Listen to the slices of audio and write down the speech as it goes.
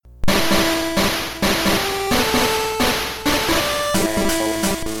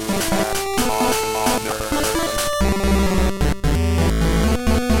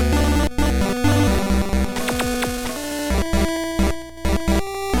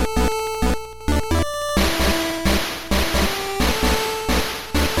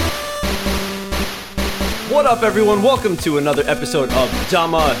What up, everyone? Welcome to another episode of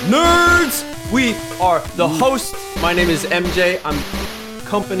Dama Nerds. We are the hosts. My name is MJ. I'm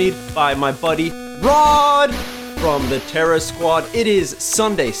accompanied by my buddy Rod from the Terra Squad. It is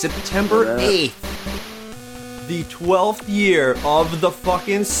Sunday, September 8th, the 12th year of the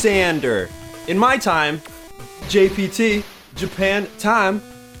fucking Sander. In my time, JPT, Japan time,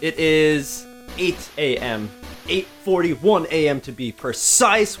 it is 8 a.m. 8:41 a.m. to be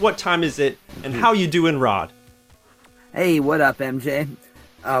precise. What time is it, and how you doing, Rod? Hey, what up, MJ?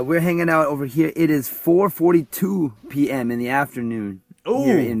 We're hanging out over here. It is 4:42 p.m. in the afternoon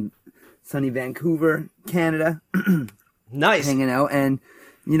here in sunny Vancouver, Canada. Nice. Hanging out, and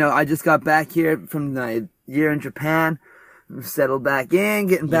you know, I just got back here from the year in Japan. Settled back in,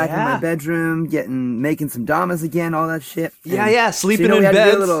 getting back in my bedroom, making some damas again, all that shit. And sleeping so, in we had bed.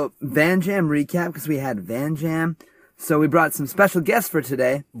 to do a little Van Jam recap because we had Van Jam. So we brought some special guests for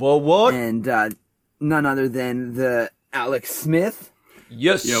today. Well, what? And none other than the Alex Smith.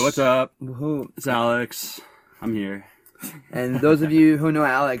 Yes. Yo, what's up? Who? It's Alex. I'm here. And those of you who know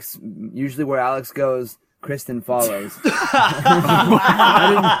Alex, usually where Alex goes, Kristen follows.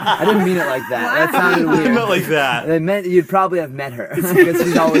 I didn't mean it like that. That sounded weird. Not like that. It meant you'd probably have met her because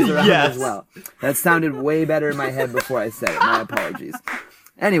she's always around Yes. as well. That sounded way better in my head before I said it. My apologies.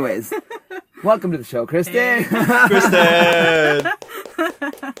 Anyways, welcome to the show, Kristen. Kristen.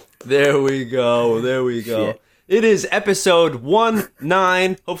 There we go. Shit. It is episode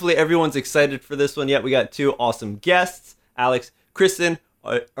 19. Hopefully everyone's excited for this one. Yet we got two awesome guests. Alex, Kristen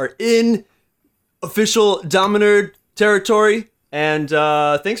are in official Dominerd territory. And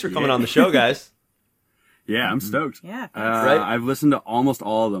thanks for coming on the show, guys. Yeah, I'm stoked. Yeah, Right? I've listened to almost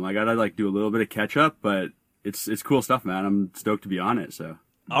all of them. I gotta do a little bit of catch up, but it's cool stuff, man. I'm stoked to be on it. So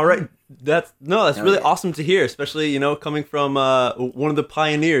All right. That's really yeah. awesome to hear, especially, coming from one of the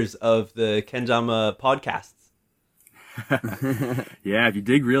pioneers of the Kendama podcasts. yeah, if you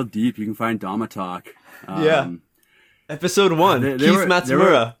dig real deep, you can find Dama Talk. Episode 1, They Keith were-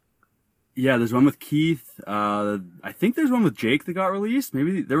 Matsumura. Yeah, there's one with Keith. I think there's one with Jake that got released.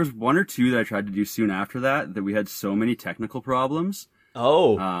 Maybe there was one or two that I tried to do soon after that we had so many technical problems.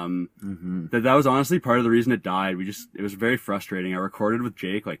 Oh. That was honestly part of the reason it died. It was very frustrating. I recorded with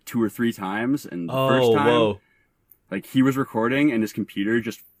Jake 2 or 3 times, and the first time, whoa. he was recording and his computer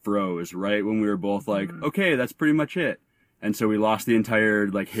just froze right when we were both okay, that's pretty much it. And so we lost the entire,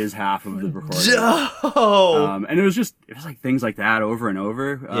 his half of the recording. Oh. And it was things like that over and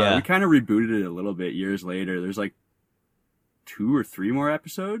over. Yeah. We kind of rebooted it a little bit years later. There's 2 or 3 more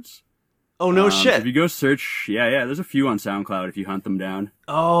episodes. Oh, no shit. If you go search, there's a few on SoundCloud if you hunt them down.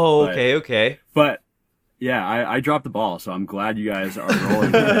 Oh, okay. But yeah, I dropped the ball, so I'm glad you guys are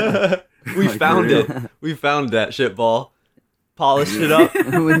rolling with it. We found for it. real. We found that shit ball. Polished it up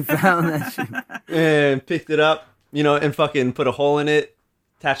We found that shit. and picked it up, and fucking put a hole in it,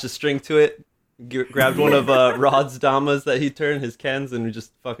 attached a string to it, grabbed one of Rod's Damas that he turned, his Kens, and we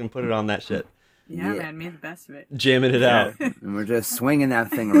just fucking put it on that shit. Yeah, Yeah. man, made the best of it. Jamming it out. And we're just swinging that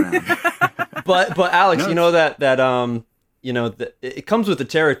thing around. But Alex, No. it comes with the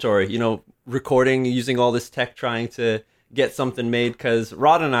territory, recording, using all this tech, trying to get something made, because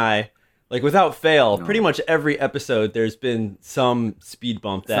Rod and I, without fail, pretty much every episode there's been some speed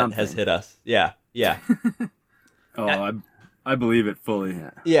bump that has hit us. Yeah. Oh, I believe it fully.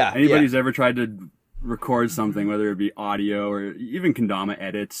 Yeah. Anybody who's ever tried to record something, whether it be audio or even Kendama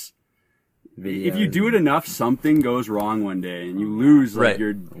edits, if you do it enough, something goes wrong one day, and you lose Right.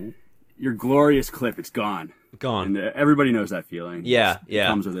 your glorious clip. It's gone. Gone. And everybody knows that feeling. Yeah. It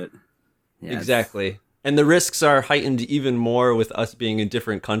comes with it. Yes. Exactly. And the risks are heightened even more with us being in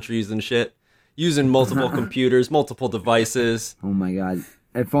different countries and shit. Using multiple computers, multiple devices. Oh my god.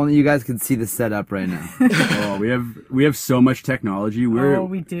 If only you guys could see the setup right now. Oh, we have so much technology.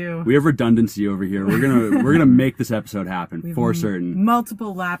 We do. We have redundancy over here. We're gonna make this episode happen for certain.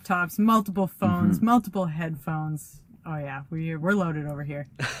 Multiple laptops, multiple phones, multiple headphones. Oh yeah, we're loaded over here.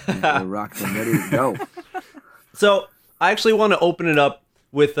 We're rocked and ready to go. So I actually want to open it up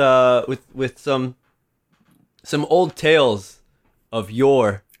with some old tales of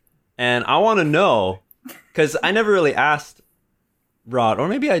yore, and I want to know, because I never really asked Rod, or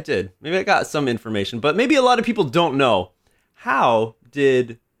maybe I did. Maybe I got some information, but maybe a lot of people don't know. How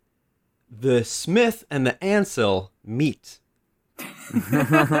did the Smith and the Ansel meet?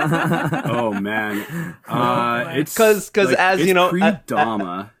 Oh man, it's Because as it's you know,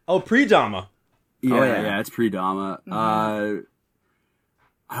 pre-Dama. pre-Dama. Yeah, yeah. it's pre-Dama.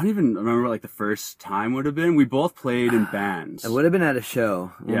 I don't even remember what, like, the first time would have been. We both played in bands. It would have been at a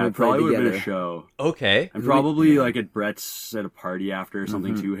show. When Yeah, we it probably played would have together. been a show. Okay. And probably, like, at Brett's at a party after or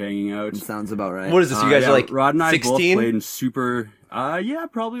something, too, hanging out. Sounds about right. What is this? You guys Yeah, are like Rod and I 16? both played in super, yeah,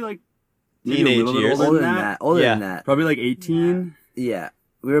 probably, like, maybe Teenage a little bit years. older Older than that. Older Yeah. than that. Probably, like, 18. Yeah.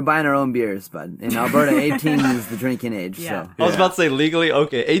 We were buying our own beers, bud. In Alberta, 18 is the drinking age. Yeah. So I was about to say legally.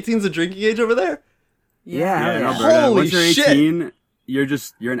 Okay, 18's the drinking age over there. yeah, Yeah, in yeah. Alberta. Holy Once you're shit. 18,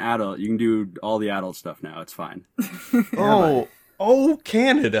 you're an adult. You can do all the adult stuff now. It's fine. Oh,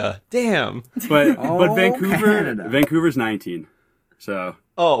 Canada. Damn. But Oh, Canada. Vancouver's 19. So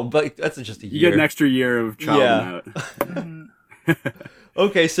Oh, but that's just a you year. get an extra year of traveling Yeah. out.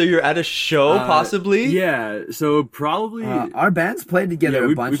 Okay, so you're at a show, possibly? Yeah, so probably Our bands played together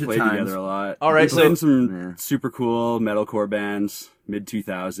we a bunch played of times. together a lot. All right, we played in so- some super cool metalcore bands, mid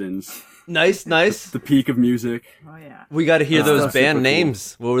 2000s, Nice, nice. the peak of music. Oh yeah. We got to hear Still those super band cool.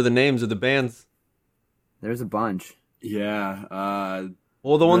 names. What were the names of the bands? There's a bunch. Yeah,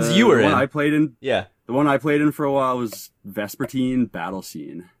 Well, the ones you were the in. one I played in. Yeah. The one I played in for a while was Vespertine Battle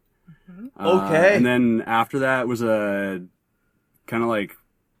Scene. Okay. And then after that was a kind of like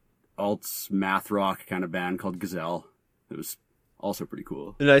alt math rock kind of band called Gazelle. It was also pretty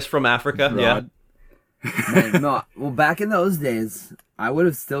cool. Nice from Africa. Yeah. Rod? Man, no, well, back in those days, I would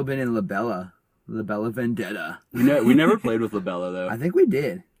have still been in Labella Vendetta. We never played with Labella though. I think we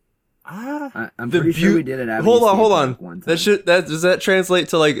did. I'm The pretty sure beau- we did it. At Hold on, Skate hold Park on. One time. Does that translate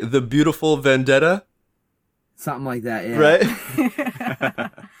to like the beautiful vendetta? Something like that. Yeah.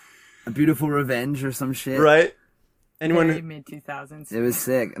 Right? A Beautiful Revenge or some shit. Right? Anyone? Mid 2000s. It was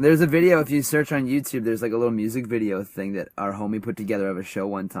sick. There's a video, if you search on YouTube, there's like a little music video thing that our homie put together of a show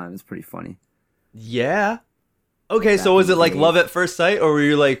one time. It's pretty funny. Yeah. Okay, so was in it like the love at first sight, or were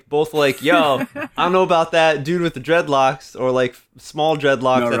you like both like, yo, I don't know about that dude with the dreadlocks, or like small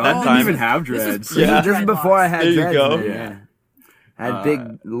dreadlocks No, at Rod that didn't time? even have This is dreads. pre- Yeah. This is before I had There you dreads, go. man, Yeah. I had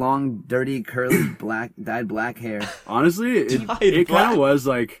big, long, dirty, curly, dyed black hair. Honestly, it Dyed black. kind of was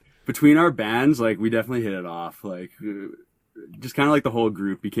like between our bands, like we definitely hit it off. Like just kind of like the whole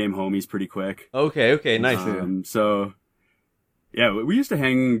group became homies pretty quick. Okay, nice. So yeah, we used to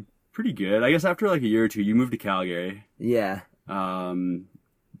hang pretty good. I guess after like a year or two, you moved to Calgary. Yeah.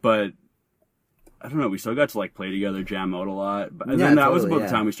 But I don't know. We still got to like play together, jam out a lot. But and Yeah, then that was totally, about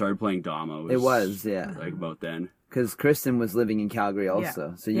yeah. the time we started playing Dama. It was, yeah. like about then. Because Kristen was living in Calgary also.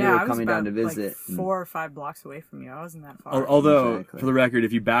 Yeah. So you Yeah, I were was coming down to about, visit. Like 4 or 5 blocks away from you. I wasn't that far. Although, Exactly. for the record,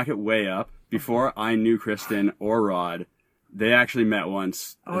 if you back it way up, before I knew Kristen or Rod, they actually met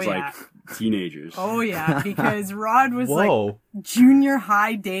once Oh, as yeah. like teenagers. Oh yeah, because Rod was like Whoa. junior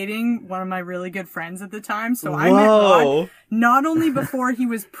high dating one of my really good friends at the time. So I met Whoa. Rod not only before he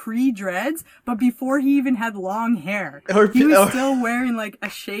was pre-dreads, but before he even had long hair. Or- He was or- still wearing like a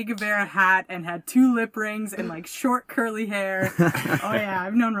Che Guevara hat and had 2 lip rings and like short curly hair. Oh yeah,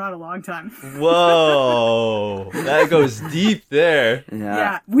 I've known Rod a long time. Whoa. That goes deep there.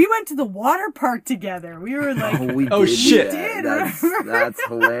 Yeah, we went to the water park together. We were like, Oh, we Oh, did. shit. Yeah, did. that's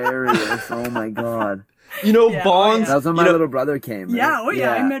hilarious. Oh my god. You know, Yeah, Bonds. That was when you my know- little brother came. Right? yeah, oh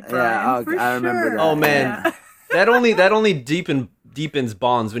yeah, I met Brian for I remember sure. that. Oh man, Yeah. that only deepens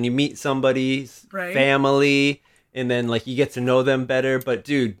bonds when you meet somebody's Right. family, and then like you get to know them better. But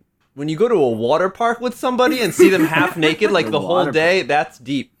dude, when you go to a water park with somebody and see them half naked like the whole Water day, that's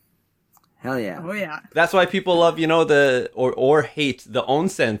deep. Hell yeah. Oh yeah. That's why people love, or hate the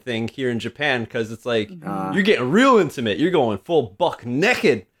onsen thing here in Japan, because it's like you're getting real intimate. You're going full buck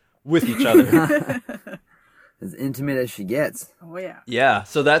naked with each other. As intimate as she gets. Oh yeah. Yeah,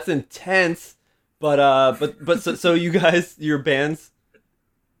 so that's intense. But so you guys, your bands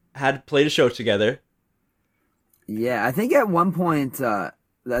had played a show together. Yeah, I think at one point, I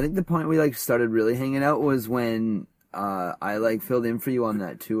think the point we like started really hanging out was when I like filled in for you on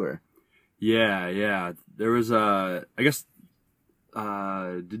that tour. Yeah. There was I guess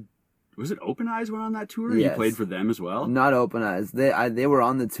was it Open Eyes went on that tour? Yes. You played for them as well? Not Open Eyes. They were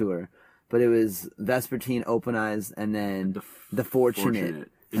on the tour, but it was Vespertine, Open Eyes, and then The Fortunate.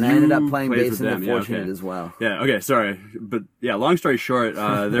 And I ended up playing played bass for in them, The yeah, Fortunate okay. as well. Yeah, okay, sorry. But yeah, long story short,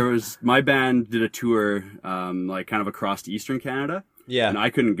 there was my band did a tour like kind of across Eastern Canada. Yeah. And I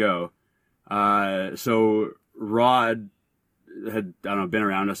couldn't go. So Rod had, I don't know, been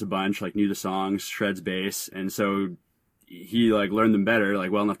around us a bunch, like knew the songs, shreds bass, and so he like learned them better,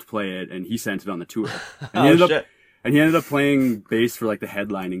 like well enough to play it, and he sent it on the tour. And Oh, shit. he ended up playing bass for like the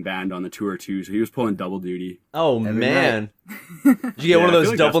headlining band on the tour too, so he was pulling double duty. Oh Every man. Did you get one of I those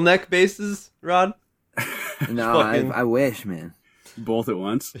feel like double neck basses, Rod? No, Fucking- I wish, man. Both at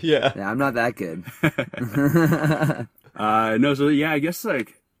once. Yeah. Yeah, I'm not that good. No, so yeah, I guess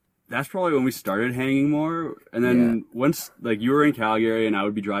like that's probably when we started hanging more. And then once, like, you were in Calgary and I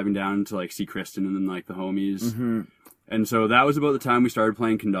would be driving down to, like, see Kristen and then, like, the homies. Mm-hmm. And so that was about the time we started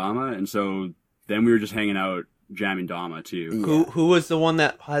playing Kendama. And so then we were just hanging out, jamming Dama, too. Who was the one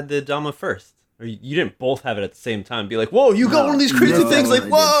that had the Dama first? Or you didn't both have it at the same time? Be like, whoa, you got one of these crazy things! Like,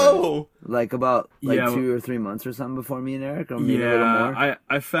 whoa! Like about 2 or 3 months or something before me and Eric, or maybe a little more.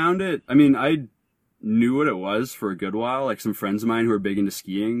 I found it. I mean, I knew what it was for a good while. Like, some friends of mine who were big into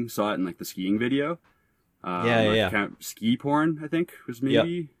skiing saw it in, like, the skiing video. Kind of ski porn, I think, was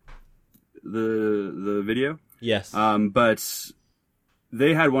maybe the video. Yes. But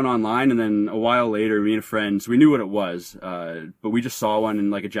they had one online, and then a while later, me and a friend, so we knew what it was, but we just saw one in,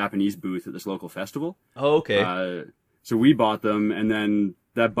 like, a Japanese booth at this local festival. Oh, okay. So we bought them, and then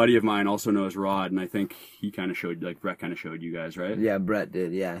that buddy of mine also knows Rod, and I think he kind of showed, like, Brett kind of showed you guys, right? Yeah, Brett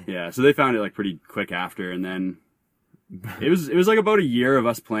did, yeah. Yeah, so they found it, like, pretty quick after, and then it was like about a year of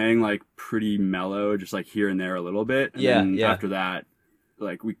us playing, like, pretty mellow, just, like, here and there a little bit. And then after that,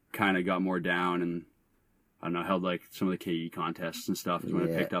 like, we kind of got more down, and I don't know, held, like, some of the KE contests and stuff is when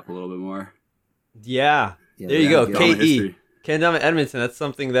it picked up a little bit more. Yeah. There you go, KE. Kendama Edmonton, that's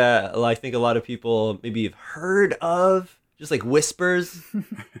something that I think a lot of people maybe have heard of, just like whispers,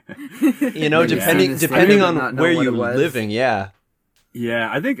 you know, depending on where you're living. Yeah.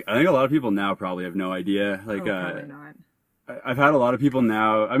 Yeah, I think a lot of people now probably have no idea. Like, probably not. I've had a lot of people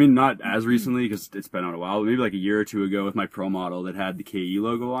now, I mean, not as recently because it's been out a while, but maybe like a year or two ago with my pro model that had the KE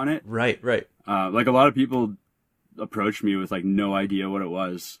logo on it. Right. Like a lot of people approached me with like no idea what it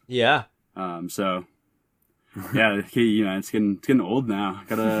was. Yeah. So yeah, KE, man, it's getting old now.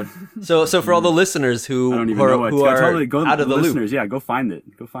 Gotta. So for all the listeners who are out of the listeners, loop, yeah, go find it.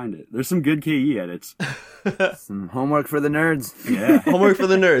 There's some good KE edits. Some homework for the nerds. Yeah, homework for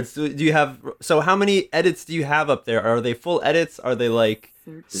the nerds. Do you have? So how many edits do you have up there? Are they full edits? Are they like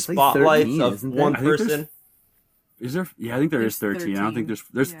spotlights like 13, of one person? Is there? Yeah, I think there's 13. I don't think there's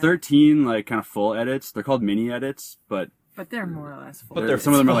 13 13 like kind of full edits. They're called mini edits, but they're more or less full. But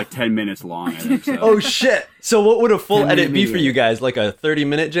some of them are like 10 minutes long. I think, so. Oh shit! So what would a full edit be for you guys? Like a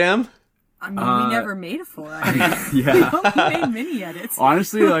 30-minute jam? I mean, we never made a full edit. Yeah, we made mini edits.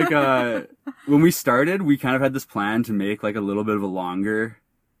 Honestly, like when we started, we kind of had this plan to make like a little bit of a longer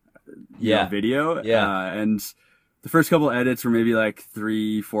video. Yeah. And the first couple edits were maybe like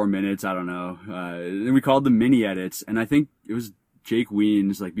 3-4 minutes. I don't know. And we called them mini edits. And I think it was Jake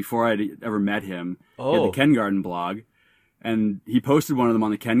Weens, like before I'd ever met him, he had the Ken Garden blog. And he posted one of them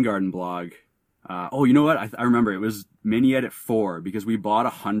on the Ken Garden blog. You know what? I remember it was Mini Edit 4 because we bought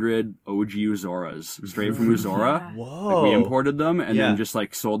 100 OG Uzoras straight from Uzora. Whoa. Like we imported them and then just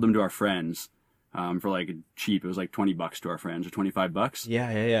like sold them to our friends for like cheap. It was like $20 to our friends or $25.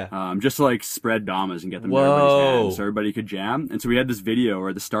 Yeah. Just to like spread Damas and get them to everybody's hands so everybody could jam. And so we had this video where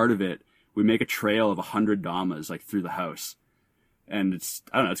at the start of it, we make a trail of 100 Damas like through the house. And it's,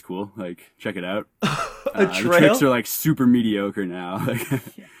 I don't know, it's cool. Like, check it out. A trail? The tricks are like super mediocre now.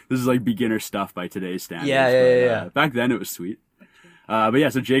 This is like beginner stuff by today's standards. Yeah. Back then it was sweet. But yeah,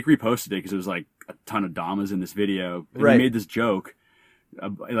 so Jake reposted it because it was like a ton of Damas in this video. And he made this joke,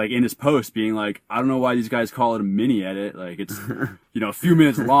 like in his post being like, I don't know why these guys call it a mini edit. Like it's, a few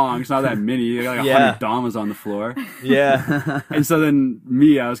minutes long. It's not that mini. They got like 100 Damas on the floor. Yeah. And so then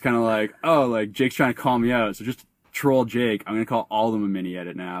I was kind of like, oh, like Jake's trying to call me out. So just troll Jake, I'm gonna call all of them a mini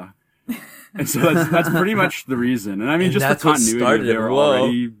edit now. And so that's pretty much the reason. And I mean, just for continuity, they were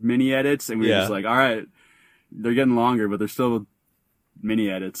already mini edits, and we were just like, all right, they're getting longer, but they're still mini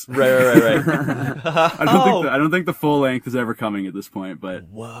edits. Right. I don't think the full length is ever coming at this point, but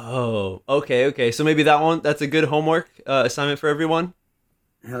whoa. Okay. So maybe that's a good homework assignment for everyone.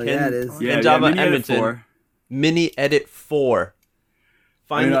 Hell yeah, it is. Kendama Mini Edit 4. Mini Edit 4.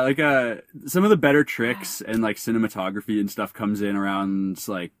 Some of the better tricks and like cinematography and stuff comes in around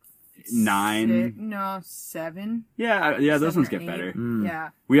like 9. 7. Yeah, those ones get better. Yeah.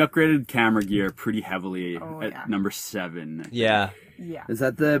 We upgraded camera gear pretty heavily at number 7. Yeah. Is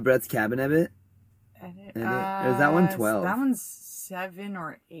that the Brett's Cabin edit? Or is that one 12? That one's 7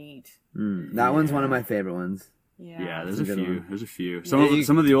 or 8. That one's one of my favorite ones. Yeah, there's a few.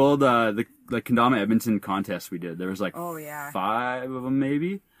 Some of the old the Kendama Edmonton contests we did. There was like 5 of them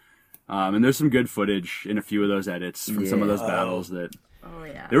maybe. And there's some good footage in a few of those edits from some of those battles that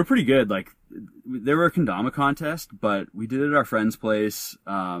they were pretty good. Like they were a Kendama contest, but we did it at our friend's place.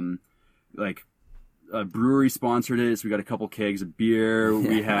 Like a brewery sponsored it, so we got a couple kegs of beer.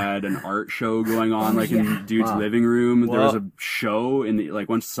 We had an art show going on in dude's living room. There was a show in the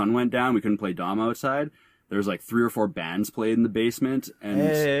once the sun went down, we couldn't play Dama outside. There was like 3 or 4 bands played in the basement,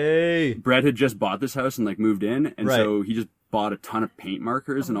 and Brett had just bought this house and like moved in, and so he just bought a ton of paint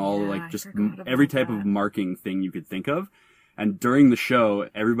markers and all yeah, like I just forgot about every type of that. marking thing you could think of. And during the show,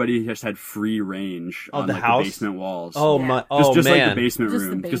 everybody just had free range Oh, on the like house? the basement walls. Oh Yeah. my! Oh just man! like the basement Just the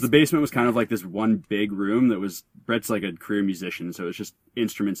room, because the basement. basement was kind of like this one big room that was Brett's like a career musician, so it was just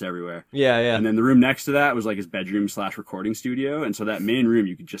instruments everywhere. Yeah, yeah. And then the room next to that was like his bedroom / recording studio, and so that main room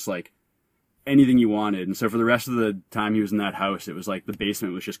you could just like anything you wanted. And so for the rest of the time he was in that house, it was like the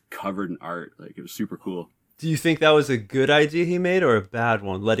basement was just covered in art. Like it was super cool. Do you think that was a good idea he made or a bad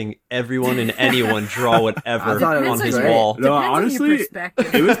one? Letting everyone and anyone draw whatever I thought it on was his great. wall. No, Depends on your honestly,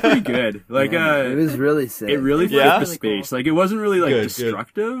 perspective. it was pretty good. Like It was really sick. it really fit Yeah? the Really space. cool. Like it wasn't really like Good, good.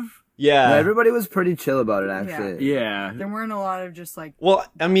 destructive. Yeah. No, everybody was pretty chill about it, actually. Yeah. There weren't a lot of just like. Well,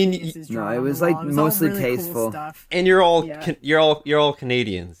 I mean, pieces No, drawn it on was, the like, wall. It was all mostly really cool tasteful. stuff. and you're all Yeah. you're all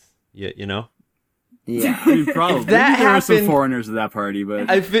Canadians. You know. Yeah. I mean, probably. If that Maybe there were some happened- foreigners at that party, but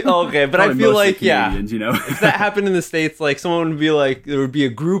I feel okay, but I probably feel mostly like yeah. Canadians, you know. If that happened in the States, like someone would be like, there would be a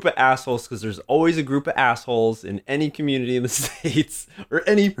group of assholes because there's always a group of assholes in any community in the States or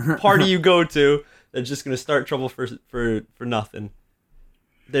any party you go to that's just gonna start trouble for nothing.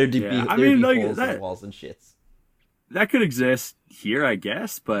 There'd be Yeah, I there'd mean, be like, holes in that- the walls and shits. That could exist here, I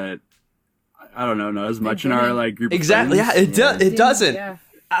guess, but I don't know, not as much in our didn't. like group. Exactly. Of Yeah, friends. it does. It doesn't. Yeah.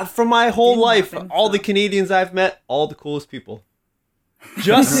 From my whole Didn't life, happen, all so. the Canadians I've met, all the coolest people.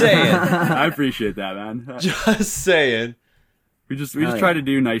 Just saying. I appreciate that, man. Just saying. We just Hell try yeah. to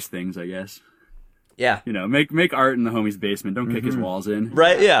do nice things, I guess. Yeah. You know, make art in the homie's basement. Don't kick his walls in.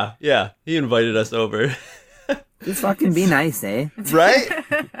 Right? Yeah. Yeah. He invited us over. Just fucking be nice, eh? Right?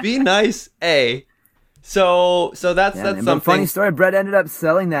 Be nice, A. So that's Yeah, that's man. But something. funny story, Brett ended up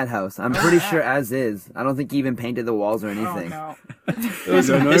selling that house. I'm pretty sure as is. I don't think he even painted the walls or Oh anything. no. It was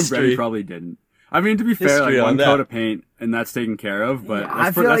No, knowing Brett, history. he probably didn't. I mean, to be fair, History like on one that. coat of paint and that's taken care of. But I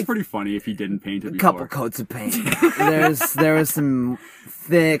that's, feel that's like pretty funny if he didn't paint it A before. couple coats of paint. there was some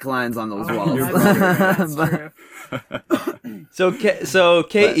thick lines on those walls. you're probably right. That's But- true. So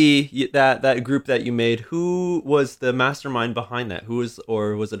KE, that group that you made, who was the mastermind behind that? Who was,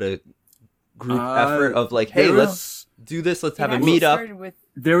 or was it a group effort of like, hey, there let's was- do this, let's have It a actually meetup? started with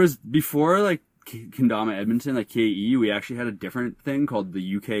There was before like Kendama Edmonton, like KE. We actually had a different thing called the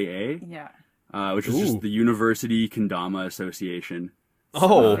UKA, which was Ooh. just the University Kendama Association.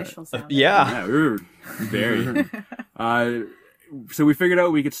 Oh, Official sounding. yeah. Yeah, we were very. So we figured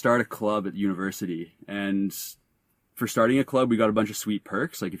out we could start a club at the university, and for starting a club, we got a bunch of sweet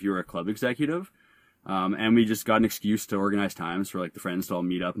perks, like if you were a club executive. And we just got an excuse to organize times for like the friends to all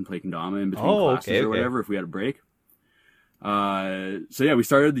meet up and play kendama in between classes okay. or whatever if we had a break. So yeah, we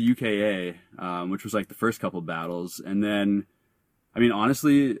started the UKA, which was like the first couple battles, and then, I mean,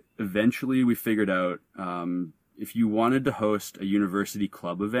 honestly, eventually we figured out if you wanted to host a university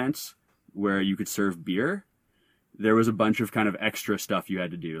club event where you could serve beer, there was a bunch of kind of extra stuff you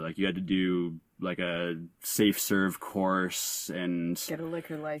had to do. Like you had to do like a safe serve course and get a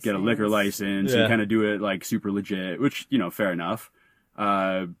liquor license. Yeah. and kind of do it like super legit, which, you know, fair enough.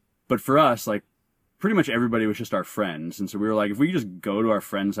 But for us, like pretty much everybody was just our friends. And so we were like, if we could just go to our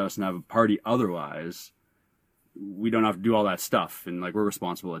friend's house and have a party otherwise, we don't have to do all that stuff. And like, we're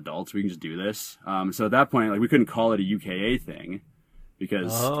responsible adults. We can just do this. So at that point, like we couldn't call it a UKA thing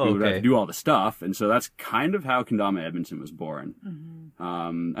because we would have okay. to do all the stuff. And so that's kind of how Kendama Edmonton was born.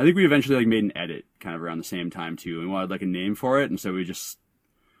 I think we eventually like made an edit kind of around the same time too. We wanted like a name for it. And so we just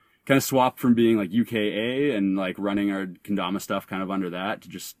kind of swapped from being like UKA and like running our Kendama stuff kind of under that to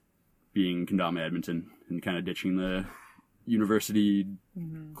just being Kendama Edmonton and kind of ditching the university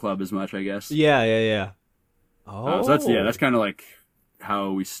club as much, I guess. Yeah. Oh, So that's kind of like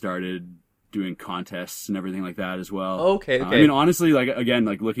how we started doing contests and everything like that as well. Okay. I mean, honestly, like again,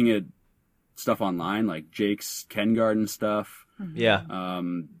 like looking at stuff online, like Jake's Ken Garden stuff, yeah.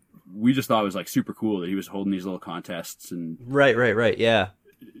 we just thought it was like super cool that he was holding these little contests and, Right. Yeah.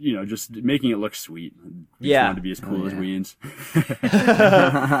 you know, just making it look sweet. We just Yeah. wanted to be as cool as Weens.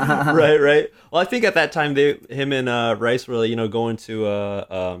 right. Well, I think at that time him and Rice were, you know, going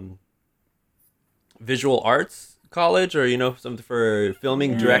to visual arts college or, you know, something for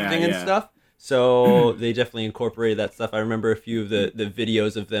filming, directing and yeah. stuff. So they definitely incorporated that stuff. I remember a few of the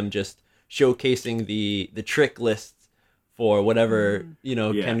videos of them just showcasing the trick lists for whatever, you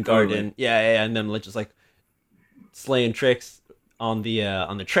know, Yeah, Ken totally. Garden. Yeah, and them like just like slaying tricks on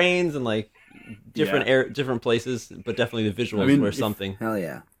the trains and like different places, but definitely the visuals were something. Hell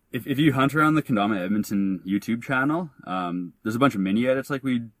yeah. If you hunt around the Kendama Edmonton YouTube channel, there's a bunch of mini edits like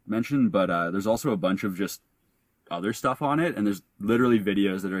we mentioned, but there's also a bunch of just other stuff on it, and there's literally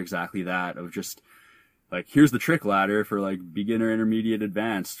videos that are exactly that, of just like, here's the trick ladder for like beginner, intermediate,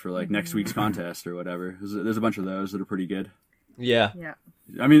 advanced for like next week's contest or whatever. There's a bunch of those that are pretty good. Yeah. Yeah.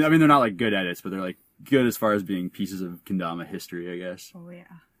 I mean, they're not like good edits, but they're like good as far as being pieces of kendama history, I guess. Oh yeah.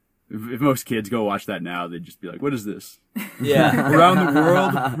 If most kids go watch that now, they'd just be like, "What is this? Yeah. Around the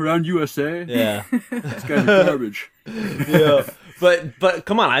world, around USA? Yeah. This guy's garbage." Yeah. But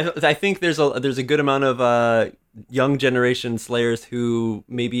come on, I think there's a good amount of young generation Slayers who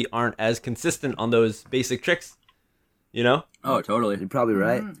maybe aren't as consistent on those basic tricks. You know? Oh, totally. You're probably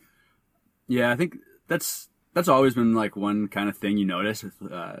right. Yeah, I think that's always been like one kind of thing you notice with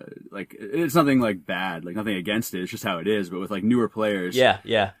like it's nothing like bad, like nothing against it. It's just how it is. But with like newer players,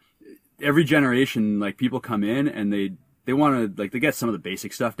 Yeah. every generation, like people come in and they want to like they get some of the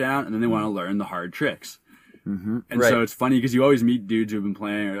basic stuff down, and then they want to learn the hard tricks. Mm-hmm. And Right. so it's funny because you always meet dudes who've been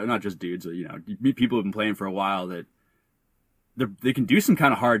playing, or not just dudes, you know, you meet people who've been playing for a while that they can do some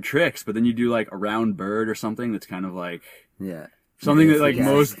kind of hard tricks, but then you do like a round bird or something that's kind of like Yeah. something that like Yeah,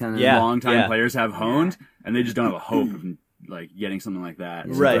 most kinda- Yeah. long-time players have honed, and they just don't have a hope of like getting something like that.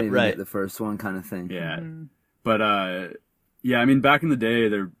 You So, Right, don't even right. get the first one kind of thing. yeah. But yeah, I mean, back in the day,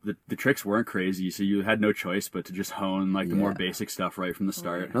 the tricks weren't crazy, so you had no choice but to just hone like the more Yeah. basic stuff right from the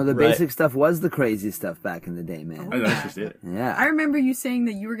start. No, the Right. basic stuff was the crazy stuff back in the day, man. That's just it. Yeah. I remember you saying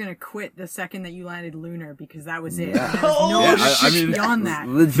that you were gonna quit the second that you landed lunar because that was it. Yeah. And there was no Yeah, I mean- beyond that.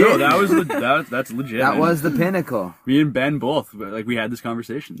 Legit. No, that was that's legit. that man. was the pinnacle. Me and Ben both. Like we had this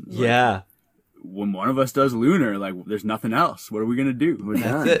conversation. It's like, Yeah. when one of us does lunar, like there's nothing else. What are we gonna do? We're That's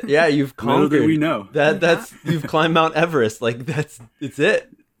done. it. Yeah, you've Little conquered. did we know. That's you've climbed Mount Everest. Like it's it.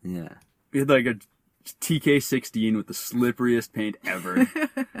 Yeah. We had like a TK16 with the slipperiest paint ever.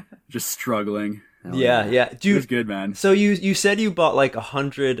 Just struggling. Yeah. It was Dude, good, man. so you said you bought like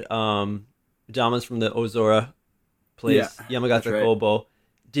 100 pajamas from the Ozora place, Yeah, Yamagata that's right. Kobo.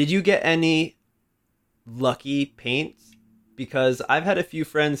 Did you get any lucky paints? Because I've had a few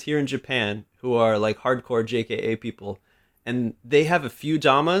friends here in Japan who are like hardcore JKA people, and they have a few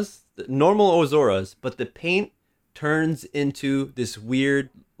Jamas, normal Ozoras, but the paint turns into this weird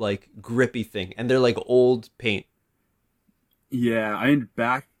like grippy thing, and they're like old paint. Yeah, I mean,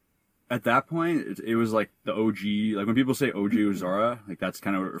 back at that point, it was like the OG. Like when people say OG Ozora, like that's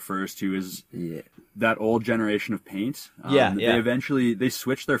kind of what it refers to as Yeah. that old generation of paint. Yeah. They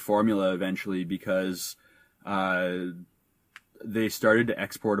switched their formula eventually because they started to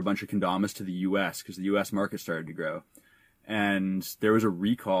export a bunch of kendamas to the U.S. because the U.S. market started to grow. And there was a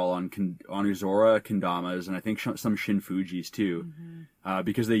recall on Ozora kendamas, and I think some Shinfujis too,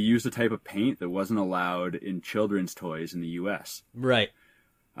 because they used a type of paint that wasn't allowed in children's toys in the U.S. Right.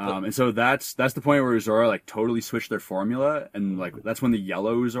 And so that's the point where Ozora like totally switched their formula, and like that's when the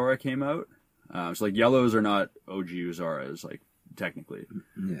yellow Ozora came out. So like yellows are not OG Ozoras, like technically.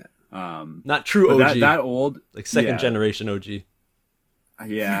 Yeah. Not true But OG. that old, like second yeah. generation OG.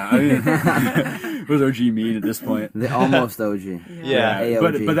 Yeah, I mean, what does OG mean at this point? The almost OG. Yeah.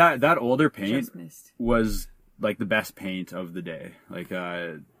 AOG. But that older paint Just missed. was like the best paint of the day. Like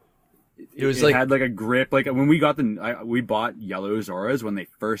It was it like had like a grip. Like when we got we bought yellow Zoras when they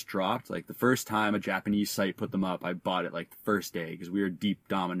first dropped. Like the first time a Japanese site put them up, I bought it like the first day because we were deep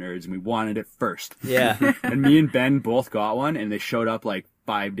Dama nerds and we wanted it first. yeah. And me and Ben both got one, and they showed up like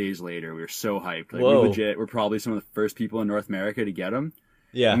 5 days later. We were so hyped. Like Whoa. we're probably some of the first people in North America to get them.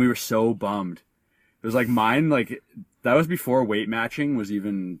 Yeah. And we were so bummed. It was like mine, like, that was before weight matching was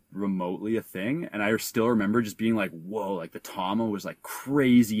even remotely a thing. And I still remember just being like, whoa, like the Tama was like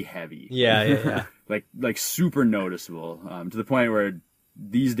crazy heavy. Yeah. Like super noticeable. To the point where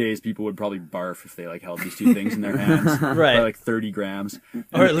these days people would probably barf if they like held these two things in their hands. Right. By like 30 grams. And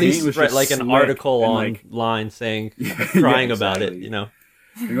Or at the least paint was write just like an slick article and, online like, saying, Yeah, crying about it, exactly. you know?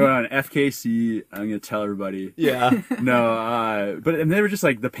 I'm going on FKC. I'm going to tell everybody. Yeah. No, and they were just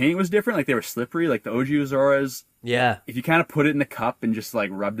like, the paint was different. Like they were slippery. Like the OG Ozoras, Yeah. if you kind of put it in the cup and just like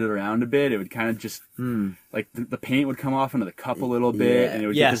rubbed it around a bit, it would kind of just like the paint would come off into the cup a little bit, Yeah. and it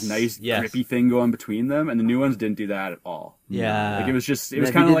would Yes, get this nice yes. grippy thing going between them. And the new ones didn't do that at all. Yeah. Like it was just, it And was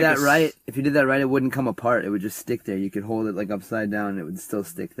if you kind of did like that this- right, if you did that right, it wouldn't come apart. It would just stick there. You could hold it like upside down, and it would still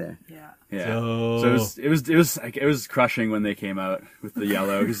stick there. Yeah. Yeah. So- So it was crushing when they came out with the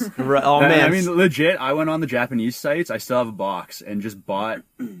yellow. 'Cause Right. Oh, that- man. I mean, legit. I went on the Japanese sites. I still have a box and just bought.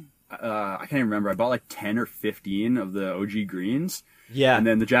 I can't even remember. I bought like 10 or 15 of the OG greens. yeah. And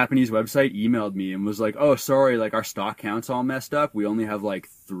then the Japanese website emailed me and was like, "Oh, sorry, like our stock count's all messed up. We only have like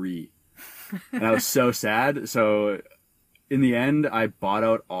 3." And I was so sad. So in the end, I bought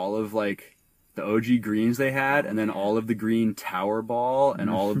out all of like the OG greens they had, and then all of the green tower ball, and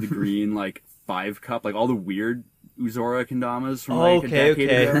all of the green like 5 cup, like all the weird Uzora kendamas from like a decade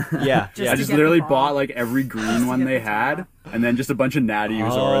ago. Yeah. Just yeah. I to just get literally the ball. bought like every green Just to one get they the had, ball. and then just a bunch of natty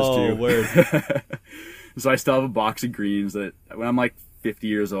Uzoras Oh, too. word. So I still have a box of greens that when I'm like 50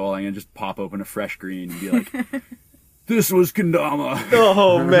 years old, I'm gonna just pop open a fresh green and be like, "This was kendama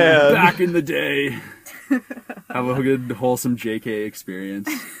Oh man. back in the day." Have a good wholesome JK experience.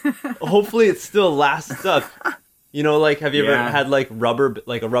 Hopefully it still lasts up. You know, like, have you ever Yeah. had like a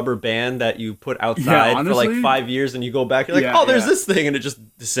rubber band that you put outside for like honestly- 5 years and you go back, you're like, Yeah, oh, there's yeah. this thing, and it just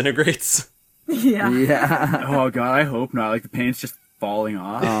disintegrates. Yeah. Yeah. Oh god, I hope not. Like the paint's just falling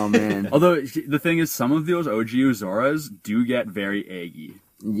off. Oh man. Although the thing is, some of those OG Uzoras do get very eggy.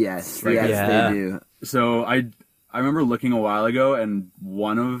 Yes. Like, Yes, yeah. they do. So I remember looking a while ago, and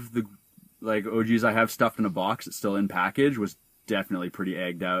one of the like OGs I have stuffed in a box that's still in package was definitely pretty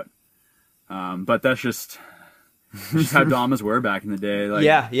egged out. But that's just how Damas were back in the day. Like,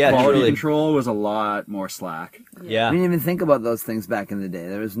 Yeah, quality truly. control was a lot more slack. Yeah. We didn't even think about those things back in the day.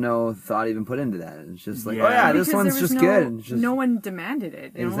 There was no thought even put into that. It's just like, Yeah. oh yeah, this Because one's there was just no, good. It's just, No one demanded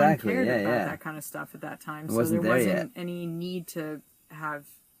it. Exactly, No one cared yeah, about yeah. that kind of stuff at that time. It So wasn't there there wasn't yet. any need to have,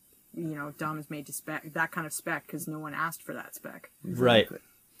 Damas made to spec that kind of spec because no one asked for that spec. Right.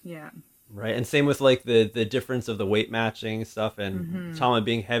 Yeah. Right. And same with like the difference of the weight matching stuff and Tama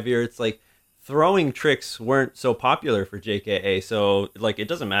being heavier. It's like throwing tricks weren't so popular for JKA. So like it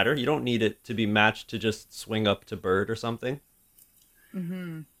doesn't matter. You don't need it to be matched to just swing up to bird or something.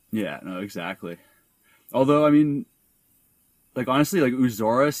 Yeah, no, exactly. Although, I mean, like honestly, like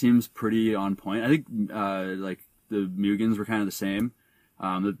Uzora seems pretty on point. I think like the Mugans were kind of the same.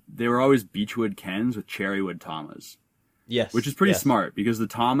 They were always beechwood Kens with cherrywood Tamas, Yes. which is pretty yes. smart because the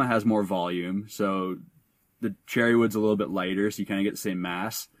Tama has more volume, so the cherrywood's a little bit lighter, so you kind of get the same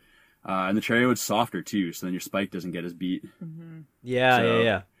mass. And the cherrywood's softer too, so then your spike doesn't get as beat. Yeah, So-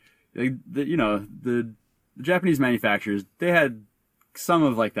 yeah. Like, the Japanese manufacturers, they had some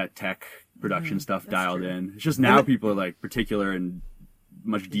of like that tech production stuff dialed true. in. It's just now people are like particular in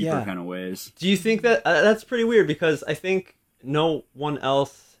much deeper Yeah. kind of ways. Do you think that that's pretty weird? Because I think no one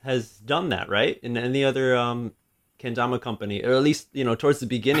else has done that, right? In any other kendama company, or at least towards the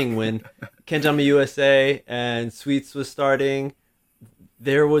beginning when Kendama USA and Sweets was starting,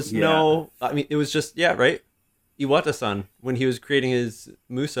 there was no. I mean, it was just right. Iwata-san, when he was creating his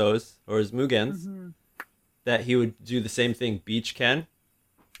musos or his mugens, that he would do the same thing: beach ken,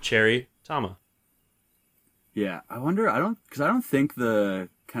 cherry tama. Yeah, I wonder. Because I don't think the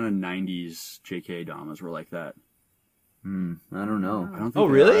kind of '90s JK Damas were like that. I don't know. I don't think Oh,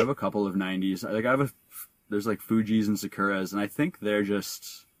 they really? are. I have a couple of '90s. Like I have there's like Fujis and Sakuras, and I think they're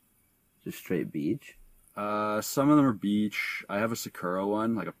just. Just straight beach. Some of them are beach. I have a Sakura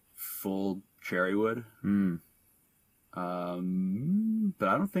one, like a full cherrywood. But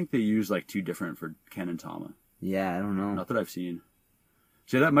I don't think they use like two different for Ken and Tama. Yeah, I don't know. Not that I've seen.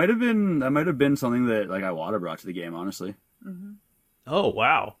 See, that might have been something that like Iwata brought to the game. Honestly, Oh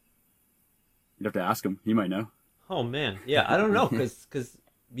wow. you'd have to ask him. He might know. Oh man, yeah, I don't know, because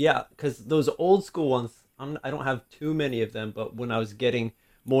those old school ones, I don't have too many of them. But when I was getting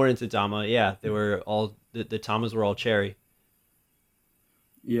more into Dama, they were all the Tamas were all cherry.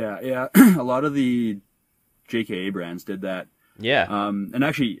 Yeah. A lot of the JKA brands did that. Yeah. And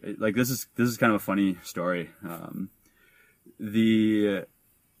actually, like this is kind of a funny story. The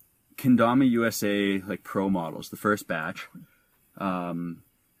Kendama USA like pro models, the first batch,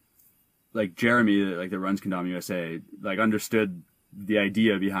 like Jeremy, like that runs Kendama USA, like understood the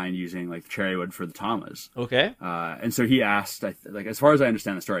idea behind using like cherrywood for the Tamas. Okay. And so he asked, like as far as I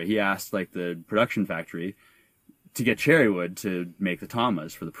understand the story, he asked like the production factory to get cherrywood to make the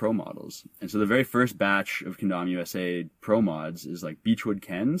Tamas for the pro models. And so the very first batch of Kendama USA pro mods is like beechwood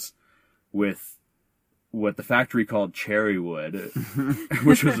Kens with what the factory called cherrywood,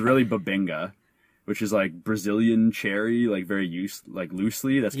 which was really babinga, which is like Brazilian cherry, like very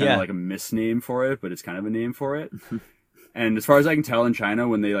loosely. That's kind of like a misname for it, but it's kind of a name for it. And as far as I can tell in China,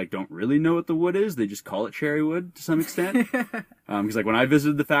 when they like don't really know what the wood is, they just call it cherrywood to some extent. Because like when I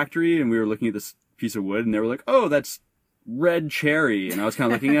visited the factory and we were looking at this piece of wood and they were like, oh, that's red cherry. And I was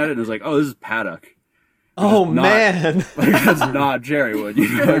kind of looking at it and it was like, oh, this is paddock. Oh not- man. Like that's not cherrywood,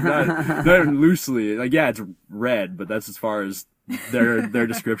 like not even loosely. Like yeah, it's red, but that's as far as their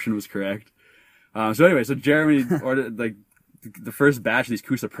description was correct. So anyway, so Jeremy ordered like the first batch of these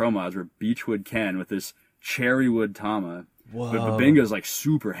Kusa Pro mods were beechwood Ken with this cherrywood Tama. Whoa. But Babinga is like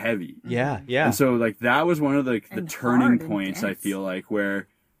super heavy. Yeah. And so like that was one of the And turning hard and points, I dense. feel like, where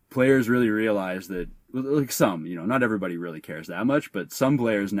players really realized that like some, not everybody really cares that much, but some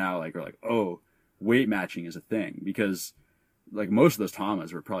players now like are like, oh, weight matching is a thing, because like most of those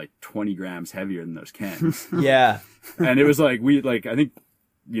Tamas were probably 20 grams heavier than those Kens. Yeah. And it was like I think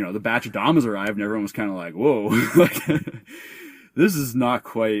the batch of Damas arrived and everyone was kind of like, whoa. this is not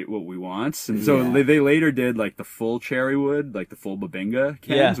quite what we want. And so they later did like the full cherry wood, like the full Babinga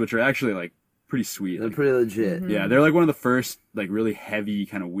cans, which are actually like pretty sweet. They're Like, pretty legit. yeah, they're like one of the first like really heavy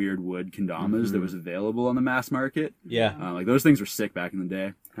kind of weird wood kendamas that was available on the mass market. Yeah. Like those things were sick back in the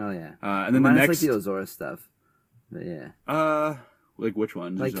day. Hell yeah. And then the Minus next, like the Ozora stuff. But yeah. like which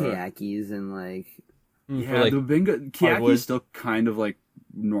ones? Like Kayakis and like... Yeah, like the Babinga Kayaki hardwood. is still kind of like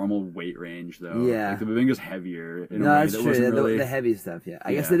normal weight range though. Yeah. Like the Babinga's heavier in No, a way that's that true. wasn't really. The heavy stuff, yeah.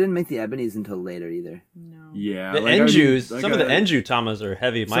 I guess Yeah. they didn't make the ebonies until later either. No. Yeah, The like, I mean, Enjus, like some of the a- Enju Tamas are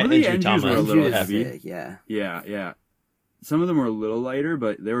heavy. My some of the Enju Enjus Tama were a is little really Enju's heavy. sick, yeah. Yeah. Some of them were a little lighter,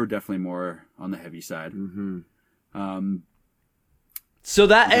 but they were definitely more on the heavy side. Mm-hmm. So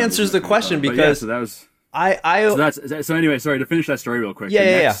that answers the question But yeah, because so that was. So anyway, sorry to finish that story real quick. Yeah, the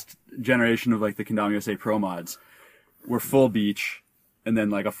yeah, next generation of like the Kendama USA Pro mods were full beach and then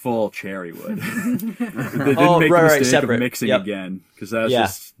like a full cherry wood. They didn't make the right, mistake separate. of mixing Yep. again because that's Yeah.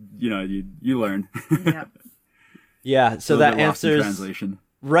 just you learn. Yep. yeah, so A little that bit lost in answers translation.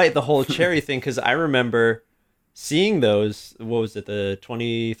 right the whole cherry thing because I remember seeing those. What was it? The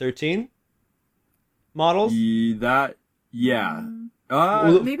 2013 models. Yeah.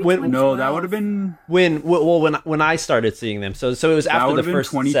 Well, Maybe when- No, 2012. that would have been. When I started seeing them, so it was after the would've been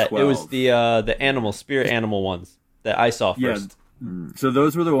first set. It 2012. was the spirit animal ones that I saw Yeah. first. So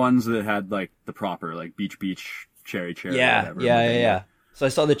those were the ones that had like the proper like beach cherry. Yeah, whatever. yeah. So I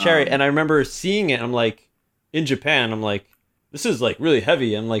saw the cherry, and I remember seeing it. I'm like, in Japan, I'm like, this is like really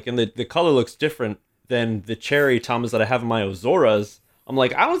heavy. I'm like, and the color looks different than the cherry Tamas that I have in my Ozoras. I'm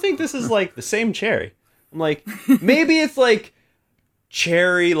like, I don't think this is like the same cherry. I'm like, maybe it's like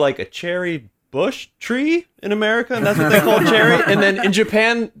cherry, like a cherry bush tree in America, and that's what they call cherry. And then in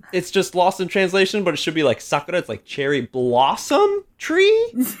Japan, it's just lost in translation, but it should be like sakura. It's like cherry blossom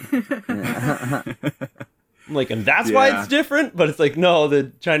tree. I'm like, and that's why Yeah. it's different. But it's like, no,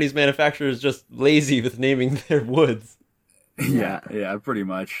 the Chinese manufacturer is just lazy with naming their woods. Yeah, pretty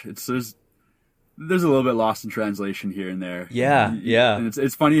much. There's a little bit lost in translation here and there. Yeah. And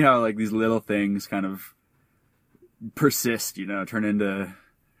it's funny how like these little things kind of persist, turn into.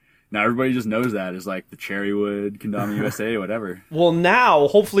 Now everybody just knows that as like the Cherrywood, Kendama USA, whatever. Well, now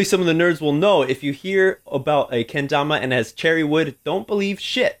hopefully some of the nerds will know if you hear about a kendama and it has cherry wood, don't believe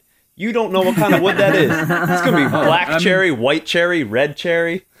shit. You don't know what kind of wood that is. It's gonna be black cherry, white cherry, red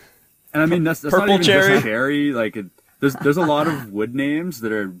cherry. And I mean that's Purple not even cherry. just cherry. Like there's a lot of wood names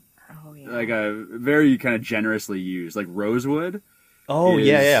that are Oh, yeah. like very kind of generously used. Like rosewood, Oh, Is-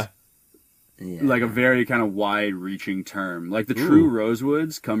 yeah. Yeah. like a very kind of wide-reaching term. Like the true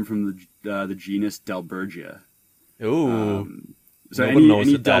rosewoods come from the genus Delbergia. Ooh. So No one knows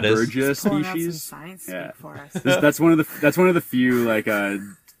any what that is. Delbergia Pulling out some species. science Yeah. speak for us. That's one of the few like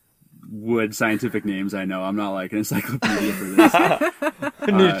wood scientific names I know. I'm not like an encyclopedia for this.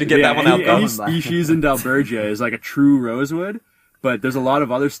 I needed to get that one out any, though. any species in Delbergia is like a true rosewood, but there's a lot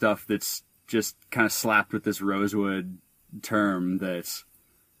of other stuff that's just kind of slapped with this rosewood term that's,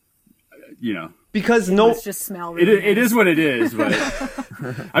 Because Let's just smell it really is nice. what it is, but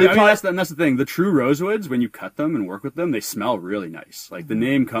I mean that's the thing. The true rosewoods, when you cut them and work with them, they smell really nice. Like the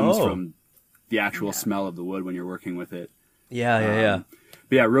name comes Oh. from the actual smell of the wood when you're working with it. Yeah.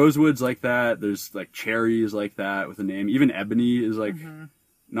 But yeah, rosewoods like that. There's like cherries like that with a name. Even ebony is like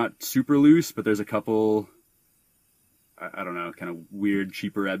not super loose, but there's a couple. I don't know, kind of weird,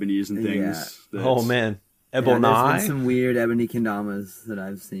 cheaper ebonies and things. that's- Oh man, Yeah, there's Ebonai. been some weird ebony kendamas that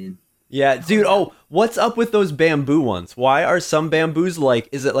I've seen. Yeah, dude. Oh, what's up with those bamboo ones? Why are some bamboos like?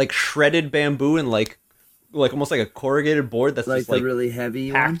 Is it like shredded bamboo and like almost like a corrugated board that's Like just the like really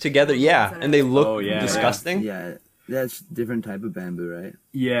heavy packed one. together? Yeah, and they look Oh, yeah, disgusting. Yeah, that's different type of bamboo, right?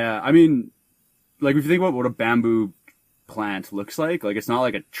 Yeah, I mean, like if you think about what a bamboo plant looks like it's not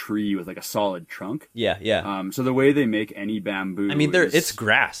like a tree with like a solid trunk. Yeah. So the way they make any bamboo, I mean, is, it's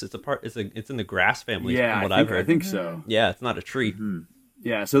grass. It's it's in the grass family. Yeah, from what I I've think, heard. I think so. Yeah, it's not a tree.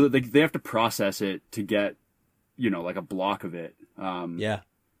 Yeah, so that they have to process it to get, like a block of it. Yeah.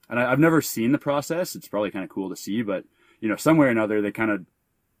 And I've never seen the process. It's probably kind of cool to see, but somewhere or another they kind of,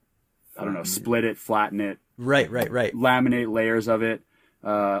 I don't know, split it, flatten it, Right. laminate layers of it.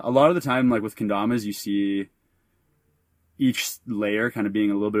 A lot of the time, like with kendamas, you see each layer kind of being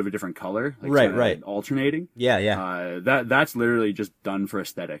a little bit of a different color, like Right, kinda right. alternating. Yeah. That's literally just done for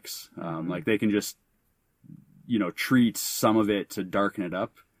aesthetics. Like they can just, treat some of it to darken it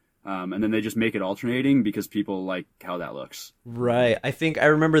up. And then they just make it alternating because people like how that looks. Right. I think I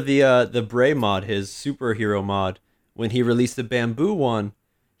remember the Bray mod, his superhero mod, when he released the bamboo one,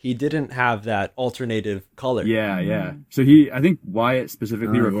 he didn't have that alternative color. Yeah. So I think Wyatt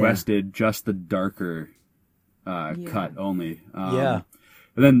specifically Oh, yeah. requested just the darker cut only. Yeah.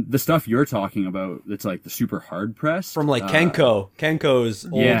 But then the stuff you're talking about, it's like the super hard press From like Kenko. Kenko's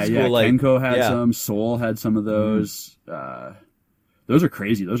old yeah, school. Like, Kenko had yeah. some. Soul had some of those. Those are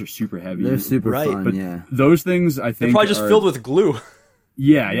crazy. Those are super heavy. They're super Right, fun, but yeah. those things, I think, They're probably just are, filled with glue.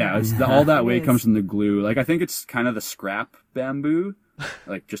 Yeah. All that weight is. comes from the glue. Like I think it's kind of the scrap bamboo,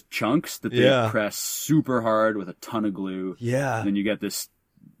 like just chunks that they Yeah. press super hard with a ton of glue. Yeah. And then you get this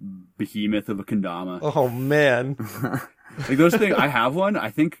behemoth of a kendama. Oh man. Like those things. I have one.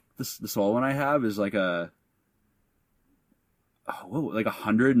 I think the small one I have is like like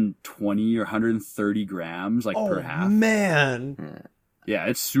 120 or 130 grams, like per half. Man. Yeah,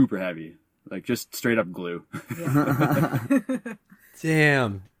 it's super heavy. Like just straight up glue.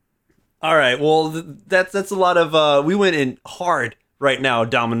 Damn. All right. Well, that's a lot of. We went in hard right now,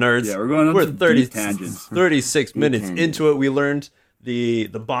 Dama Nerds. Yeah, we're going on some deep tangents. 36 minutes tangents. into it. We learned the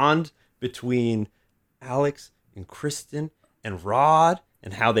bond between Alex and Kristen and Rod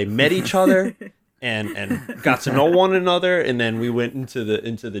and how they met each other and got to know one another. And then we went into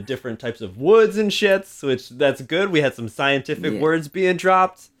the different types of woods and shits, which that's good. We had some scientific words being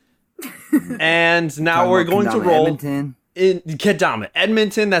dropped. And now we're going to Kendama roll Edmonton. in Kendama,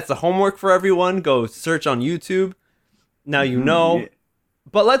 Edmonton. That's the homework for everyone. Go search on YouTube. Now you know. Yeah.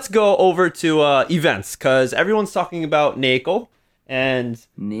 But let's go over to events, because everyone's talking about NACO, and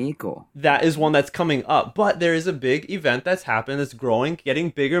Nico. that is one that's coming up. But there is a big event that's happened, that's growing, getting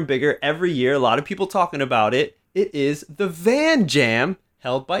bigger and bigger every year. A lot of people talking about it. It is the Van Jam,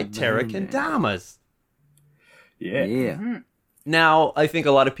 held by Tara Van Jam. Kendamas. Yeah. Yeah. Now, I think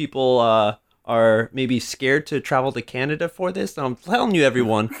a lot of people are maybe scared to travel to Canada for this. I'm telling you,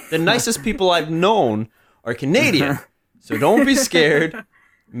 everyone, the nicest people I've known are Canadian. So don't be scared.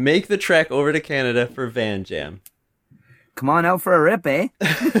 Make the trek over to Canada for Van Jam. Come on out for a rip, eh?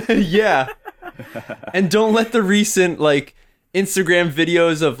 Yeah. And don't let the recent, like, Instagram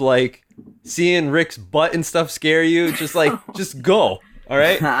videos of, like, seeing Rick's butt and stuff scare you. Just go. All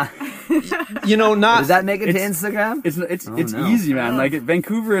right? You know, not... Does that make it to It's- Instagram? It's no. easy, man. Like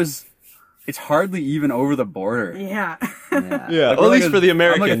Vancouver is, it's hardly even over the border. Yeah. Yeah. Yeah, Like, or we're at least like for the I'm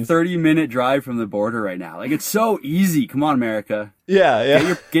like a Americans. 30-minute drive from the border right now. Like it's so easy. Come on, America.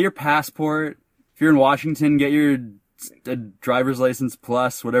 Yeah. Get your passport. If you're in Washington, get your driver's license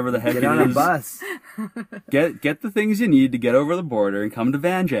plus whatever the heck Get it on a is. bus. Get the things you need to get over the border and come to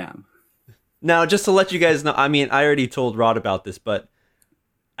Van Jam. Now, just to let you guys know, I mean, I already told Rod about this, but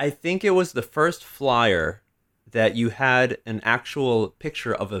I think it was the first flyer that you had an actual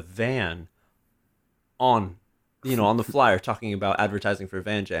picture of a van on the flyer talking about advertising for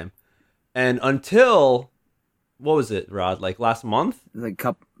Van Jam. And until, what was it, Rod? Like last month? Like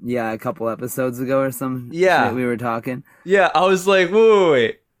a couple episodes ago or some Yeah. shit we were talking. Yeah, I was like,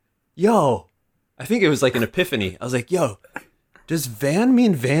 wait. Yo, I think it was like an epiphany. I was like, yo, does van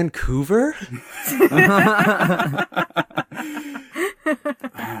mean Vancouver?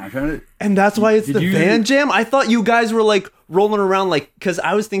 I'm trying to, And that's why it's Did the you- Van Jam? I thought you guys were like rolling around like, because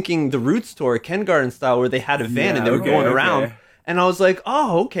I was thinking the Roots tour, Ken Garden style, where they had a van and they were okay, going okay. around. And I was like,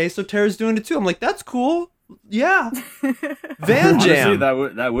 oh, okay, so Tara's doing it too. I'm like, that's cool. Yeah. Van honestly, Jam.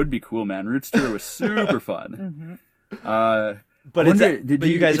 that would be cool, man. Roots tour was super fun. But, wonder, it's, did but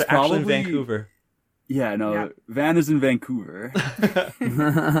you you- guys it's are actually in probably- Vancouver. Yeah, no, Yeah. Van is in Vancouver.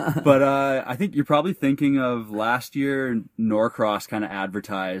 But I think you're probably thinking of last year, Norcross kind of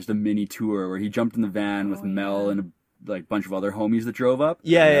advertised a mini tour where he jumped in the van with Mel and a bunch of other homies that drove up.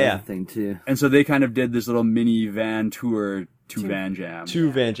 Yeah. Thing too. And so they kind of did this little mini van tour to Van Jam.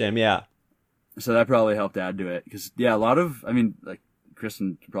 To Van Jam, yeah. So that probably helped add to it. Because, yeah, a lot of, I mean, like,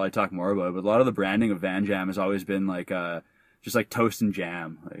 Kristen could probably talk more about it, but a lot of the branding of Van Jam has always been like, just like toast and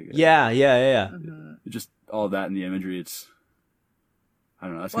jam. Like, Yeah. just all of that in the imagery. It's, I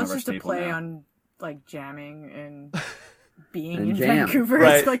don't know, that's Well, kind it's of our just a staple play now. on like jamming and being And in jam. Vancouver.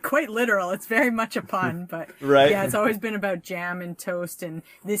 Right. It's like quite literal. It's very much a pun, but Right. yeah, it's always been about jam and toast, and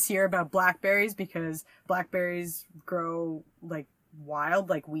this year about blackberries because blackberries grow like wild,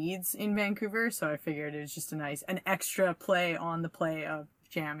 like weeds in Vancouver. So I figured it was just an extra play on the play of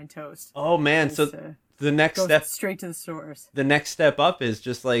jam and toast. Oh, man. Just So to the next go step straight to the source. the next step up is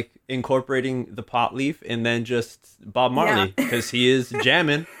just like incorporating the pot leaf and then just Bob Marley because he is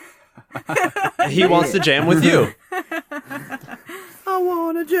jamming. He wants to jam with you. I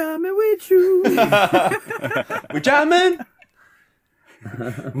wanna jam it with you. We jamming?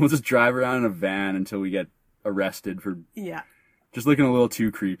 We'll just drive around in a van until we get arrested for Yeah. just looking a little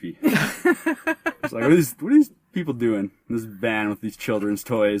too creepy. It's like, what are these people doing in this van with these children's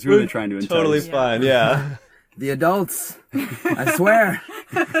toys? Who are they trying to entice? Totally fine, yeah. The adults. I swear.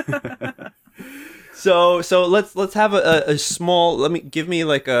 So let's have a small. Give me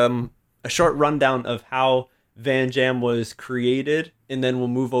like a short rundown of how Van Jam was created, and then we'll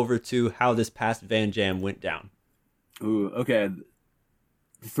move over to how this past Van Jam went down. Ooh, okay.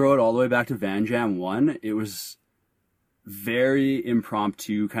 Throw it all the way back to Van Jam 1. It was very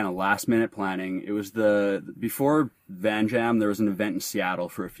impromptu, kind of last minute planning. It was before Van Jam, there was an event in Seattle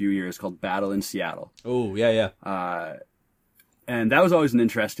for a few years called Battle in Seattle. Oh, yeah. And that was always an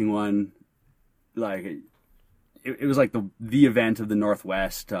interesting one. Like, it was like the event of the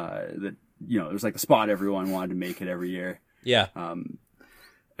Northwest, that, it was like the spot everyone wanted to make it every year. Yeah.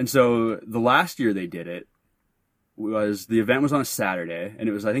 And so the last year they did it, the event was on a Saturday, and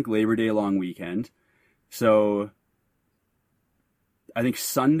it was, I think, Labor Day long weekend. So I think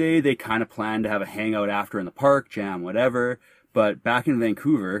Sunday they kind of planned to have a hangout after in the park, jam, whatever. But back in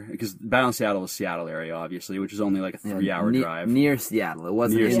Vancouver, because Battle in Seattle was Seattle area, obviously, which is only like a 3-hour drive. Near Seattle. It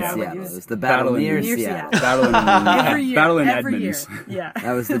wasn't in Seattle. Seattle. It was the battle near Seattle. Battle in every Edmonds. Year. Yeah.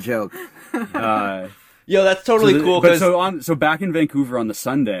 That was the joke. Yo, that's totally cool. So back in Vancouver on the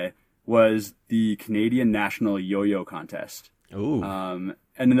Sunday was the Canadian National Yo-Yo Contest. Ooh. And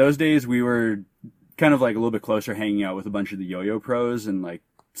in those days we were kind of like a little bit closer, hanging out with a bunch of the yo-yo pros, and like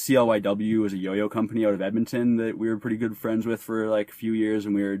CLYW was a yo-yo company out of Edmonton that we were pretty good friends with for like a few years,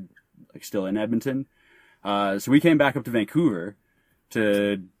 and we were like still in Edmonton. So we came back up to Vancouver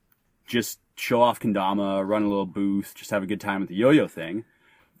to just show off kendama, run a little booth, just have a good time with the yo-yo thing.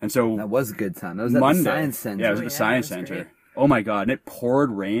 And so that was a good time. That was Monday, at the Science Center. Yeah, it was at the Science Center. Great. Oh my God. And it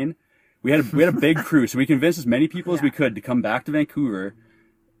poured rain. We had a big crew, so we convinced as many people as we could to come back to Vancouver,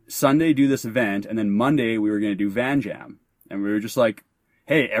 Sunday do this event, and then Monday we were going to do Van Jam. And we were just like,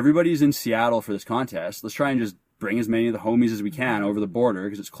 hey, everybody's in Seattle for this contest. Let's try and just bring as many of the homies as we can over the border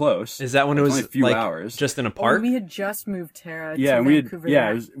because it's close. Is that when it was only a few like hours. just in a Oh, park? we had just moved Tara Yeah, to and we had, Vancouver.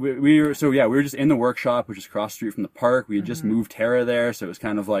 yeah, it was, we were just in the workshop, which is across the street from the park. We had just moved Tara there, so it was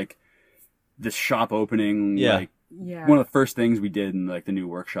kind of like this shop opening, like yeah. one of the first things we did in like the new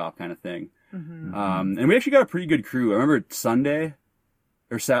workshop kind of thing. And we actually got a pretty good crew. I remember Sunday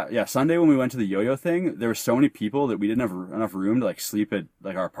when we went to the yo-yo thing, there were so many people that we didn't have enough room to like sleep at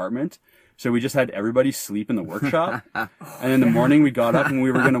like our apartment. So we just had everybody sleep in the workshop. And in the morning we got up and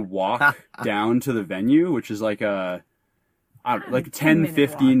we were going to walk down to the venue, which is like a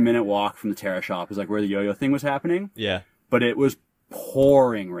 10-15 minute walk from the Tara shop is like where the yo-yo thing was happening. Yeah. But it was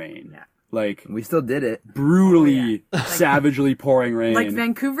pouring rain. Yeah. Like We still did it. brutally, savagely pouring rain. Like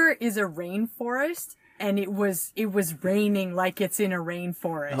Vancouver is a rainforest, and it was raining like it's in a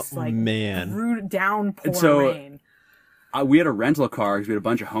rainforest. Oh, like man. Downpour And so- rain. We had a rental car because we had a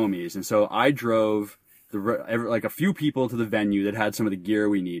bunch of homies, and so I drove like a few people to the venue that had some of the gear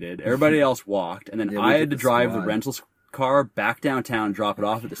we needed. Everybody else walked, and then Yeah, we I took had to the drive squad. the rental car back downtown, drop it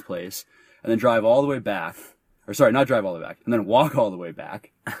off at this place, and then drive all the way back. Or sorry, not drive all the way back, and then walk all the way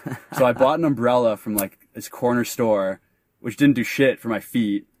back. So I bought an umbrella from like this corner store, which didn't do shit for my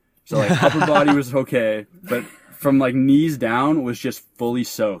feet. So like upper body was okay, but from like knees down was just fully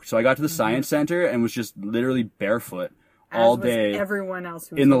soaked. So I got to the Science Center and was just literally barefoot all As was day everyone else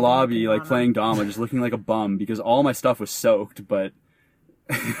who was in the living lobby, in like Toronto. playing Dama, just looking like a bum because all my stuff was soaked, but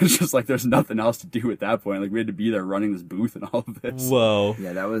it's just like there's nothing else to do at that point. Like we had to be there running this booth and all of this. Whoa.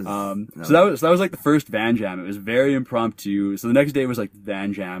 Yeah, that was. So that was like the first Van Jam. It was very impromptu. So the next day was like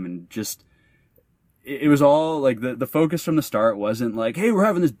Van Jam, and just it was all like the focus from the start wasn't like, hey, we're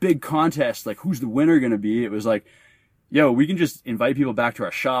having this big contest, like who's the winner gonna be? It was like, yo, we can just invite people back to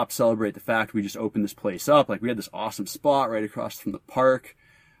our shop, celebrate the fact we just opened this place up. Like we had this awesome spot right across from the park.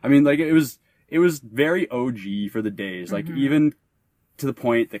 I mean, like it was very OG for the days. Like even to the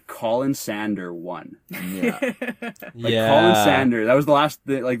point that Colin Sander won. Yeah. Like Colin Sander, that was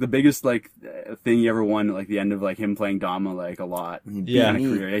the biggest thing he ever won. At, like the end of like him playing Dama like a lot. He beat Yeah. me.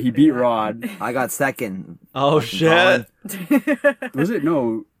 Career. Yeah, he beat Rod. I got second. Oh, shit. Was it?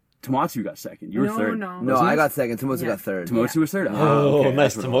 No, Tomatsu got second. You were No, third. no. No, Wasn't I it? got second. Tomotsu Yeah. got third. Tomotsu was third. Oh, okay,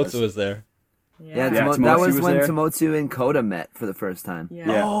 nice. that's what it Tomotsu was there. Yeah, Yeah, that Tomotsu was was when there. Tomotsu and Koda met for the first time.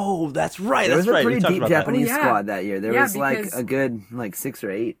 Yeah. Oh, that's right. There That's was a right. We pretty talked deep about that. Japanese Oh, yeah. squad that year. There Yeah, was like because- a good 6 or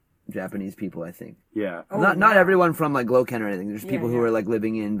 8 Japanese people, I think. Yeah. Oh, not wow. everyone from like Loken or anything. There's people who yeah. were like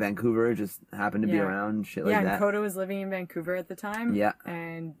living in Vancouver, just happened to be Yeah. around, and shit Yeah, like and that. Koda was living in Vancouver at the time. Yeah.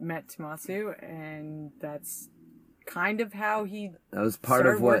 And met Tomatsu, and that's kind of how he. That was part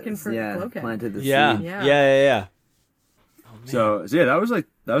started of what working for Loken. planted the Yeah. seed. Yeah. Yeah. Yeah. So yeah,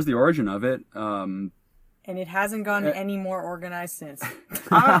 that was the origin of it. And it hasn't gotten any more organized since.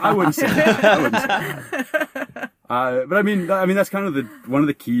 I wouldn't say that. I wouldn't say that. But I mean, that's kind of one of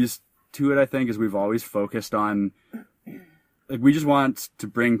the keys to it. I think is we've always focused on, like, we just want to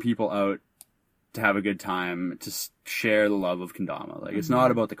bring people out to have a good time, to share the love of kendama. Like, it's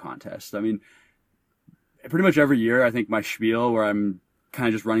not about the contest. I mean, pretty much every year, I think my spiel where I'm kind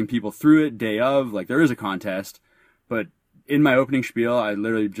of just running people through it day of, like, there is a contest, but in my opening spiel, I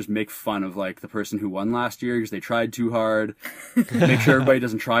literally just make fun of, like, the person who won last year because they tried too hard. Make sure everybody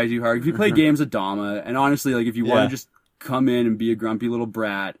doesn't try too hard. If you play games of Dama, and honestly, like, if you want to just come in and be a grumpy little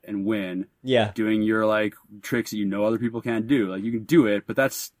brat and win, doing your, like, tricks that you know other people can't do, like, you can do it, but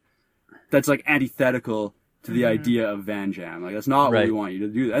that's like, antithetical to the idea of Van Jam. Like, that's not what we want you to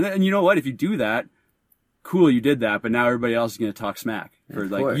do. And you know what? If you do that, cool, you did that, but now everybody else is going to talk smack for,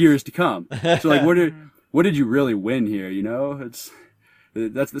 like, years to come. So, like, what did you really win here, you know? That's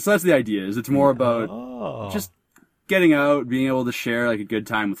the idea. Is it's more about just getting out, being able to share, like, a good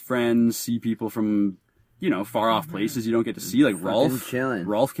time with friends, see people from, you know, far off places you don't get to see. Like,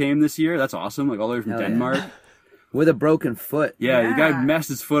 Rolf came this year. That's awesome. Like, all the way from Denmark. Yeah. With a broken foot. Yeah, the guy messed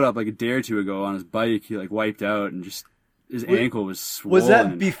his foot up like a day or two ago on his bike. He, like, wiped out and just, his ankle was swollen. Was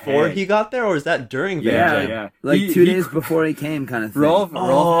that before he got there, or was that during Van Jam? Yeah. Like, 2 days before he came, kind of thing. Rolf had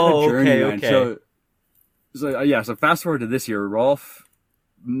a journey, man. So fast forward to this year, Rolf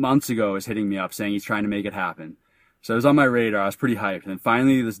months ago was hitting me up saying he's trying to make it happen. So it was on my radar. I was pretty hyped. And then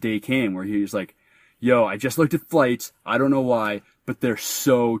finally this day came where he was like, yo, I just looked at flights. I don't know why, but they're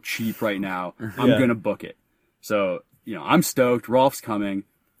so cheap right now. I'm going to book it. So, you know, I'm stoked. Rolf's coming.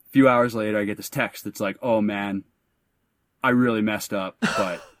 A few hours later, I get this text that's like, oh man, I really messed up,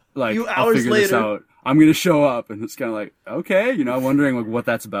 but like, I'll figure this out. I'm going to show up. And it's kind of like, okay, you know, I'm wondering like what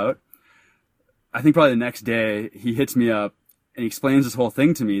that's about. I think probably the next day he hits me up and he explains this whole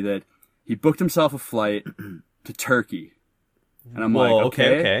thing to me that he booked himself a flight to Turkey. And I'm like,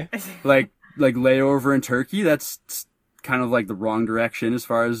 okay. Like layover in Turkey, that's kind of like the wrong direction as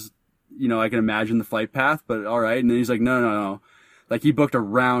far as, you know, I can imagine the flight path, but all right. And then he's like, no. Like, he booked a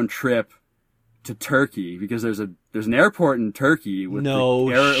round trip to Turkey because there's an airport in Turkey with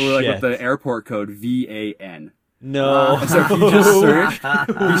with the airport code VAN. No. And so he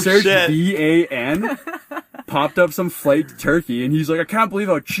just searched VAN, popped up some flight to Turkey, and he's like, I can't believe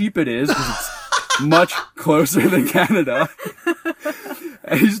how cheap it is because it's much closer than Canada.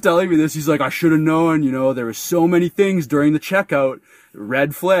 And he's telling me this. He's like, I should have known, you know, there were so many things during the checkout,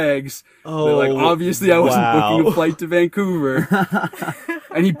 red flags. But, like, obviously I wasn't booking a flight to Vancouver.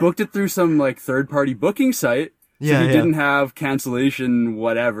 And he booked it through some, like, third-party booking site. So he didn't have cancellation,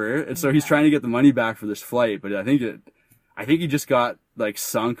 whatever. And so he's trying to get the money back for this flight. But I think he just got, like,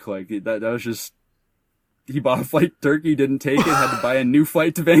 sunk. Like, that was just, he bought a flight to Turkey, didn't take it, had to buy a new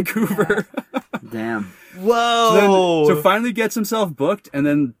flight to Vancouver. Damn. Whoa! So finally gets himself booked, and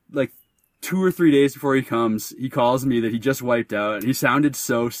then, like, 2 or 3 days before he comes, he calls me that he just wiped out, and he sounded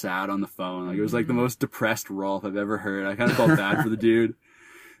so sad on the phone. Like, it was like the most depressed Rolf I've ever heard. I kind of felt bad for the dude.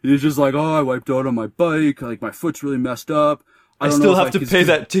 He was just like, oh, I wiped out on my bike, like, my foot's really messed up. I still have to pay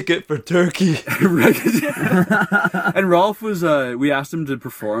that ticket for Turkey. And Rolf was, we asked him to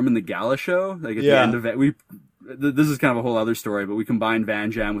perform in the gala show, like, at the end of it. This is kind of a whole other story, but we combined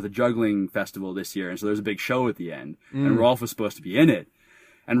Van Jam with a juggling festival this year, and so there's a big show at the end, and Rolf was supposed to be in it.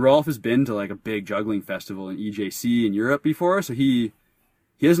 And Rolf has been to, like, a big juggling festival in EJC in Europe before, so he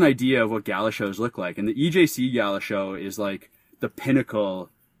has an idea of what gala shows look like. And the EJC gala show is, like, the pinnacle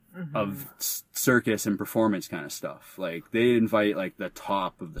of circus and performance kind of stuff. Like, they invite, like, the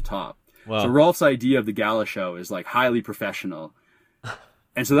top of the top. Wow. So Rolf's idea of the gala show is, like, highly professional.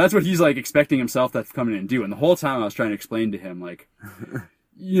 And so that's what he's, like, expecting himself to come in and do. And the whole time I was trying to explain to him, like,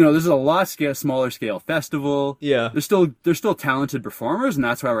 you know, this is a lot smaller scale festival. Yeah. There's still talented performers, and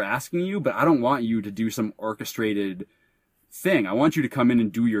that's why we're asking you, but I don't want you to do some orchestrated thing. I want you to come in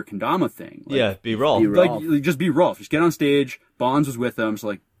and do your kendama thing. Like, be Rolf. Like, just be Rolf. Just get on stage. Bonds was with them, so,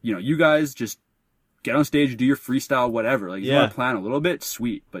 like, you know, you guys just get on stage, do your freestyle, whatever. Like, you want to plan a little bit,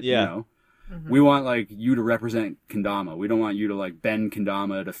 sweet, but, you know, we want, like, you to represent kendama. We don't want you to, like, bend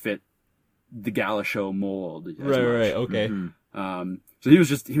kendama to fit the gala show mold. Right, okay. So he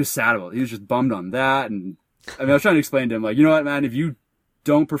was sad about it. He was just bummed on that. And I mean, I was trying to explain to him, like, you know what, man, if you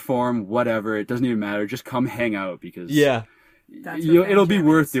don't perform, whatever, it doesn't even matter. Just come hang out because it'll be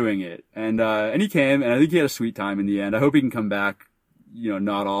worth doing it. And he came, and I think he had a sweet time in the end. I hope he can come back, you know,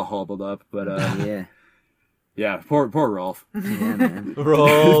 not all hobbled up, but, yeah, poor Rolf. Yeah, man.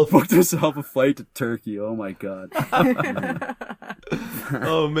 Rolf booked himself a flight to Turkey. Oh my God.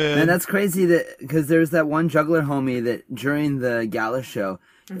 Oh man. And that's crazy because there's that one juggler homie that during the gala show,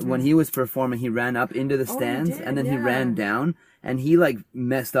 when he was performing, he ran up into the stands and then he ran down. and he like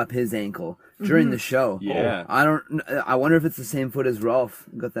messed up his ankle during the show. Yeah. I wonder if it's the same foot as Rolf.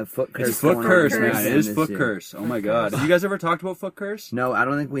 Got that foot curse. It's foot going curse, on man. It is this foot year. curse. Oh my god. Have you guys ever talked about foot curse? No, I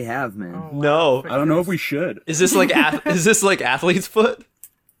don't think we have, man. Oh, wow. No. I don't know if we should. Is this like is this like athlete's foot?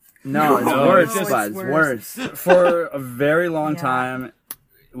 No, it's No, worse, it's just bud. It's worse. For a very long Yeah. time,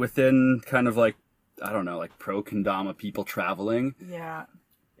 within kind of like, I don't know, like pro kendama people traveling, Yeah.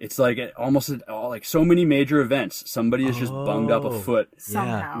 it's like almost at all, like so many major events, somebody has just bunged up a foot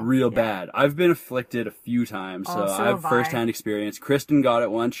Somehow. real bad. I've been afflicted a few times, so Oh, so I have have I. firsthand experience. Kristen got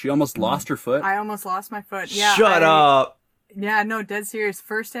it once. She almost lost her foot. I almost lost my foot. Yeah. Shut up. Yeah, no, dead serious.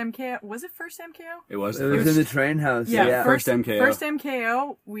 First MKO. Was it first MKO? It was. It was in the train house. Yeah, first MKO. First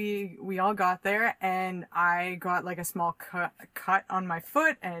MKO, we all got there, and I got like a small cut on my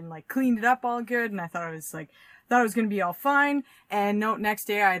foot, and like cleaned it up all good, and I thought it was gonna be all fine. And no, next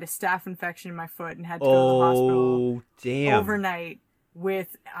day I had a staph infection in my foot and had to go to the hospital Oh, damn. overnight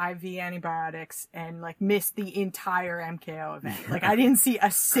with IV antibiotics, and like missed the entire MKO event. Like I didn't see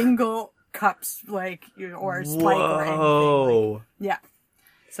a single cups like or spike or anything. Like, Whoa. yeah.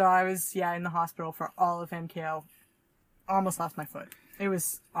 So I was in the hospital for all of MKO. Almost lost my foot. It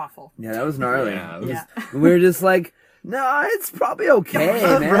was awful. Yeah, that was gnarly. Yeah, it was- Yeah. We were just like, no, it's probably okay,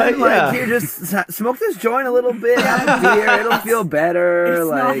 man. Right, like, yeah. here, just smoke this joint a little bit, have a beer, it'll feel better. It's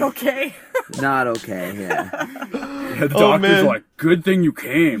like, not okay. not okay, yeah. The doctor's Oh, man. like, good thing you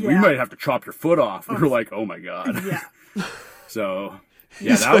came. We Yeah. might have to chop your foot off. We were like, oh my god. Yeah. So,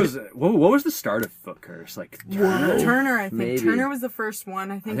 yeah, that was, what was the start of foot curse? Like, Turner, I think. Maybe. Turner was the first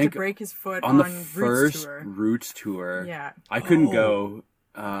one, I think think to break his foot on the Roots first Tour. Roots tour, Yeah. I couldn't go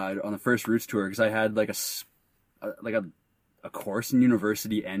on the first Roots tour because I had like a course in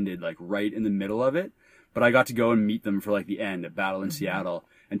university ended like right in the middle of it, but I got to go and meet them for like the end at Battle in Seattle,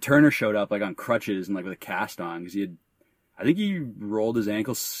 and Turner showed up like on crutches and like with a cast on because I think he rolled his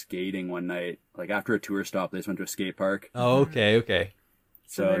ankle skating one night, like after a tour stop. They just went to a skate park, Oh, okay.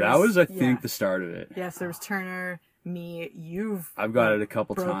 so there that was I yeah. think the start of it. Yes, there was Turner, me, you've I've got it a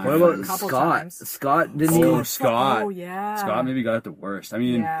couple broke times. What your about foot a couple Scott? times. Scott, didn't Oh, he? Scott. Oh, yeah. Scott maybe got it the worst. I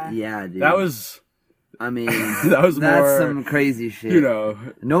mean, Yeah. Yeah, dude. that was I mean, that was that's more, some crazy shit. you know.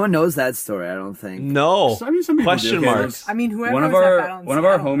 No one knows that story, I don't think. No. I mean, some people Question do. marks. I mean, whoever One of was our- at Battle in one of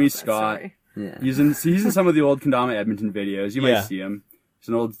our Seattle homies, knows that Scott, story. Yeah. He's in some of the old Kendama Edmonton videos. You might Yeah. see him. He's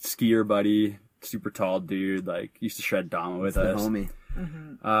an old skier buddy, super tall dude. Like used to shred Dama with The us. homie.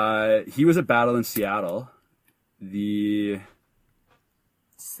 He was at Battle in Seattle. Maybe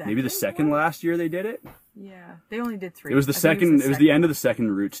the second one? last year they did it. Yeah, they only did 3. It was the I think second. It was the end of the one.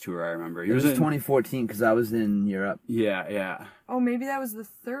 second Roots tour. I remember. He It was in 2014 because I was in Europe. Yeah. Oh, maybe that was the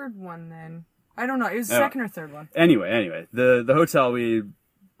third one then. I don't know. It was the Oh. second or third one. Anyway, the hotel we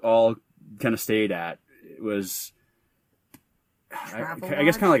all kind of stayed at was. I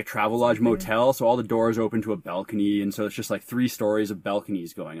guess kind of like a travel lodge motel, so all the doors open to a balcony, and so it's just like 3 stories of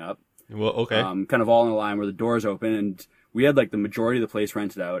balconies going up. Well, okay. Kind of all in a line where the doors open, and we had like the majority of the place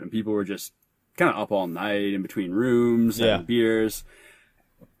rented out, and people were just kind of up all night in between rooms, Yeah. having beers.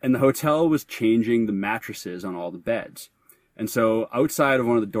 And the hotel was changing the mattresses on all the beds. And so outside of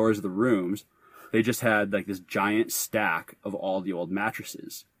one of the doors of the rooms, they just had like this giant stack of all the old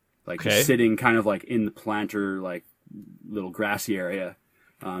mattresses, like Okay. just sitting kind of like in the planter, like little grassy area,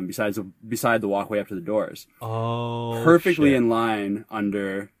 beside the walkway up to the doors. Oh, Perfectly shit. in line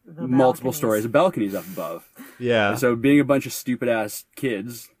under The multiple balconies. stories of balconies up above. Yeah. So being a bunch of stupid ass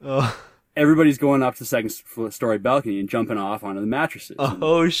kids, Oh, everybody's going up to the second story balcony and jumping off onto the mattresses. And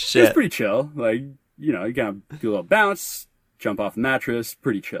oh it's shit. pretty chill. Like, you know, you kind of do a little bounce, jump off the mattress,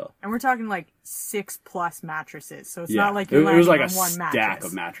 pretty chill. And we're talking like 6+ mattresses, so it's Yeah. not like you're it was like landing a on one stack mattress.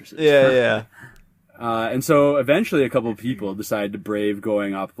 of mattresses. Yeah. And so eventually a couple of people decided to brave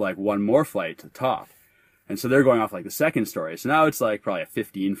going up like one more flight to the top. And so they're going off like the second story. So now it's like probably a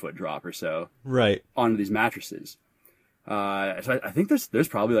 15-foot drop or so Right. onto these mattresses. So I think there's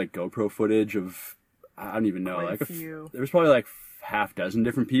probably like GoPro footage of, I don't even know, Quite a like few. there was probably like half dozen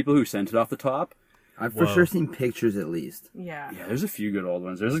different people who sent it off the top. I've for Whoa. sure seen pictures at least. Yeah. Yeah, there's a few good old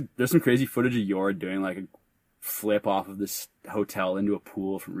ones. There's some crazy footage of Jord doing like a flip off of this hotel into a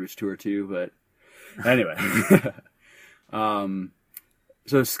pool from Roots Tour 2, but anyway.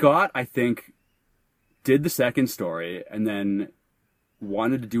 So Scott, I think, did the second story and then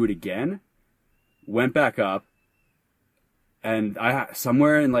wanted to do it again, went back up, and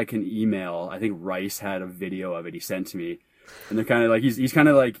somewhere in like an email, I think Rice had a video of it he sent to me. And they're kind of like, he's kind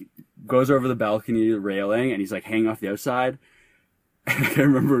of like, goes over the balcony railing and he's like hanging off the outside. And I can't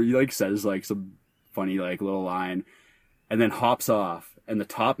remember, he like says like some funny like little line and then hops off. And the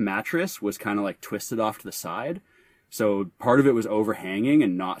top mattress was kind of like twisted off to the side. So part of it was overhanging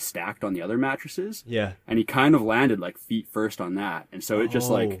and not stacked on the other mattresses. Yeah. And he kind of landed like feet first on that. And so it just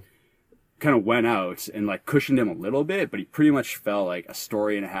like kind of went out and like cushioned him a little bit, but he pretty much fell like a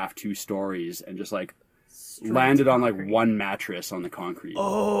story and a half, 2 stories, and just like landed on like one mattress on the concrete.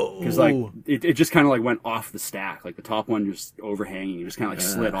 Oh. Because like it just kind of like went off the stack. Like the top one just overhanging. He just kind of like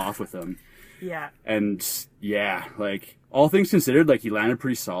slid off with him. Yeah. And yeah, like all things considered, like he landed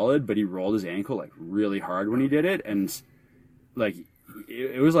pretty solid, but he rolled his ankle like really hard when he did it. And like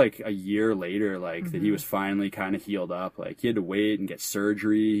it was like a year later, like that he was finally kind of healed up. Like he had to wait and get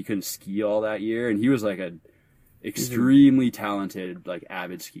surgery. He couldn't ski all that year. And he was like a extremely talented, like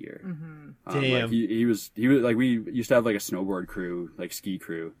avid skier. Damn. Like he was like, we used to have like a snowboard crew, like ski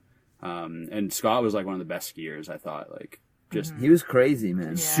crew. And Scott was like one of the best skiers, I thought. Like just He was crazy,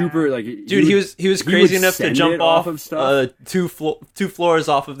 man. super like Dude, he was crazy enough to send jump it off of stuff. 2 floors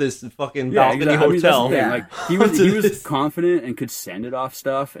off of this fucking Yeah, balcony exactly. I mean, that's the hotel. thing. Yeah. Like he was confident and could send it off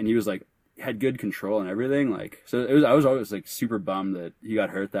stuff, and he was like had good control and everything. Like so, I was always like super bummed that he got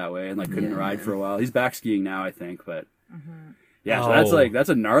hurt that way and like couldn't ride for a while. He's back skiing now, I think, but. Yeah, so that's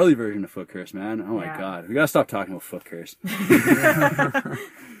a gnarly version of Foot Curse, man. Oh my god, we gotta stop talking about Foot Curse.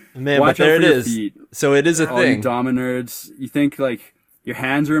 Man, Watch but there out it for your is. feet. So it is a All you thing. Dama nerds, you think like your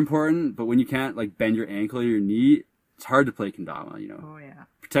hands are important, but when you can't like bend your ankle or your knee, it's hard to play kendama. You know, Oh yeah.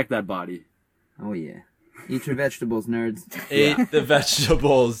 protect that body. Oh yeah. Eat your vegetables, nerds. Eat the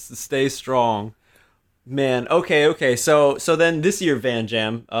vegetables. Stay strong. Man, okay. So then this year, Van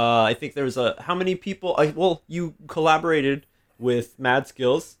Jam, I think there was how many people? Well, you collaborated with Mad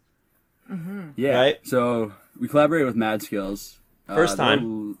Skills. Yeah. Right? So we collaborated with Mad Skills. First the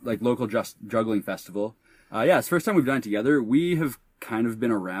time. local, like local juggling festival. Yeah, it's the first time we've done it together. We have kind of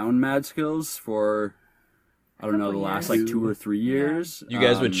been around Mad Skills for, I don't know, the Couple last years. like 2 or 3 years. You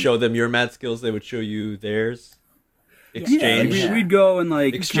guys would show them your Mad Skills. They would show you theirs. Yeah, Exchange. we'd go and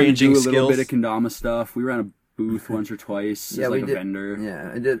like Exchanging kind of do a little skills. bit of kendama stuff. We ran a booth once or twice as like a vendor.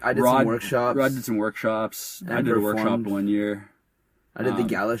 Yeah, I did some workshops. Rod did some workshops. I And did a workshop performed. 1 year. I did the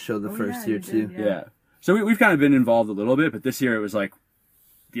gala show the first year you too. did, Yeah. So we've kind of been involved a little bit, but this year it was like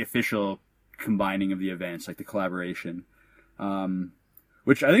the official combining of the events, like the collaboration,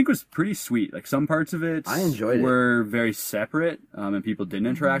 which I think was pretty sweet. Like some parts of it, I enjoyed it. were very separate, and people didn't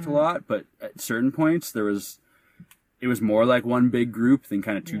interact a lot. But at certain points, it was more like one big group than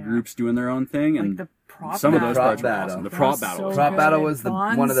kind of 2 groups doing their own thing, and the prop some of those battle. parts were Prop awesome. The battle. prop That battle. was was so Prop awesome. battle good. was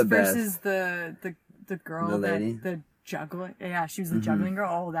Bonds one of the best. versus the girl The lady. the juggling. Yeah, she was the juggling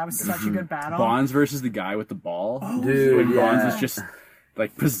girl. Oh, that was such a good battle. Bonds versus the guy with the ball. Dude, When Bonds yeah. was just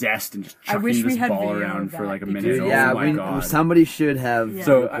like possessed and just I wish chucking we this had ball video around of for that like a because- minute. Dude, Oh yeah, my god! somebody should have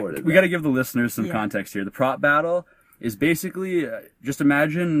So recorded we that. got to give the listeners some Yeah. context here. The prop battle is basically just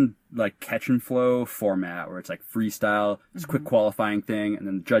imagine like catch and flow format where it's like freestyle, it's a quick qualifying thing, and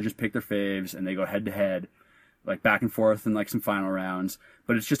then the judges pick their faves and they go head to head, like back and forth in like some final rounds.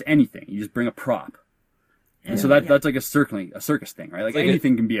 But it's just anything. You just bring a prop. And so that's like a circus thing, right? Like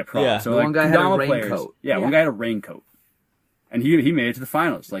anything can be a prop. Yeah. So The like one guy had a kendama raincoat. Yeah, one guy had a raincoat. And he made it to the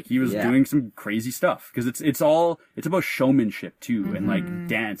finals. Like he was Yeah. doing some crazy stuff because it's about showmanship too and like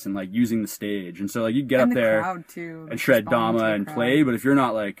dance and like using the stage. And so like you get and up the there crowd too, and shred responding to dama the and crowd. play, but if you're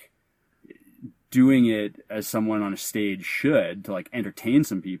not like doing it as someone on a stage should to like entertain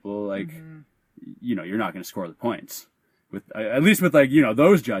some people, like you know, you're not going to score the points. With at least with like, you know,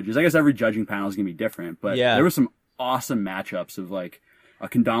 those judges. I guess every judging panel is going to be different, but Yeah. there were some awesome matchups of like a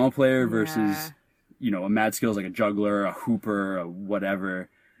kendama player versus Yeah. you know, a Mad Skills like a juggler, a hooper, a whatever.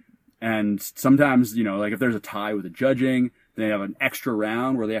 And sometimes, you know, like if there's a tie with the judging, they have an extra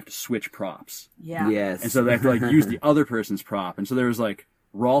round where they have to switch props. Yeah. Yes. And so they have to like use the other person's prop. And so there was like,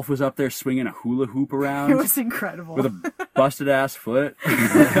 Rolf was up there swinging a hula hoop It around was incredible. with a busted ass foot.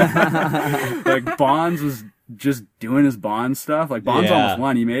 Like Bonds was just doing his Bond stuff. Like Bonds Yeah. almost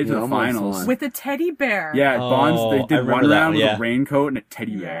won. He made it to He the almost finals. won. With a teddy bear. Yeah, Oh, Bonds, I they did remember one that round one, with yeah. a raincoat and a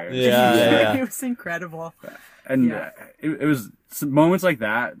teddy bear. Yeah. It was incredible. And Yeah. it was some moments like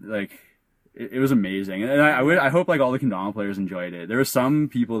that, like it was amazing. And I hope like all the kendama players enjoyed it. There were some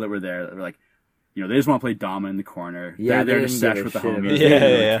people that were there that were like, you know, they just want to play dama in the corner. Yeah, they're there they to didn't sesh give a with the shit homies. about They it. didn't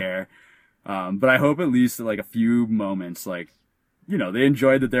really Yeah. care. But I hope at least like a few moments, like, you know, they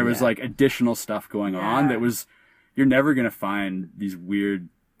enjoyed that there was Yeah. like additional stuff going on that was, you're never going to find these weird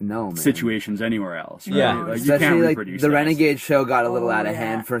no, man. situations anywhere else. Right? Yeah. Like, you Especially can't like reproduce the that. Renegade show got a little Oh, out of yeah.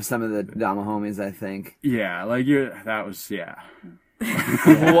 hand for some of the Dama homies, I think. Yeah, like that was, yeah.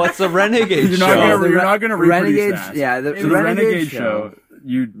 What's a renegade You're show? not gonna, The you're Re- not gonna reproduce Renegade, that. yeah, the So the Renegade show,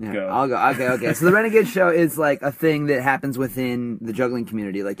 you Yeah, go. I'll go. Okay. So the Renegade show is like a thing that happens within the juggling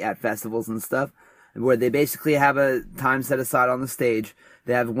community, like at festivals and stuff. where they basically have a time set aside on the stage.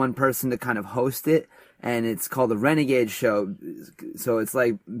 They have one person to kind of host it, and it's called a Renegade show. So it's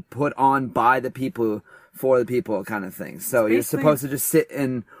like put on by the people for the people kind of thing. So you're supposed to just sit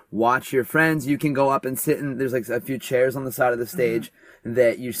and watch your friends. You can go up and sit in, there's like a few chairs on the side of the stage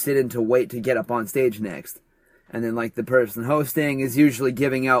that you sit in to wait to get up on stage next. And then, like, the person hosting is usually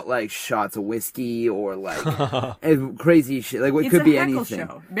giving out, like, shots of whiskey or, like, crazy shit. Like, it could be anything.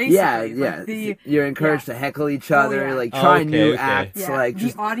 Show, basically. Yeah. Like you're encouraged to heckle each other, like, Oh, try okay, new okay. acts, like, The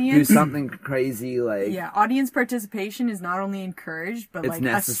just do audience- something crazy, like... Yeah, audience participation is not only encouraged, but It's like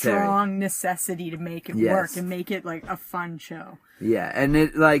necessary. a strong necessity to make it Yes. work and make it like a fun show. Yeah, and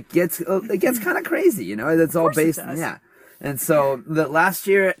it, like, gets kind of crazy, you know? That's all course it based... does. Yeah. And so, the last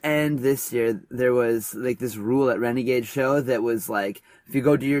year and this year, there was, like, this rule at Renegade Show that was, like, if you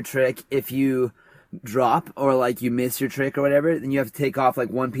go do your trick, if you drop or, like, you miss your trick or whatever, then you have to take off, like,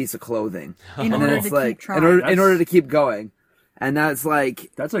 one piece of clothing. In And order then it's, to like, keep trying. in order to keep going. And that's, like,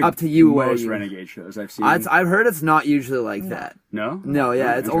 That's like up to you where most you... Renegade shows I've seen. I've heard it's not usually like that. No? No,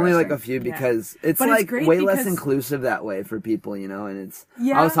 yeah, Oh, it's only like a interesting. few Yeah. because it's But it's like great way less because- inclusive that way for people, you know. And it's I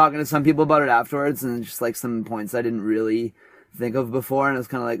Yeah. was talking to some people about it afterwards, and just like some points I didn't really think of before, and I was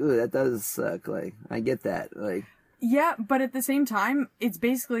kind of like, ooh, that does suck. Like, I get that. Like, Yeah, but at the same time, it's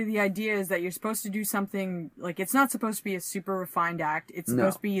basically the idea is that you're supposed to do something, like, it's not supposed to be a super refined act. It's No.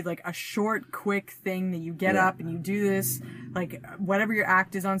 supposed to be, like, a short, quick thing that you get Yeah. up and you do this, like, whatever your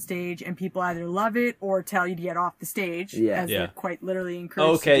act is on stage, and people either love it or tell you to get off the stage, Yeah. as Yeah. they're quite literally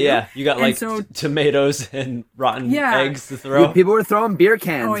encouraged to Okay, do. yeah. You got And like so- tomatoes and rotten Yeah. eggs to throw. people were throwing beer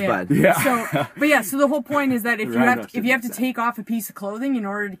cans, Oh, yeah. bud. Yeah. So the whole point is that if you Roundup have to did take off a piece of clothing in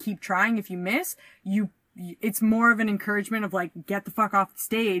order to keep trying, if you miss, it's more of an encouragement of like get the fuck off the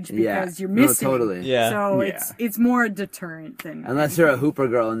stage because Yeah. you're No, missing. totally. Yeah. So Yeah. it's more a deterrent than Unless you're a hooper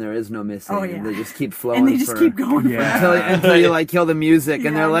girl and there is no missing, Oh, yeah. and they just keep flowing and they just for, keep going. Yeah. until you like kill the music,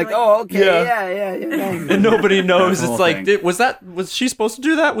 and Yeah, they're like, you're oh, okay, Yeah. yeah. And nobody knows. That It's whole like, thing. was she supposed to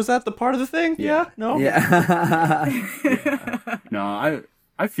do that? Was that the part of the thing? Yeah. No. Yeah. No,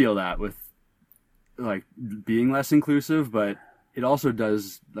 I feel that with like being less inclusive, but it also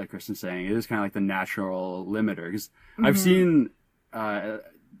does, like Kristen's saying, it is kind of like the natural limiter. Because I've seen,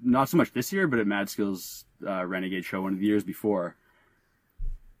 not so much this year, but at Mad Skills Renegade show one of the years before,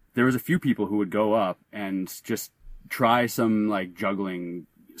 there was a few people who would go up and just try some like juggling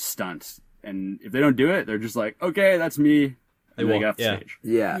stunts. And if they don't do it, they're just like, okay, that's me. And they won't, get off the yeah. stage.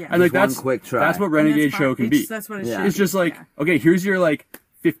 Yeah. Yeah. And like Just one that's quick try. That's what And Renegade that's show fine. can be. That's what it Yeah. should It's just be, like, yeah. okay, here's your like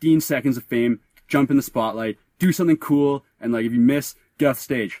 15 seconds of fame, jump in the spotlight, do something cool, and like if you miss, get off the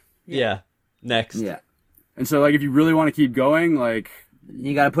stage. Yeah. Next. Yeah. And so like if you really want to keep going, like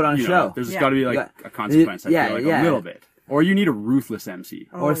You got to put on a you show. know, there's Yeah. got to be like You got- a consequence. I Yeah, feel like yeah. a little bit, or you need a ruthless MC.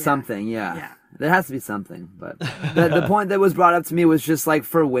 Oh, Or yeah. something, yeah. Yeah. There has to be something, but the point that was brought up to me was just like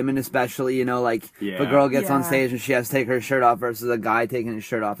for women especially, you know, like if a Yeah. girl gets on Yeah. stage and she has to take her shirt off versus a guy taking his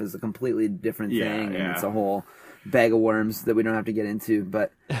shirt off is a completely different Yeah, thing, and yeah. it's a whole bag of worms that we don't have to get into,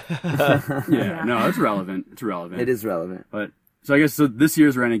 but Yeah, no, it's relevant. It's relevant. it is relevant. But so I guess so this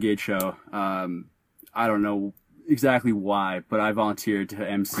year's Renegade show, I don't know exactly why, but I volunteered to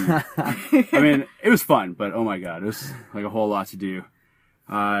MC. I mean, it was fun, but oh my god, it was like a whole lot to do.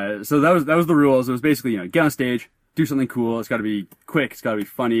 So that was the rules. It was basically, you know, get on stage, do something cool. It's got to be quick. It's got to be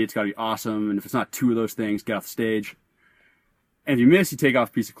funny. It's got to be awesome. And if it's not two of those things, get off the stage. And if you miss, you take off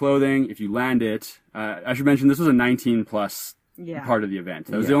a piece of clothing. If you land it, I should mention this was a 19 plus Yeah. part of the event.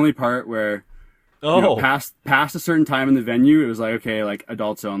 That was Yeah. the only part where Oh. you know, past a certain time in the venue, it was like, okay, like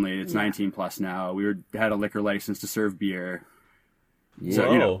adults only. It's 19 plus now. We had a liquor license to serve beer. So,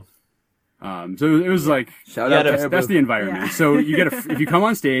 Whoa. you know, so it was like, Shout Yeah, out to that's- that's the environment. Yeah. So you get if you come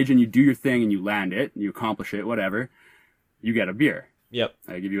on stage and you do your thing and you land it and you accomplish it, whatever, you get a beer. Yep.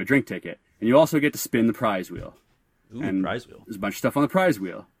 I give you a drink ticket, and you also get to spin the prize wheel. Ooh, And- prize wheel. There's a bunch of stuff on the prize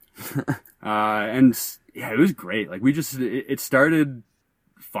wheel, and yeah, it was great. Like it started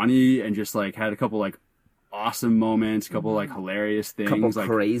funny and just like had a couple like awesome moments, a couple like hilarious things, Couple like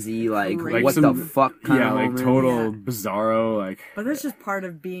crazy, like Like what some- the fuck kind yeah, of like moments. total Yeah. bizarro, like But that's just part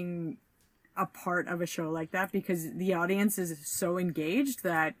of being a part of a show like that because the audience is so engaged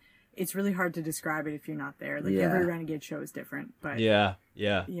that it's really hard to describe it if you're not there. Like Yeah. every Renegade show is different, but Yeah.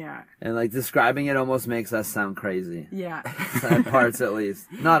 Yeah. yeah, And like describing it almost makes us sound crazy. yeah. At parts at least.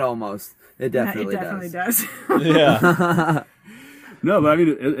 Not almost. It definitely, it definitely does. Yeah. no, but I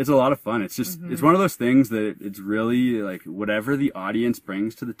mean it's a lot of fun. It's just it's one of those things that it's really like whatever the audience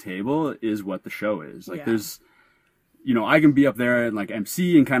brings to the table is what the show is. Like Yeah. there's. You know, I can be up there and like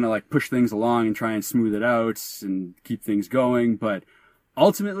MC and kind of like push things along and try and smooth it out and keep things going, but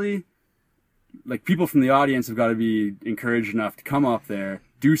ultimately, like people from the audience have got to be encouraged enough to come up there,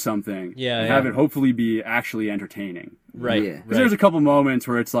 do something, and have it hopefully be actually entertaining. Right. Yeah. Because there's a couple moments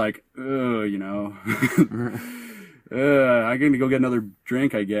where it's like, you know, I'm gonna go get another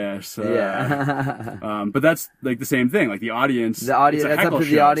drink, I guess. But that's like the same thing. Like the audience, The audience, it's a that's up heckle to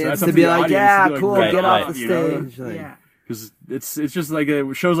the show, so audience that's up to to be the like, audience yeah, to be cool, right, get off the you know? stage. Like, Yeah. Because it's just like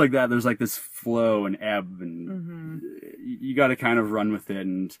shows like that. There's like this flow and ebb, and you got to kind of run with it.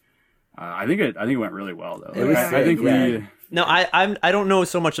 And I think it went really well though. It was I sick, think yeah. we. No, I don't know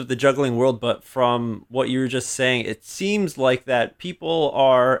so much of the juggling world, but from what you were just saying, it seems like that people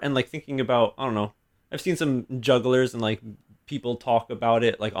are, and like thinking about, I don't know, I've seen some jugglers and like people talk about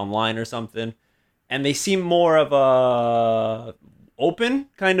it like online or something, and they seem more of a open,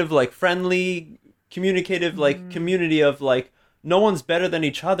 kind of like friendly, communicative, like community of like, no one's better than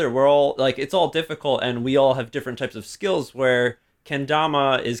each other. We're all like, it's all difficult and we all have different types of skills, where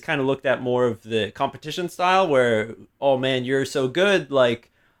kendama is kind of looked at more of the competition style where, oh man, you're so good,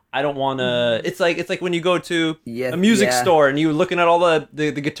 like I don't want to. It's like when you go to a music store and you're looking at all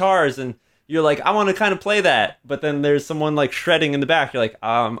the guitars and you're like, I want to kind of play that, but then there's someone like shredding in the back. You're like,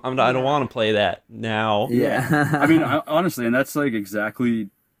 I don't want to play that now. I mean, honestly, and that's like exactly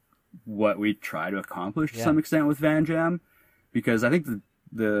what we try to accomplish to some extent with Van Jam, because I think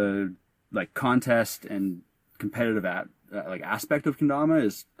the like contest and competitive like aspect of kendama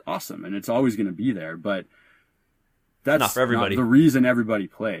is awesome, and it's always going to be there, but that's not for everybody. Not the reason everybody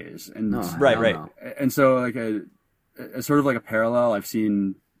plays. And Right. And so like a sort of like a parallel, I've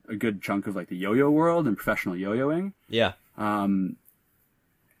seen a good chunk of like the yo-yo world and professional yo-yoing. Yeah. And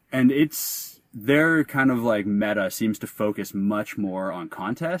it's their kind of like meta seems to focus much more on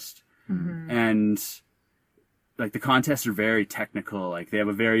contest, and like the contests are very technical. Like they have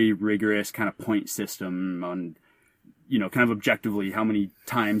a very rigorous kind of point system on, you know, kind of objectively how many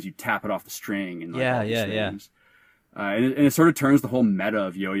times you tap it off the string and like all these things. And it sort of turns the whole meta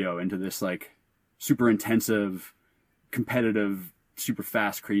of yo-yo into this like super intensive, competitive, super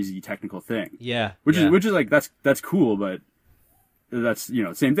fast, crazy technical thing. Yeah. Which is like that's cool, but that's, you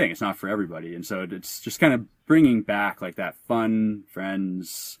know, same thing. It's not for everybody, and so it's just kind of bringing back like that fun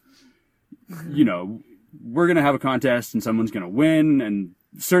friends. You know, we're gonna have a contest and someone's gonna win, and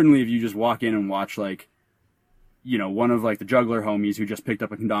certainly if you just walk in and watch like, you know, one of like the juggler homies who just picked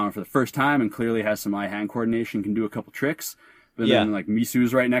up a kendama for the first time and clearly has some eye-hand coordination, can do a couple tricks. But then like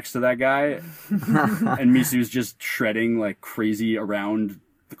Misu's right next to that guy, and Misu's just shredding like crazy around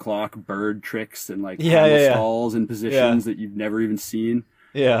the clock bird tricks and like stalls and positions that you've never even seen.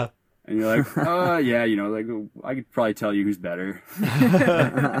 Yeah. And you're like, you know, like I could probably tell you who's better.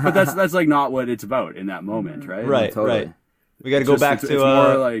 But that's like not what it's about in that moment, right? Right. Totally. Right. We got to go back to it's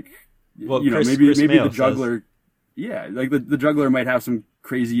more like, what you know, Chris maybe Mayo the juggler. Yeah, like the juggler might have some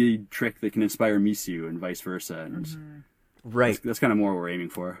crazy trick that can inspire Misu and vice versa, and right. that's kind of more what we're aiming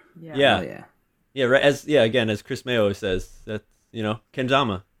for. Yeah. Yeah. Right. As Chris Mayo says, that, you know,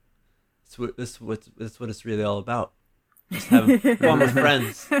 kendama. That's what it's really all about. Just having fun with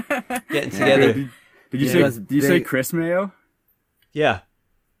friends, getting together. Did you say Chris Mayo? Yeah.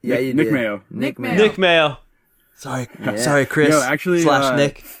 Yeah, Nick, you Nick did. Mayo. Nick Mayo. Nick Mayo. Sorry, Chris. No, actually,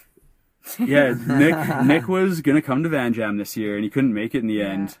 Nick. Yeah, Nick was gonna come to Van Jam this year, and he couldn't make it in the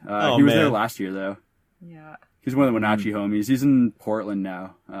end. He was there last year though. Yeah. He's one of the Wenatchee homies. He's in Portland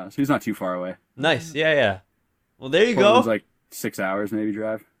now, so he's not too far away. Nice. Yeah. Well, there you Portland's go. like 6 hours maybe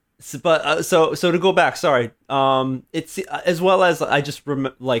drive. But so to go back, sorry. It's as well as I just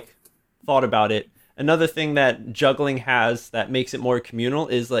thought about it. Another thing that juggling has that makes it more communal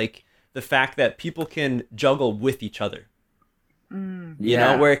is like the fact that people can juggle with each other. You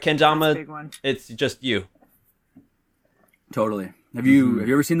know, where kendama, Big one. it's just you. Totally. Have you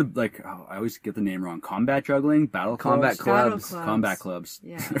ever seen I always get the name wrong. Combat juggling, battle Combat clubs? clubs. Combat clubs.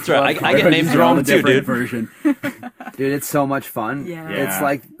 Yeah. That's right. I get names Using wrong all the too, different dude. Version. Dude, it's so much fun. Yeah. It's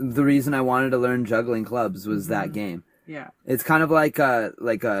like the reason I wanted to learn juggling clubs was that game. Yeah. It's kind of like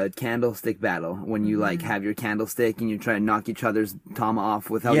a candlestick battle when you like have your candlestick and you try to knock each other's tama off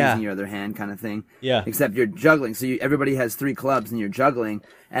without using your other hand, kind of thing. Yeah. Except you're juggling, so everybody has 3 clubs and you're juggling,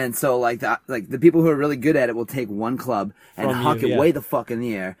 and so like the people who are really good at it will take one club and From huck you, it yeah. way the fuck in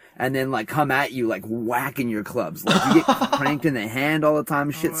the air, and then like come at you like whacking your clubs. Like you get cranked in the hand all the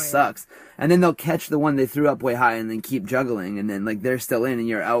time. Shit sucks. And then they'll catch the one they threw up way high and then keep juggling, and then like they're still in and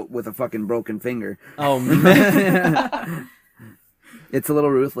you're out with a fucking broken finger. Oh man. It's a little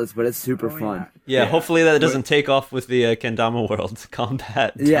ruthless, but it's super fun. Yeah. Hopefully that doesn't take off with the kendama world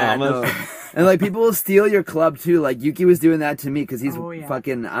combat. Yeah, dramas. no. And like people will steal your club too. Like Yuki was doing that to me because he's Oh, yeah.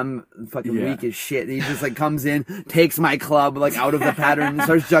 I'm fucking Yeah. weak as shit. And he just like comes in, takes my club like out of the pattern, and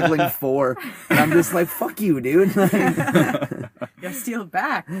starts juggling 4. And I'm just like, fuck you, dude. Like, Gotta steal it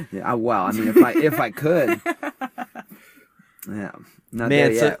back. yeah, well, I mean, if I could, yeah, not Man,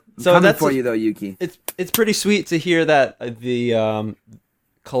 there so- yet. so Coming that's for a- you though, Yuki. It's pretty sweet to hear that the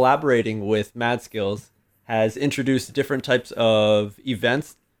collaborating with Mad Skills has introduced different types of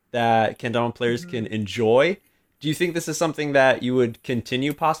events that Kendama players can enjoy. Do you think this is something that you would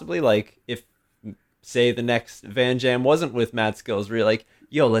continue possibly? Like if, say, the next Van Jam wasn't with Mad Skills, where you're like,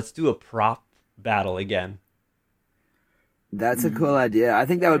 yo, let's do a prop battle again. That's a cool idea. I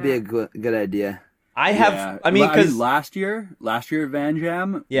think that would be a good idea. I have, Yeah. I mean, because last year at Van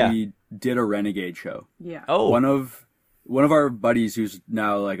Jam, Yeah. we did a Renegade show. Yeah. oh, One of our buddies who's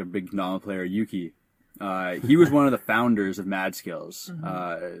now like a big Kendama player, Yuki. He was one of the founders of Mad Skills.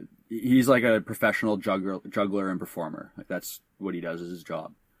 He's like a professional juggler and performer. Like that's what he does as his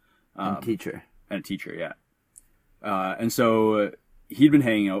job. And teacher. And a teacher, yeah. And so he'd been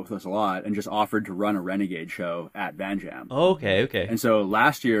hanging out with us a lot and just offered to run a Renegade show at Van Jam. okay. And so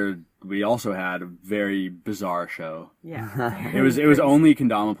last year we also had a very bizarre show. Yeah. It was only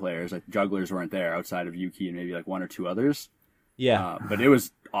Kendama players, like jugglers weren't there outside of Yuki and maybe like 1 or 2 others. Yeah. But it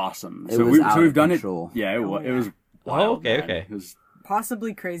was awesome. It was out we've of done control. it. Yeah, it was. Oh, Wild, okay, man. okay. It was,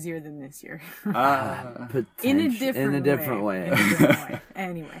 Possibly crazier than this year. uh, In a Potential- different way. way. In a different way.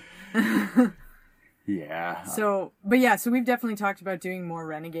 Anyway. yeah. So we've definitely talked about doing more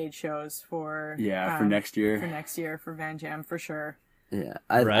Renegade shows for For next year. For next year for Van Jam for sure. Yeah,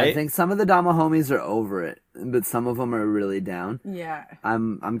 I Right? think some of the Dama homies are over it, but some of them are really down. Yeah.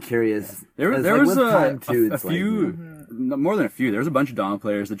 I'm curious. There It's there like was with a time, too, a it's like, few, more than a few. There was a bunch of Dama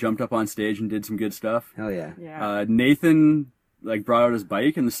players that jumped up on stage and did some good stuff. hell yeah. Yeah. Nathan like brought out his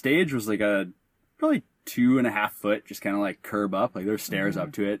bike, and the stage was like a probably 2.5 foot, just kind of like curb up. Like there's stairs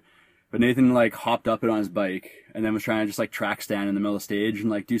up to it. But Nathan like hopped up it on his bike and then was trying to just like track stand in the middle of the stage and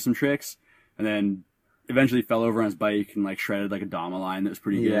like do some tricks, and then eventually fell over on his bike and like shredded like a Dama line that was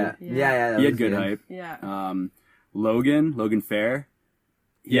pretty Yeah, good. yeah. that He was had good hype. Yeah. Logan Fair,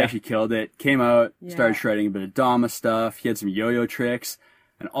 he Yeah. actually killed it. Came out, Yeah. started shredding a bit of Dama stuff. He had some yo-yo tricks,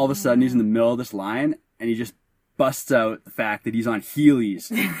 and all of a sudden he's in the middle of this line, and he just busts out the fact that he's on Heelys,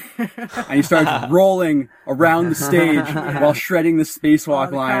 and he starts rolling around the stage while shredding the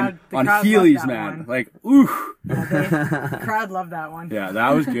spacewalk the line crowd on loved Heelys, that man. one. Like, ooh, The crowd loved that one. yeah, that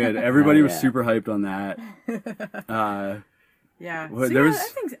was good. Everybody was yeah. super hyped on that. Yeah. Well, So, there yeah,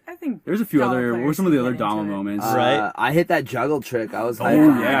 was- I think There's a few Dama other. What were players some of the can other get Dama into it. moments? Right. I hit that juggle trick. I was hyped Oh,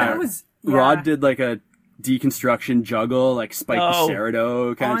 on that. yeah. That was Rod did like a deconstruction juggle, like Spike Oh. the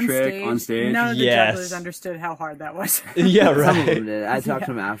Cerado kind of trick on stage. None of the Yes. jugglers understood how hard that was. Yeah, Some of them right. did. I talked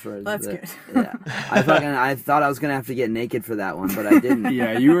to him afterwards. That's but, good. Yeah, I thought I was gonna have to get naked for that one, but I didn't.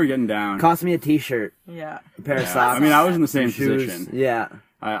 Yeah, you were getting down. Cost me a T-shirt, Yeah. a pair of Yeah, socks. I mean, I was in the same some shoes. position. Yeah,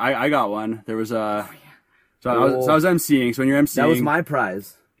 I got one. There was a. So Oh. I was emceeing. So when you're emceeing, that was my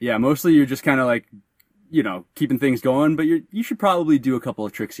prize. yeah, mostly you're just kind of like, keeping things going. But you should probably do a couple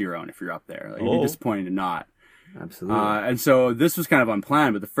of tricks of your own if you're up there. Like, you'd Oh. be disappointed to not. Absolutely. And so this was kind of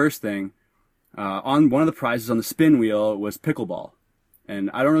unplanned, but the first thing, on one of the prizes on the spin wheel was pickleball.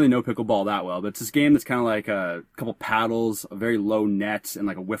 And I don't really know pickleball that well, but it's this game that's kind of like a couple paddles, a very low net, and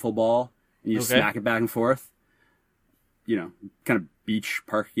like a wiffle ball. And you just Okay. smack it back and forth. Kind of beach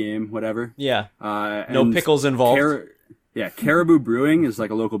park game, whatever. Yeah. No No pickles involved. Caribou Brewing is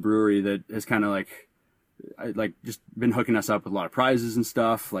like a local brewery that has kind of like just been hooking us up with a lot of prizes and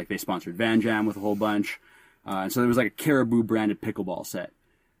stuff. Like they sponsored Van Jam with a whole bunch. And so there was like a Caribou branded pickleball set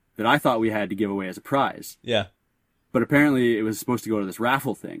that I thought we had to give away as a prize. Yeah. But apparently it was supposed to go to this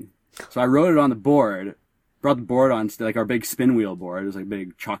raffle thing. So I wrote it on the board, brought the board on like our big spin wheel board. It was like a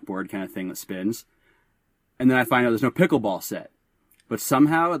big chalkboard kind of thing that spins. And then I find out there's no pickleball set. But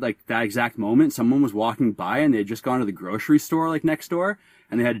somehow, at like that exact moment, someone was walking by and they had just gone to the grocery store like next door,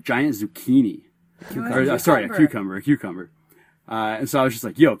 and they had a giant zucchini. A cucumber. And so I was just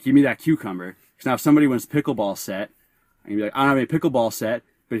like, yo, give me that cucumber. Because now if somebody wants a pickleball set, I can be like, I don't have any pickleball set,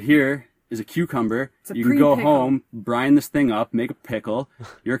 but here is a cucumber. a You can go pre-pickle. home, brine this thing up, make a pickle.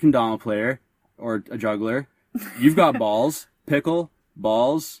 You're a kendama player or a juggler. You've got balls, pickle,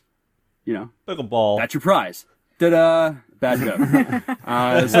 balls, Pickleball. that's your prize. Ta-da! Bad joke.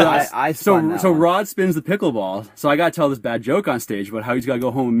 I spun that So one. Rod spins the pickleball. So I gotta tell this bad joke on stage about how he's gotta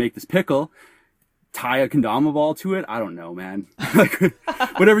go home and make this pickle, tie a kendama ball to it. I don't know, man. Like,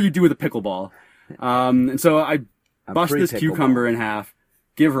 whatever you do with a pickleball. And so I bust this pre-pickleball. cucumber in half,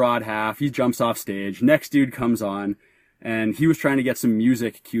 give Rod half. He jumps off stage. Next dude comes on, and he was trying to get some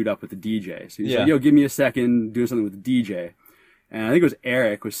music queued up with the DJ. So he's Yeah. like, yo, give me a second, doing something with the DJ. And I think it was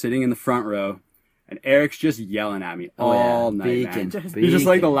Eric was sitting in the front row, and Eric's just yelling at me all night, Beacon. man. Just He's just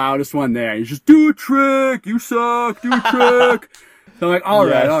like the loudest one there. He's just, do a trick, you suck, do a trick. So I'm like, all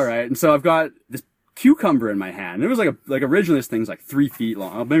right, Yes. all right. And so I've got this cucumber in my hand. And it was like originally this thing's like 3 feet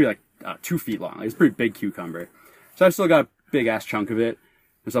long, maybe like 2 feet long. Like, it's a pretty big cucumber. So I've still got a big ass chunk of it.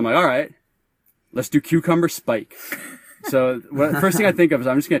 And so I'm like, all right, let's do cucumber spike. So first thing I think of is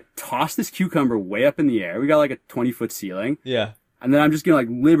I'm just going to toss this cucumber way up in the air. We got like a 20-foot ceiling. Yeah. And then I'm just going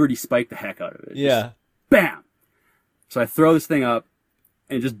to like Liberty spike the heck out of it. Yeah. Just bam! So I throw this thing up,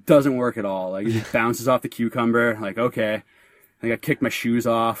 and it just doesn't work at all. Like, it just bounces off the cucumber. Like, okay. I think I kicked my shoes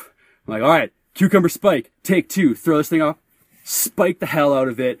off. I'm like, all right, cucumber spike, take 2. Throw this thing off, spike the hell out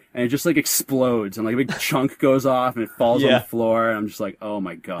of it, and it just like explodes. And like a big chunk goes off, and it falls on Yeah. the floor. And I'm just like, oh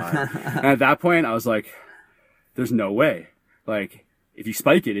my God. And at that point, I was like, there's no way. Like, if you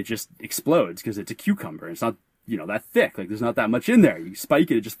spike it, it just explodes because it's a cucumber. It's not, that thick. Like, there's not that much in there. You spike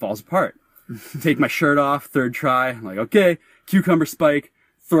it, it just falls apart. Take my shirt off, third try. I'm like, okay, cucumber spike,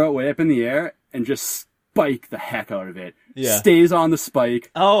 throw it way up in the air, and just spike the heck out of it. Yeah. Stays on the spike.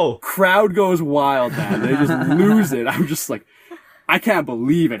 Oh. Crowd goes wild, man. They just lose it. I'm just like, I can't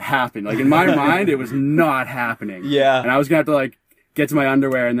believe it happened. Like, in my mind, it was not happening. Yeah. And I was gonna have to like get to my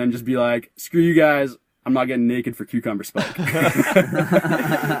underwear and then just be like, screw you guys. I'm not getting naked for cucumber spike.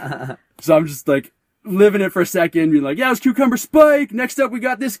 So I'm just like living it for a second, being like, yeah, it's cucumber spike. Next up, we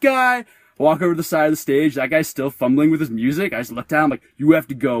got this guy. Walk over to the side of the stage. That guy's still fumbling with his music. I just look down, I'm like, you have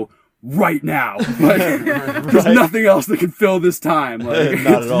to go right now. Like, there's nothing else that can fill this time. Like,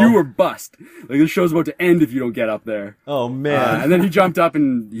 Not at all. you or bust. Like, this show's about to end if you don't get up there. Oh man. And then he jumped up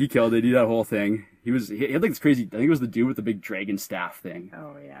and he killed it. He did that whole thing. He had like this crazy, I think it was the dude with the big dragon staff thing.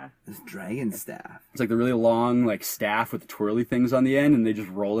 Oh yeah. This dragon staff. It's like the really long like staff with the twirly things on the end, and they just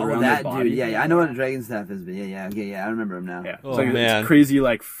roll it Oh, around that their body. dude. Yeah, I know what a dragon staff is, but okay, I remember him now. Yeah. Oh, It's like man. It's crazy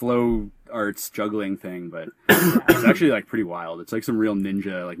like flow arts juggling thing, but it's actually like pretty wild. It's like some real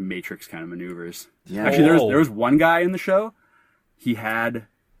ninja like Matrix kind of maneuvers. Yeah. Actually, Whoa. there was one guy in the show.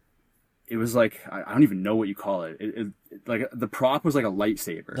 It was like I don't even know what you call it. It like the prop was like a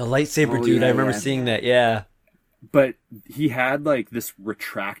lightsaber. The lightsaber Oh, dude, yeah, I remember yeah. seeing that. Yeah. But he had like this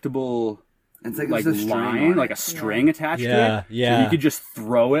retractable It's like, like it's a string line, on like it. a string attached Yeah, to it. yeah. So you could just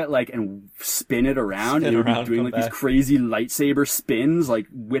throw it like and spin it around, Spin and it would around, be doing come like back. these crazy lightsaber spins, like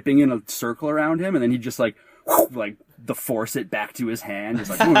whipping in a circle around him, and then he'd just like the force it back to his hand, just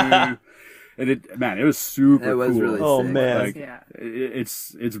like. And it was super It was cool. really Oh sick. man. Like, Yeah.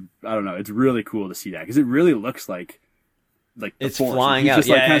 it's I don't know, it's really cool to see that because it really looks like the It's force. flying He's out. just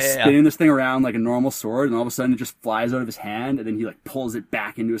like Yeah, kind of yeah, yeah. spinning this thing around like a normal sword, and all of a sudden it just flies out of his hand, and then he like pulls it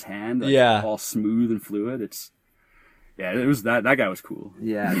back into his hand, like, Yeah. all smooth and fluid. It was that guy was cool.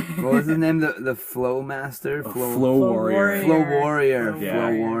 Yeah. What was his name? The Flow Master? Flow Warrior. Flow Warrior. Yeah.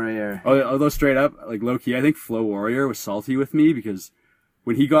 Flow Warrior. Although straight up, like low key, I think Flow Warrior was salty with me because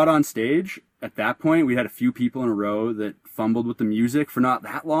when he got on stage, at that point, we had a few people in a row that fumbled with the music for not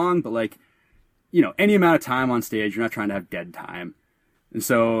that long, but like, any amount of time on stage, you're not trying to have dead time. And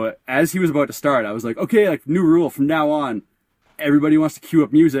so as he was about to start, I was like, okay, like new rule from now on, everybody wants to queue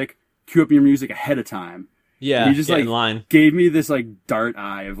up your music ahead of time. Yeah. And he just get like in line. gave me this like dart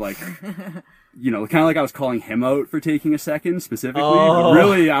eye of like, kind of like I was calling him out for taking a second specifically, Oh. but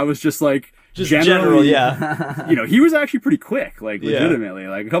really I was just like, Just general, generally, yeah. he was actually pretty quick, like Yeah. legitimately.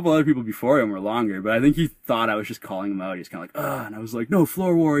 Like a couple other people before him were longer, but I think he thought I was just calling him out. He's kind of like, and I was like, no,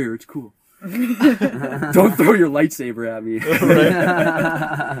 Floor Warrior, it's cool. Don't throw your lightsaber at me.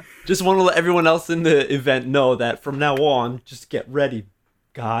 Just want to let everyone else in the event know that from now on, just get ready,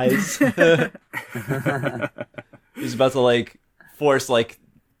 guys. He's about to like force like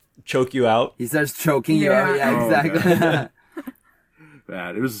choke you out. He starts choking you Yeah. out. Yeah, Oh, exactly.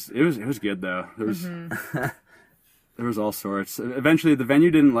 Bad. It was good though. There was all sorts. Eventually, the venue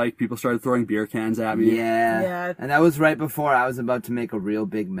didn't like people started throwing beer cans at me. Yeah. Yeah. And that was right before I was about to make a real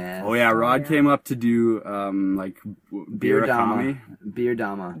big mess. Oh yeah, Rod yeah. came up to do like Beer beer Dama. Beer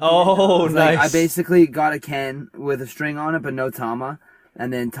Dama. Oh, It's nice. like, I basically got a can with a string on it, but no Tama,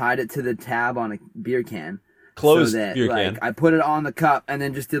 and then tied it to the tab on a beer can. Closed so that, beer like, can. I put it on the cup and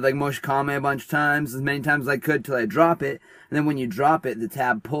then just did like mush kame a bunch of times, as many times as I could till I drop it. And then when you drop it, the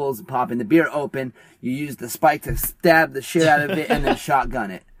tab pulls, popping the beer open. You use the spike to stab the shit out of it and then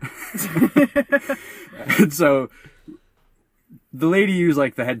shotgun it. And so the lady who's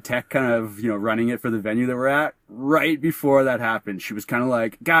like the head tech kind of, running it for the venue that we're at, right before that happened, she was kind of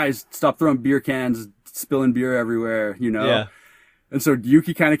like, guys, stop throwing beer cans, spilling beer everywhere, Yeah. And so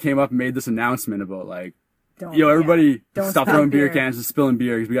Yuki kind of came up and made this announcement about like, everybody Don't stop spill throwing beer beer. cans and spilling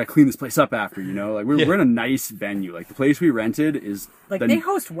beer because we got to clean this place up after, Like, we're in a nice venue. Like, the place we rented is... Like, the, they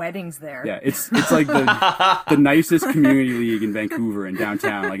host weddings there. Yeah, it's like the nicest community league in Vancouver and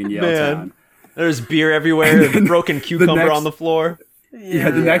downtown, like in Yaletown. There's beer everywhere, and broken cucumber next- on the floor.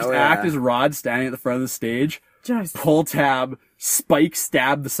 Yeah, the next oh, act yeah. is Rod standing at the front of the stage, Just pull tab, spike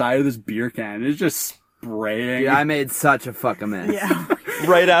stab the side of this beer can. It's just spraying. Dude, I made such a fucking mess. yeah.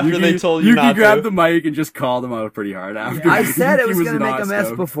 Right after they told you not grabbed to. the mic and just called him out pretty hard after. I said it He was gonna make not a mess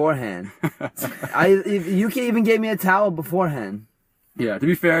stoked. beforehand. Yuki even gave me a towel beforehand, Yeah, to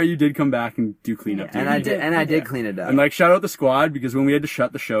be fair, you did come back and do cleanup. and duty. I did clean it up. And like, shout out the squad because when we had to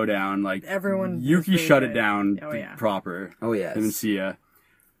shut the show down, like Everyone was Yuki really shut it good. down Oh, yeah. proper. Oh, yes. Him and Sia.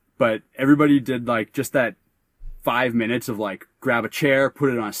 But everybody did like just that 5 minutes of like grab a chair,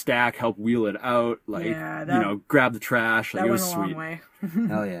 put it on a stack, help wheel it out, like Yeah, that- grab the trash. Like That it went was a long sweet. way.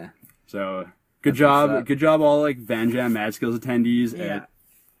 Hell yeah. So what's good job, up. good job, all like Van Jam Mad Skills attendees Yeah. at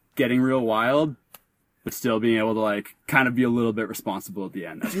getting real wild, but still being able to like kind of be a little bit responsible at the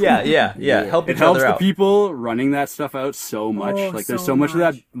end. That's Yeah. Help It each helps other the out. people running that stuff out so much. Oh, Like there's so so much of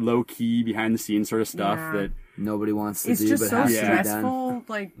that much. low key behind the scenes sort of stuff Yeah. that Nobody wants to It's do, just but so has to be done. stressful.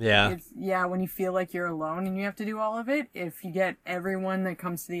 Like, Yeah. when you feel like you're alone and you have to do all of it. If you get everyone that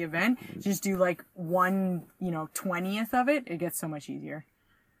comes to the event, just do like 1/20th of it, it gets so much easier.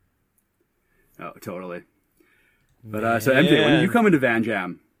 oh totally. But so MJ, when Man. you come into Van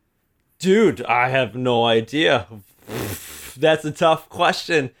Jam, Dude, I have no idea. That's a tough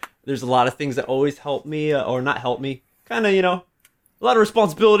question. There's a lot of things that always help me, or not help me. Kind of, a lot of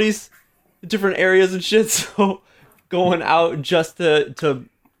responsibilities, different areas and shit. So going out just to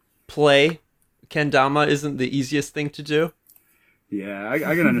play kendama isn't the easiest thing to do. yeah, I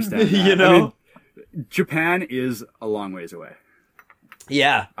can understand. That. You know? I mean, Japan is a long ways away.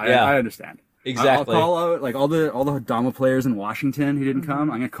 Yeah, I understand. Exactly. I'll call out like all the Dama players in Washington who didn't come.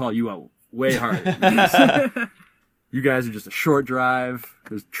 I'm gonna call you out way harder. You guys are just a short drive.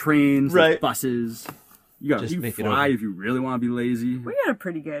 There's trains, Right. there's buses. You Just can make it fly over. if you really want to be lazy. We got a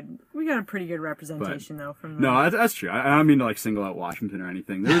pretty good representation though from the, No, that's true. I don't mean to like single out Washington or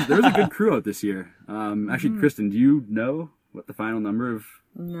anything. There was a good crew out this year. Actually, Kristen, do you know what the final number of?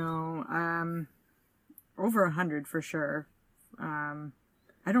 No, over 100 for sure.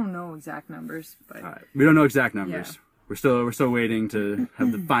 I don't know exact numbers, but We don't know exact numbers. Yeah. We're still waiting to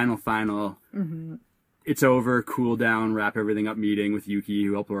have the final. It's over, cool down, wrap everything up meeting with Yuki,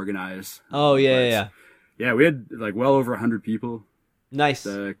 who helped organize. Oh, yeah. Yeah, we had like well over 100 people. Nice.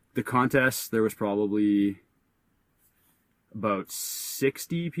 The contest, there was probably about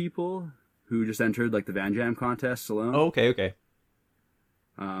 60 people who just entered like the Van Jam contests alone. Oh, okay.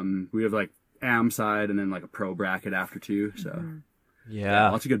 We have like AM side and then like a pro bracket after too. So Yeah.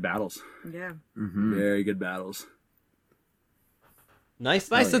 lots of good battles. yeah. Very good battles.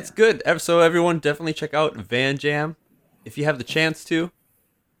 Nice. Oh, That's yeah. good. So everyone definitely check out Van Jam if you have the chance to.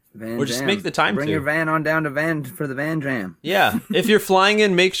 Van Or just Jam. make the time Bring to. your van on down to Van for the Van Jam. Yeah. If you're flying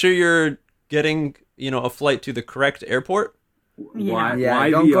in, make sure you're getting, a flight to the correct airport. Yeah. Why, Yeah, why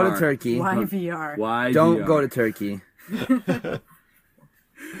don't go to VR? Turkey. YVR. Why Don't VR? go to Turkey.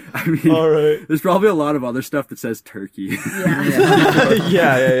 I mean, right. there's probably a lot of other stuff that says Turkey. Yeah.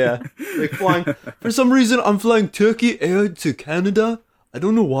 yeah. Like flying. For some reason, I'm flying Turkey Air to Canada. I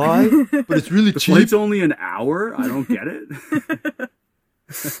don't know why, but it's really cheap. Flight's only an hour. I don't get it.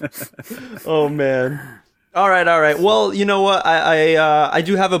 Oh man. All right. Well, you know what? I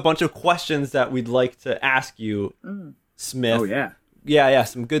do have a bunch of questions that we'd like to ask you, Smith. Oh yeah. Yeah,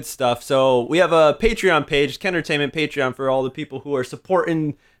 some good stuff. So we have a Patreon page, Kentertainment Patreon, for all the people who are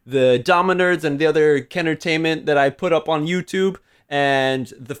supporting the Dama Nerds and the other Kentertainment that I put up on YouTube,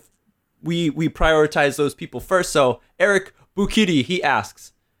 and we prioritize those people first. So Eric Bukiti, he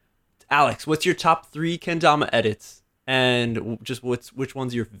asks, Alex, what's your top 3 Kendama edits, and just which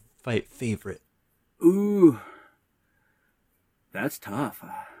one's your favorite? Ooh, that's tough.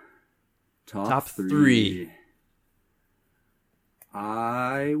 Top three.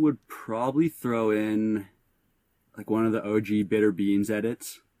 I would probably throw in like one of the OG Bitter Beans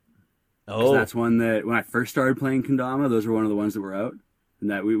edits. 'Cause Oh, that's one that when I first started playing Kendama, those were one of the ones that were out, and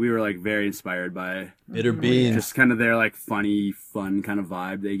that we were like very inspired by. Bitter Beans. Just kind of their like funny, fun kind of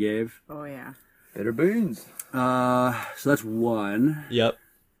vibe they gave. Oh yeah. Bitter beans. So that's one. Yep.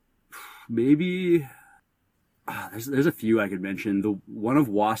 Maybe there's a few I could mention. The one of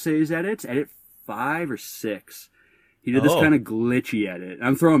Wase's edits, edit 5 or 6. He did this Oh. kind of glitchy edit.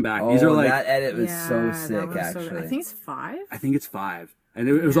 I'm throwing back. Oh, These are like that edit was Yeah, so that sick, was so- actually. I think it's 5. I think it's 5. And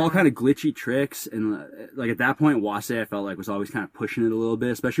it was all kind of glitchy tricks, and like at that point, Wase I felt like was always kind of pushing it a little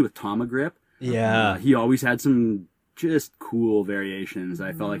bit, especially with Tama grip. Yeah. He always had some just cool variations that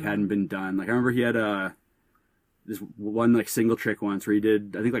I felt like hadn't been done. Like I remember he had this one like single trick once where he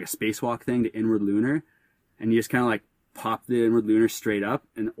did, I think, like a spacewalk thing to Inward Lunar, and he just kind of like popped the Inward Lunar straight up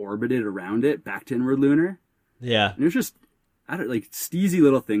and orbited around it back to Inward Lunar. Yeah. And it was just, I don't like steezy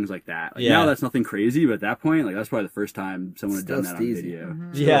little things like that. Like, Yeah. now that's nothing crazy, but at that point, like that's probably the first time someone had Still done that on steezy. video.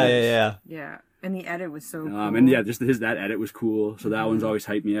 Yeah. Yeah. And the edit was so cool. And yeah, just that edit was cool. So that one's always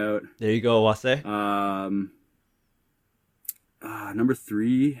hyped me out. There you go, Wase. Number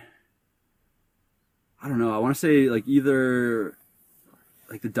 3, I don't know. I want to say like either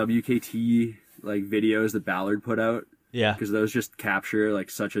like the WKT like videos that Ballard put out, Yeah. because those just capture like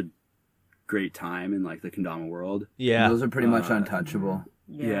such a great time in like the kendama world. Yeah. Those are pretty much untouchable.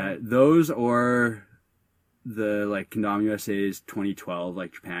 Yeah, those or the like Kendama USA's 2012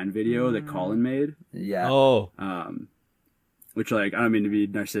 like Japan video that Colin made, Yeah. Oh. which like I don't mean to be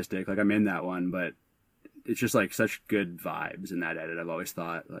narcissistic, like I'm in that one, but it's just like such good vibes in that edit. I've always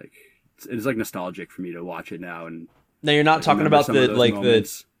thought like it's like nostalgic for me to watch it now and Now you're not talking remember about some of the those like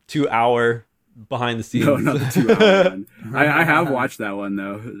moments. the 2-hour behind the scenes. No, not the 2-hour one. I have watched that one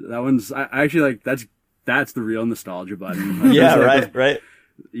though. That one's I actually like that's the real nostalgia button. Like, Yeah, there's, like, right.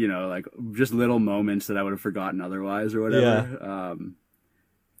 You know, like just little moments that I would have forgotten otherwise or whatever.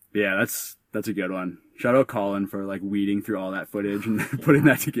 Yeah, that's a good one. Shout out Colin for like weeding through all that footage and putting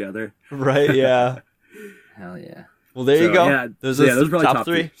that together. Right, yeah. Hell yeah. Well, there you So, go. Yeah, Those yeah, are those are probably top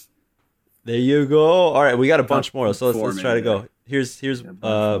 3. three. There you go. All right, we got a bunch more, so four, let's try to maybe. go. Here's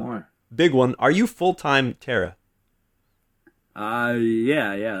More. big one. Are you full-time Terra?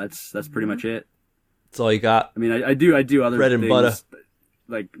 Yeah, that's pretty much it. That's all you got. I mean, I do other Bread and things, butter.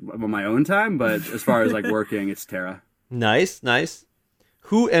 like on my own time, but as far as like working, it's Terra. Nice.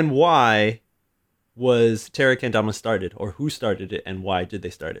 Who and why was Terra Kendama started, or who started it, and why did they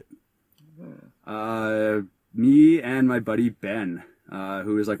start it? Me and my buddy Ben,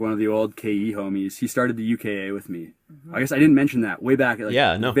 who is like one of the old KE homies. He started the UKA with me. I guess I didn't mention that way back at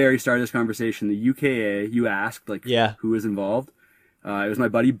like the very start of this conversation. The UKA, you asked like who was involved. It was my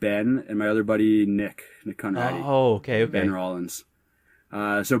buddy Ben and my other buddy Nick Conradi. Oh, okay. Ben Rollins.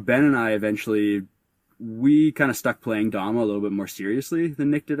 So Ben and I eventually, we kind of stuck playing Dama a little bit more seriously than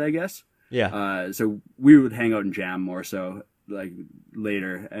Nick did, I guess. Yeah. So we would hang out and jam more so like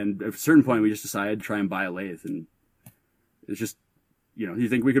later. And at a certain point we just decided to try and buy a lathe, and it's just, you know, you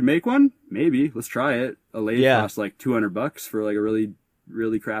think we could make one? Maybe. Let's try it. A lathe costs like $200 for like a really,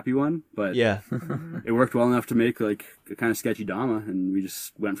 really crappy one, but it worked well enough to make like a kind of sketchy Dama, and we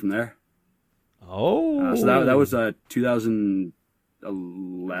just went from there. Oh. So that was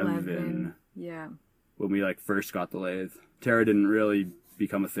 2011 Yeah. when we like first got the lathe. Terra didn't really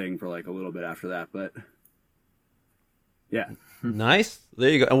become a thing for like a little bit after that, but yeah. Nice. There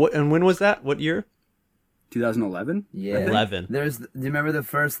you go. And when was that? What year? 2011? Yeah. 11. Do you remember the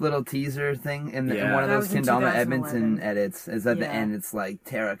first little teaser thing in one of That those was in Kendama 2011. Edmonton edits? Is at the Yeah. end, it's like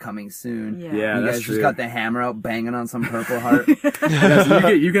Terra coming soon. Yeah. Yeah, You that's guys true. just got the hammer out banging on some purple heart. Yeah, so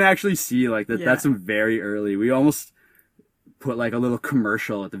you can actually see like that. Yeah. That's some very early. We almost put like a little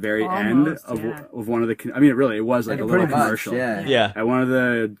commercial at the very Almost, end yeah. of one of the. I mean, it was like a little Pretty much, commercial. yeah. Yeah. At one of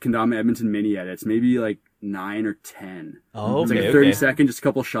the Kendama Edmonton mini edits, maybe like 9 or 10. Oh, It's okay. like a 30-second, just a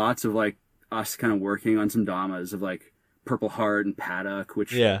couple shots of like us kind of working on some Damas of like Purple Heart and Paddock,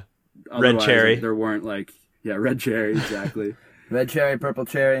 which Yeah. otherwise, Red Cherry. like, there weren't like Red Cherry exactly. Red cherry, purple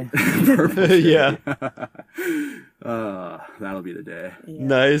cherry. Yeah. That'll be the day.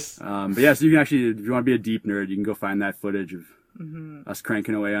 Nice. But yeah, so you can actually, if you want to be a deep nerd, you can go find that footage of us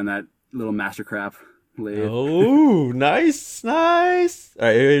cranking away on that little master crap lathe. Oh, nice. All right,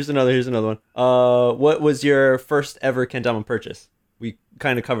 here's another one. What was your first ever Kendama purchase? We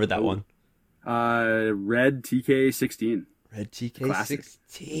kind of covered that one. Red TK16. Red Classic.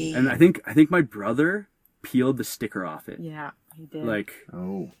 TK16. And I think my brother peeled the sticker off it. Yeah, he did. Like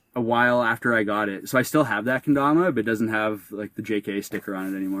Oh. a while after I got it. So I still have that Kendama, but it doesn't have like the JK sticker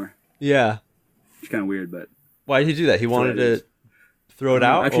on it anymore. Yeah. It's kind of weird, but Why did he do that? He wanted what it to throw it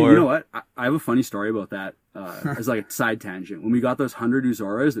out? actually, or? you know what? I have a funny story about that. As like a side tangent. When we got those 100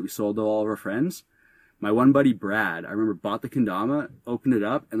 Uzoras that we sold to all of our friends, my one buddy Brad, I remember bought the Kendama, opened it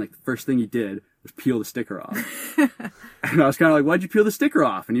up, and like the first thing he did was peel the sticker off. And I was kind of like, "Why'd you peel the sticker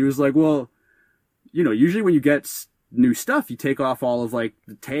off?" And he was like, "Well, you know, usually when you get new stuff, you take off all of like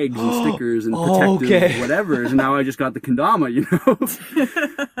the tags and stickers and protective whatever. And now I just got the Kendama, you know."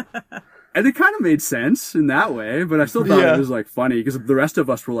 And it kind of made sense in that way, but I still thought it was like funny because the rest of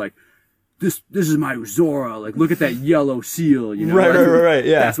us were like, this is my Uzora. Like, look at that yellow seal, you know? Right,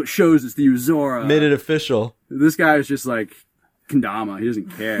 yeah. That's what shows it's the Uzora. Made it official. This guy was just like kendama. He doesn't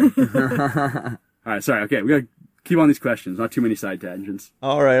care. All right, sorry. Okay, we gotta keep on these questions. Not too many side tangents.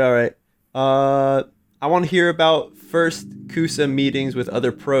 All right. I want to hear about first Kusa meetings with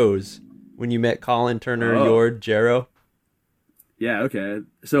other pros when you met Colin, Turner, Jord, Jarrow. Yeah, okay.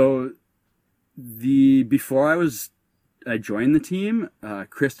 So before I joined the team,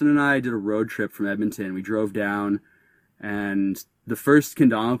 Kristen and I did a road trip from Edmonton. We drove down, and the first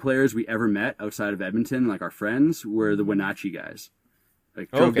kendama players we ever met outside of Edmonton, like our friends, were the Wenatchee guys. Like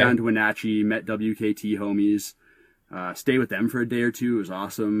drove down to Wenatchee, met WKT homies, stayed with them for a day or two. It was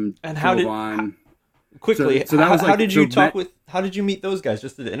awesome. And how did how did you meet those guys?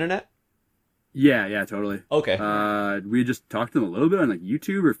 Just through the internet? Yeah, totally. Okay. We just talked to them a little bit on like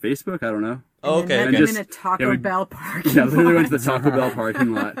YouTube or Facebook. I don't know. And met them in a Taco Bell parking lot. Yeah, literally went to the Taco Bell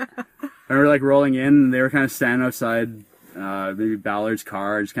parking lot. And we were like rolling in, and they were kind of standing outside maybe Ballard's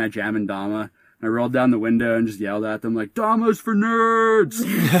car, just kind of jamming Dama. And I rolled down the window and just yelled at them like, "Dama's for nerds!"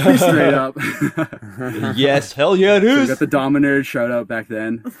 Straight up. Yes, hell yeah, it is. So we got the Dama Nerd shout out back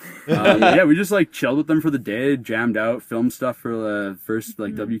then. Yeah, we just like chilled with them for the day, jammed out, filmed stuff for the first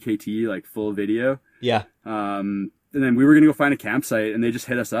like WKT like full video. Yeah. And then we were gonna go find a campsite, and they just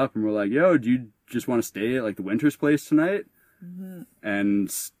hit us up and we're like, "Yo, do you just want to stay at like the Winters place tonight?"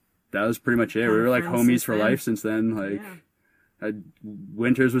 And that was pretty much it. We were like homies for life since then. Like. Yeah.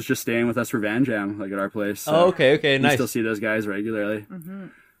 Winters was just staying with us for Van Jam, like at our place. So okay, nice. We still see those guys regularly.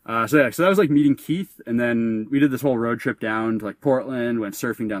 So that was like meeting Keith, and then we did this whole road trip down to like Portland, went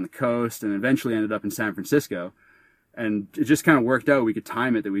surfing down the coast, and eventually ended up in San Francisco. And it just kind of worked out. We could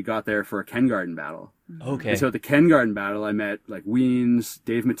time it that we got there for a Ken Garden battle. Okay. And so at the Ken Garden battle, I met like Weens,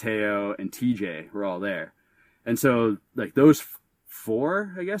 Dave Mateo, and TJ were all there. And so like those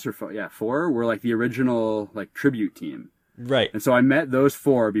four, I guess, four were like the original like tribute team. Right. And so I met those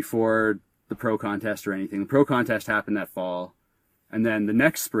four before the pro contest or anything. The pro contest happened that fall. And then the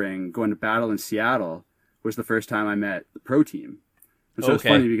next spring, going to battle in Seattle, was the first time I met the pro team. And so it's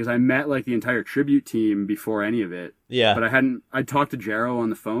funny because I met like the entire tribute team before any of it. Yeah. But I'd talked to Jarrow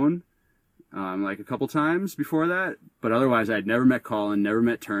on the phone, like a couple times before that. But otherwise I'd never met Colin, never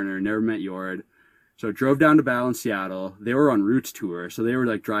met Turner, never met Jord. So I drove down to battle in Seattle. They were on Roots tour, so they were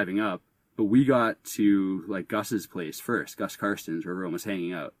like driving up. But we got to like Gus's place first, Gus Karstens, where everyone was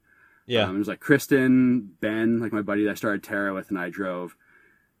hanging out. Yeah. It was like Kristen, Ben, like my buddy that I started Terra with, and I drove.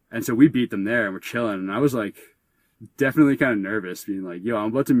 And so we beat them there and we're chilling. And I was like definitely kind of nervous, being like, yo, I'm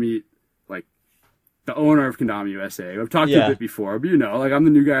about to meet like the owner of Kendama USA. I've talked to a bit before, but you know, like I'm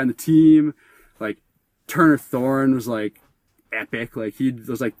the new guy on the team. Like Turner Thorne was like epic. Like he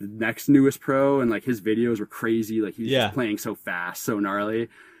was like the next newest pro, and like his videos were crazy. Like he was just playing so fast, so gnarly.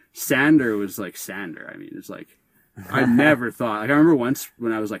 Sander was like Sander. I mean, it's like, I never thought, like I remember once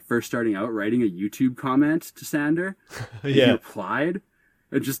when I was like first starting out writing a YouTube comment to Sander. He replied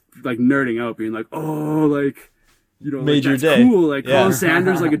and just like nerding out, being like, oh, like, you know, made like, your that's day. cool. Like Colin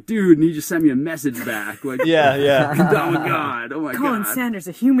Sanders, like a dude, and he just sent me a message back. Like, yeah. oh my God. Colin Sanders,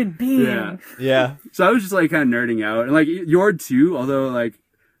 a human being. Yeah. So I was just like kind of nerding out, and like Jord too, although like,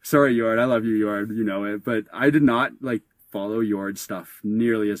 sorry, Jord, I love you, Jord, you know it, but I did not like follow Jord's stuff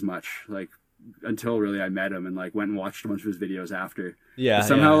nearly as much, like until really I met him and like went and watched a bunch of his videos after. Yeah. But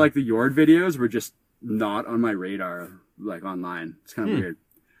somehow like the Jord videos were just not on my radar, like online. It's kind of weird.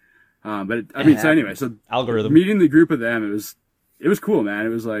 But I mean, so anyway, so algorithm meeting the group of them, it was cool, man. It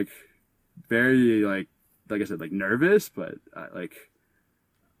was like very like I said, like nervous, but like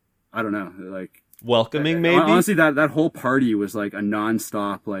I don't know, like welcoming maybe. Honestly, that whole party was like a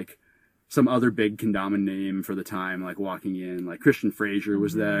nonstop like. Some other big kendama name for the time, like walking in, like Christian Fraser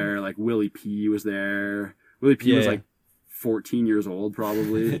was there, like Willie P was there. Willie P was like 14 years old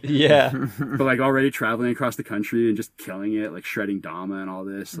probably. Yeah. But like already traveling across the country and just killing it, like shredding Dama and all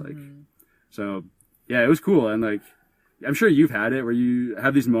this. Like, so yeah, it was cool. And like, I'm sure you've had it where you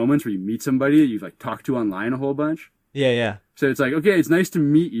have these moments where you meet somebody that you've like talked to online a whole bunch. Yeah. So it's like, okay, it's nice to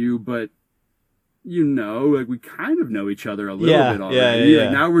meet you, but you know, like we kind of know each other a little bit already. Like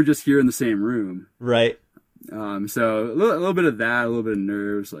now we're just here in the same room. Right. So a little bit of that, a little bit of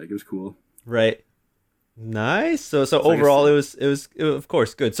nerves. Like it was cool. Right. Nice. So overall, it was of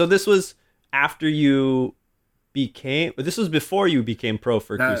course good. So this was after you this was before you became pro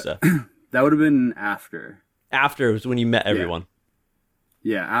for Kusa. That would have been after. After was when you met everyone.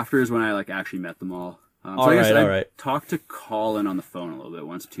 Yeah, after is when I like actually met them all. All right. Talked to Colin on the phone a little bit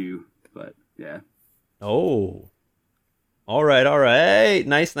once too, but yeah. Oh. All right.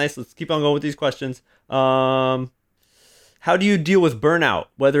 Nice. Let's keep on going with these questions. How do you deal with burnout,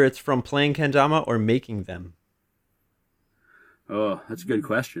 whether it's from playing kendama or making them? Oh, that's a good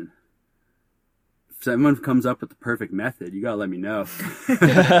question. someone comes up with the perfect method, you gotta let me know.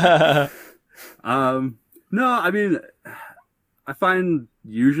 No, I mean, I find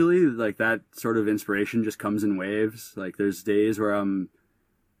usually like that sort of inspiration just comes in waves. Like there's days where I'm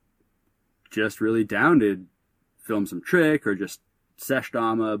just really down to film some trick or just sesh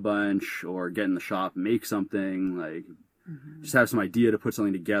dama a bunch or get in the shop and make something, like just have some idea to put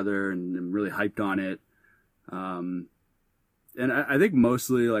something together and I'm really hyped on it. And I think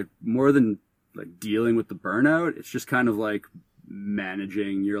mostly like more than like dealing with the burnout, it's just kind of like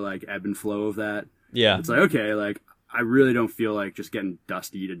managing your like ebb and flow of that. Yeah. It's like, okay, like I really don't feel like just getting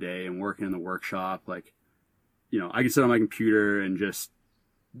dusty today and working in the workshop. Like, you know, I can sit on my computer and just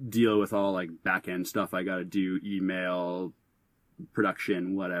deal with all like back end stuff I got to do, email,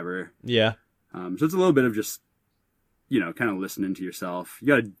 production, whatever. Yeah. So it's a little bit of just, you know, kind of listening to yourself. You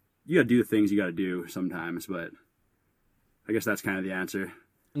gotta do the things you gotta do sometimes, but I guess that's kind of the answer.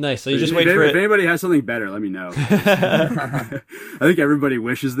 Nice. So you just wait for If it. anybody has something better, let me know. I think everybody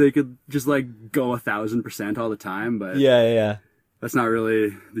wishes they could just like go 1,000% all the time, but Yeah. that's not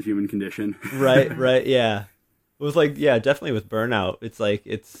really the human condition. Right. Yeah. It was like, yeah, definitely with burnout. It's like,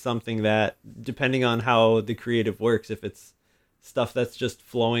 it's something that depending on how the creative works, if it's stuff that's just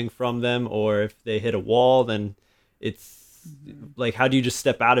flowing from them or if they hit a wall, then it's like, how do you just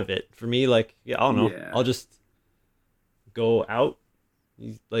step out of it? For me, like, yeah, I don't know. Yeah. I'll just go out,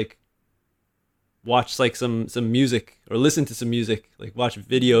 like watch like some music or listen to some music, like watch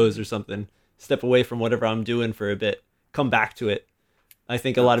videos or something, step away from whatever I'm doing for a bit, come back to it. I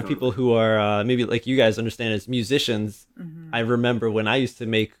think a lot of people who are maybe like you guys understand as musicians, I remember when I used to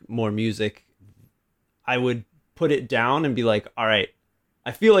make more music, I would put it down and be like, all right,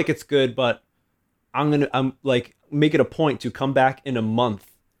 I feel like it's good, but I'm like make it a point to come back in a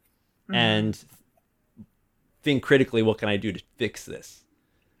month and think critically, what can I do to fix this?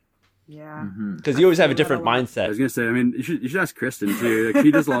 Yeah. Because you always have a feel that different a lot. mindset. I was gonna say, I mean, you should ask Kristen too. Like,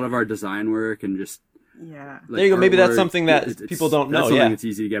 she does a lot of our design work and just Yeah. like, There you go. Maybe that's artwork. something that It's- people don't know. That's something Yeah. that's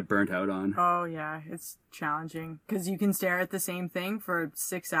easy to get burnt out on. Oh yeah, it's challenging because you can stare at the same thing for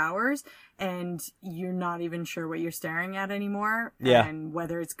 6 hours and you're not even sure what you're staring at anymore. Yeah. And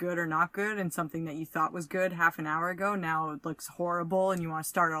whether it's good or not good, and something that you thought was good half an hour ago now it looks horrible and you want to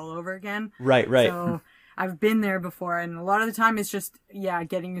start all over again. Right. So I've been there before, and a lot of the time it's just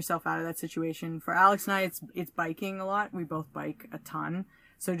getting yourself out of that situation. For Alex and I, it's biking a lot. We both bike a ton.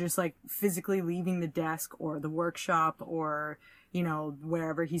 So just like physically leaving the desk or the workshop or, you know,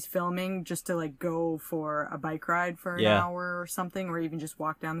 wherever he's filming, just to like go for a bike ride for an hour or something, or even just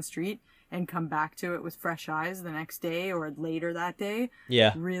walk down the street and come back to it with fresh eyes the next day or later that day.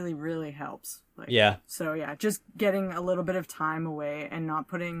 Yeah. Really, really helps. Like, Yeah. So just getting a little bit of time away and not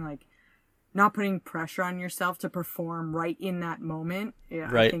putting pressure on yourself to perform right in that moment. Yeah,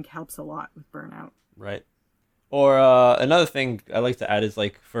 Right. I think helps a lot with burnout. Right. Or another thing I like to add is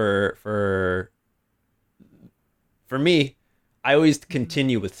like for me, I always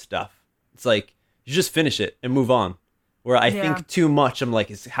continue with stuff. It's like you just finish it and move on. Where I think too much, I'm like,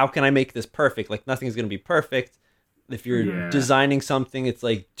 how can I make this perfect? Like nothing's gonna be perfect. If you're designing something, it's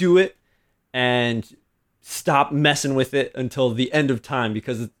like do it and stop messing with it until the end of time,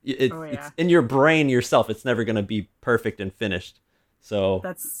 because it's in your brain yourself. It's never gonna be perfect and finished. So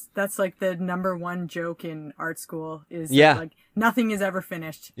that's like the number one joke in art school is that, like nothing is ever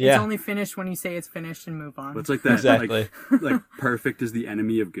finished. Yeah. It's only finished when you say it's finished and move on. It's like that. Exactly. Like perfect is the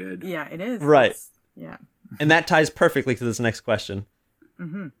enemy of good. Yeah, it is. Right. Yeah. And that ties perfectly to this next question.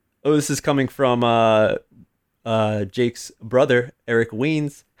 Oh, this is coming from Jake's brother, Eric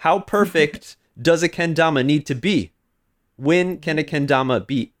Weens. How perfect does a kendama need to be? When can a kendama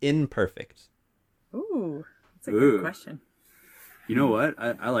be imperfect? Ooh, that's a good question. You know what?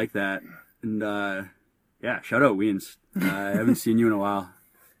 I like that. And shout out Weens. I haven't seen you in a while.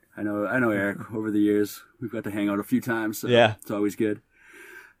 I know Eric over the years. We've got to hang out a few times, so it's always good.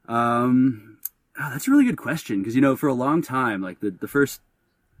 That's a really good question, because, you know, for a long time, like the first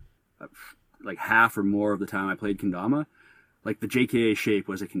like half or more of the time I played kendama, like the JKA shape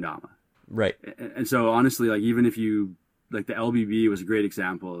was a kendama. Right. And so honestly, like even if you, like the LBB was a great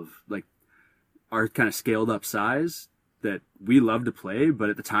example of like our kind of scaled up size that we love to play, but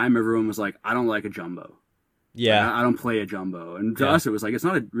at the time everyone was like, I don't like a jumbo. Yeah. Like, I don't play a jumbo. And to us it was like, it's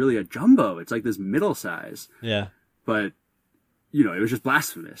not really a jumbo. It's like this middle size. Yeah. But, you know, it was just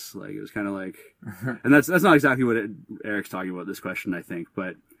blasphemous. Like it was kind of like, and that's not exactly what Eric's talking about this question, I think,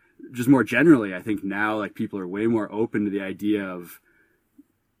 but just more generally, I think now like people are way more open to the idea of,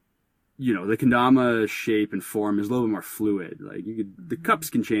 you know, the kendama shape and form is a little bit more fluid. Like the cups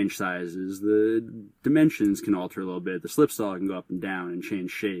can change sizes, the dimensions can alter a little bit, the slipstyle can go up and down and change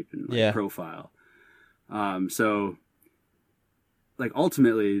shape and profile. So like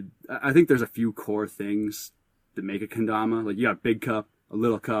ultimately, I think there's a few core things that make a kendama. Like you got a big cup, a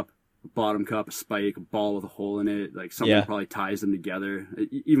little cup, a bottom cup, a spike, a ball with a hole in it. Like something probably ties them together.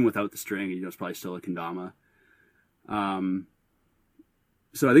 Even without the string, it's probably still a kendama.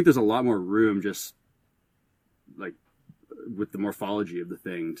 So I think there's a lot more room just like with the morphology of the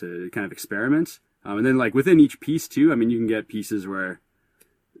thing to kind of experiment. And then like within each piece too, I mean, you can get pieces where,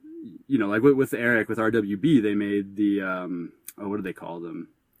 like with Eric, with RWB, they made the, what do they call them?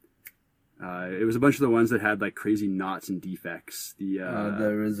 It was a bunch of the ones that had like crazy knots and defects. The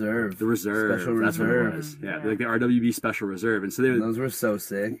reserve. The reserve. Special That's reserve. what it was. Yeah, like the RWB Special Reserve. And so those were so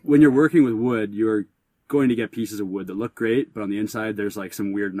sick. When you're working with wood, you're going to get pieces of wood that look great, but on the inside there's like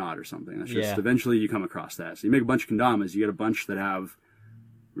some weird knot or something. That's just eventually you come across that. So you make a bunch of kendamas, you get a bunch that have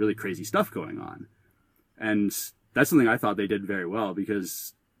really crazy stuff going on. And that's something I thought they did very well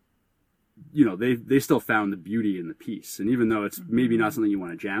because, they still found the beauty in the piece. And even though it's maybe not something you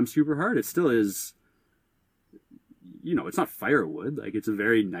want to jam super hard, it still is, it's not firewood. Like it's a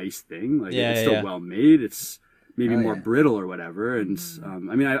very nice thing. Like it's still well made. It's maybe more brittle or whatever. And,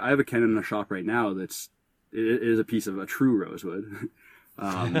 I mean, I have a Ken in a shop right now it is a piece of a true rosewood, the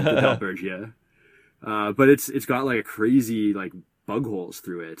Delbergia. But it's got like a crazy, like, bug holes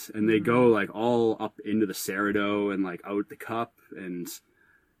through it, and they go like all up into the Cerado and like out the cup, and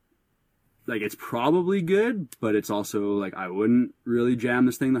like it's probably good, but it's also like I wouldn't really jam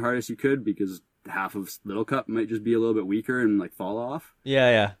this thing the hardest you could because half of little cup might just be a little bit weaker and like fall off.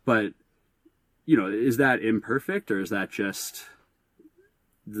 Yeah. But is that imperfect or is that just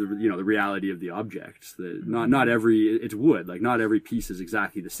the reality of the object? That not every it's wood, like not every piece is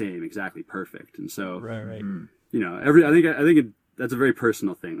exactly the same, exactly perfect, and so right. I think that's a very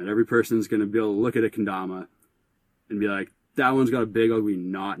personal thing, that every person's going to be able to look at a kendama and be like, that one's got a big ugly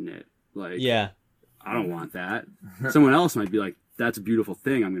knot in it. Like, I don't want that. Someone else might be like, that's a beautiful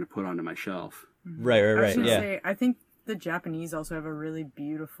thing I'm going to put onto my shelf. Right. I was gonna say, I think the Japanese also have a really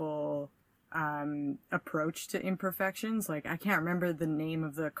beautiful approach to imperfections. Like I can't remember the name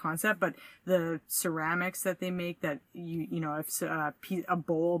of the concept, but the ceramics that they make that if a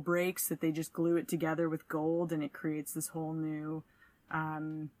bowl breaks, that they just glue it together with gold and it creates this whole new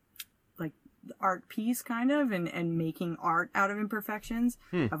like art piece kind of, and making art out of imperfections.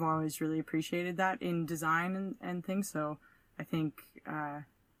 I've always really appreciated that in design and things. So I think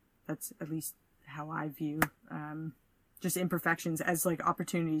that's at least how I view just imperfections as like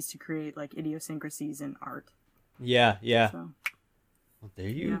opportunities to create like idiosyncrasies in art. Yeah. So, well, there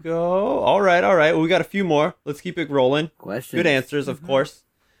you go. All right. Well, we got a few more. Let's keep it rolling. Questions. Good answers, of course.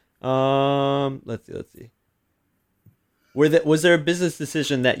 Let's see. Was there a business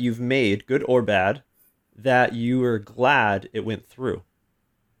decision that you've made, good or bad, that you were glad it went through?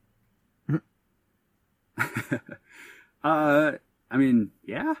 I mean,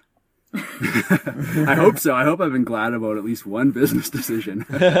 yeah. I hope so. I hope I've been glad about at least one business decision.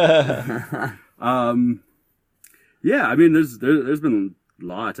 Yeah, I mean, there's been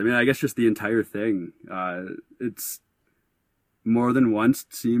lots. I mean, I guess just the entire thing. It's more than once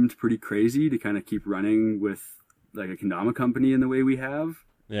seemed pretty crazy to kind of keep running with like a kendama company in the way we have.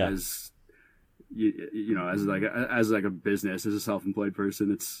 Yeah. As as like a business, as a self-employed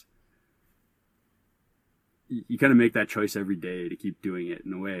person, it's you kind of make that choice every day to keep doing it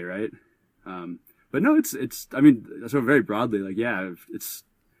in a way, right? But no, it's, I mean, so very broadly, like, yeah, it's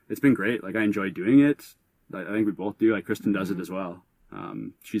been great. Like, I enjoy doing it. I think we both do. Like, Kristen does it as well.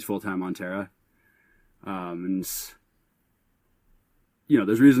 She's full-time on Terra. And,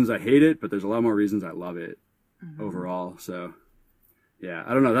 there's reasons I hate it, but there's a lot more reasons I love it overall. So, yeah,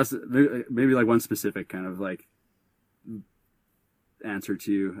 I don't know. That's maybe like one specific kind of like answer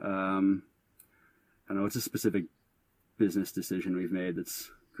to, I don't know, what's a specific business decision we've made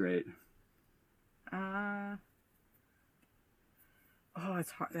that's great?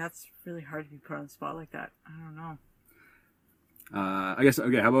 It's hard. That's really hard to be put on the spot like that. I don't know. I guess,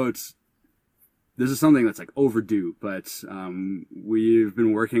 okay, how about, this is something that's like overdue, but we've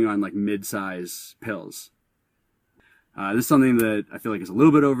been working on like mid-size pills. This is something that I feel like is a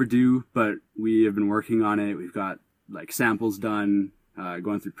little bit overdue, but we have been working on it. We've got like samples done,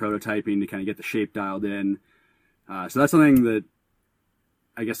 going through prototyping to kind of get the shape dialed in. So that's something that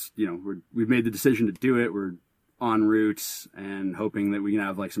I guess, we've made the decision to do it. We're en route and hoping that we can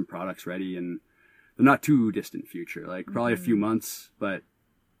have like some products ready in the not too distant future, like probably a few months. But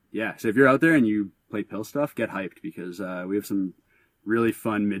yeah, so if you're out there and you play pill stuff, get hyped because we have some really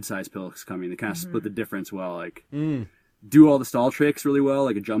fun mid-sized pills coming that kind of split the difference well, like do all the stall tricks really well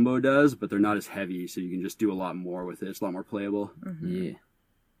like a jumbo does, but they're not as heavy, so you can just do a lot more with it. It's a lot more playable. Yeah.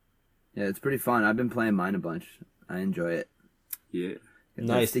 Yeah, it's pretty fun. I've been playing mine a bunch. I enjoy it. Yeah. Got that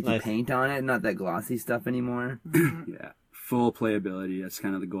Nice, sticky nice. paint on it, not that glossy stuff anymore. Yeah. Full playability. That's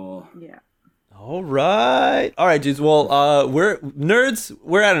kind of the goal. Yeah. All right, dudes. Well, we're nerds.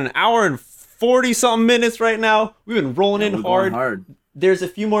 We're at an hour and 40 something minutes right now. We've been rolling in We're going hard. There's a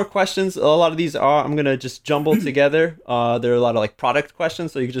few more questions. A lot of these are I'm gonna just jumble together. There are a lot of like product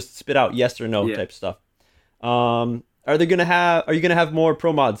questions, so you can just spit out yes or no Yeah. type stuff. Are you gonna have more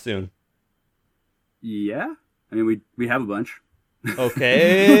pro mods soon? Yeah. I mean, we have a bunch.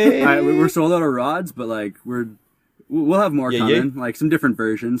 Okay. We're sold out of rods, but like we'll have more Yeah, coming. Like some different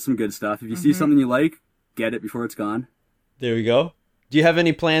versions, some good stuff. If you see something you like, get it before it's gone. There we go. Do you have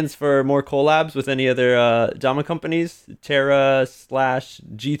any plans for more collabs with any other Dama companies?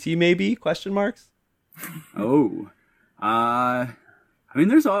 Terra/GT maybe? Question marks. Oh, I mean,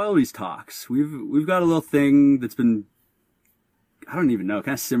 there's always talks. We've got a little thing that's been, I don't even know,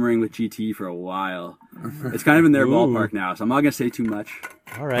 kind of simmering with GT for a while. It's kind of in their Ooh. ballpark now, so I'm not gonna say too much.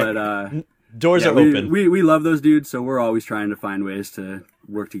 All right. But Doors yeah, are open. we love those dudes, so we're always trying to find ways to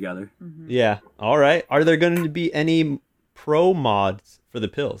work together. Yeah. All right. Are there going to be any pro mods for the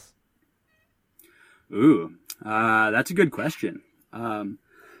pills? Ooh, that's a good question.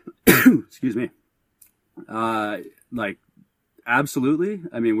 Excuse me. Like, absolutely.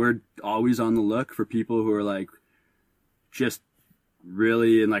 I mean, we're always on the look for people who are like, just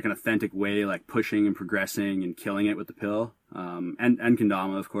really in like an authentic way, like pushing and progressing and killing it with the pill. And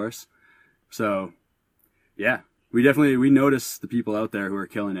Kendama, of course. So, yeah, we notice the people out there who are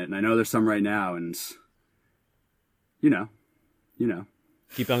killing it. And I know there's some right now, and you know.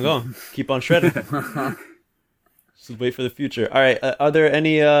 Keep on going. Keep on shredding. Just wait for the future. All right. Are there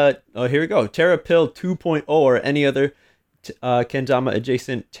any? Here we go. Terra Pill 2.0 or any other Kendama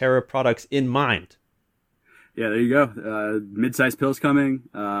adjacent Terra products in mind? Yeah, there you go. Mid-sized pills coming.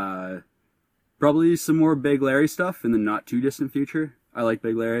 Probably some more Big Larry stuff in the not too distant future. I like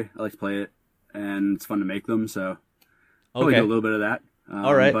Big Larry. I like to play it, and it's fun to make them. So probably do a little bit of that.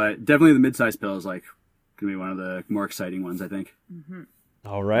 All right. But definitely the mid-sized pill is like gonna be one of the more exciting ones, I think.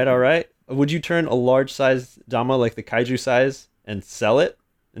 All right. Would you turn a large size Dama like the Kaiju size and sell it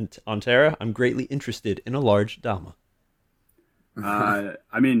on Terra? I'm greatly interested in a large Dama. I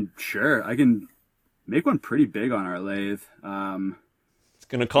mean, sure, I can make one pretty big on our lathe. It's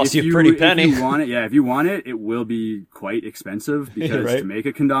gonna cost you a pretty penny. If you want it, it will be quite expensive because Right. to make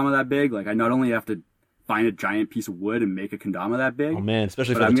a kendama that big, like I not only have to find a giant piece of wood and make a kendama that big, Oh man,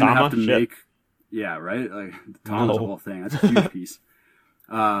 especially but for I'm the gonna Tama. have to Shit. make, yeah, right. Like the Tama's No. a whole thing. That's a huge piece.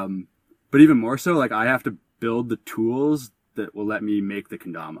 But even more so, like I have to build the tools that will let me make the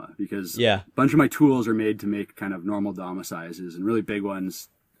kendama because Yeah. a bunch of my tools are made to make kind of normal dama sizes, and really big ones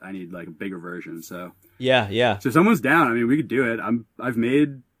I need like a bigger version. So Yeah. so if someone's down, I mean, we could do it. I've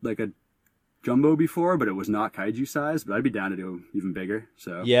made like a jumbo before, but it was not kaiju size, but I'd be down to do even bigger.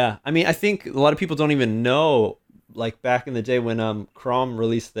 So Yeah. I mean, I think a lot of people don't even know, like back in the day when Crom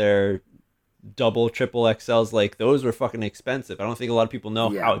released their double, triple XLs, like those were fucking expensive. I don't think a lot of people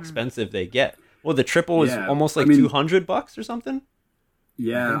know Yeah. how expensive they get. Well, the triple was Yeah, almost like I mean- $200 or something.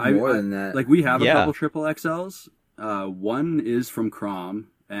 yeah, I think more than that. Like we have a Yeah. couple triple XLs. One is from Crom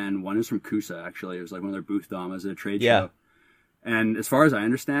and one is from Kusa. Actually, it was like one of their booth damas at a trade Yeah. show. And as far as I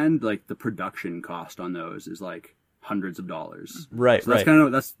understand, like the production cost on those is like hundreds of dollars. Right, So that's right.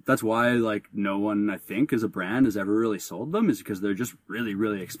 kind of that's why like no one I think as a brand has ever really sold them, is because they're just really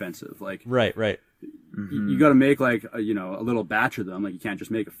really expensive. Like Right. you got to make like a little batch of them. Like you can't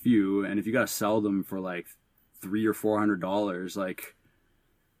just make a few, and if you got to sell them for like $300 or $400, like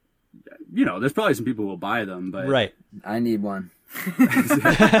there's probably some people who will buy them, but Right. I need one.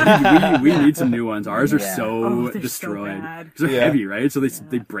 we need some new ones. Ours are Yeah. so Oh, they're so destroyed bad. because they're Yeah. heavy, right? So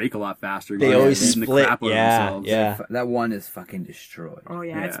they break a lot faster. They They're always beating the split. crap out of Yeah. themselves. Yeah. That one is fucking destroyed. Oh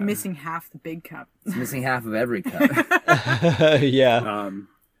yeah, it's Yeah. missing half the big cup. It's missing half of every cup.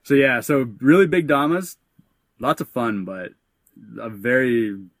 Yeah. So really big damas, lots of fun, but a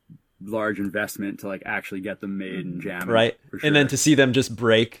very large investment to like actually get them made and jam. Right. for sure. And then to see them just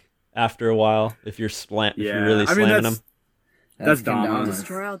break after a while if you're if you're really I mean, slamming them. that's Damas. Kendamas.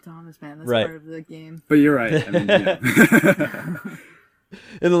 Destroy all Damas, man. That's Right. part of the game. But you're right. I mean,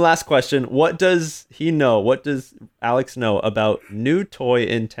 And the last question, what does he know? What does Alex know about new toy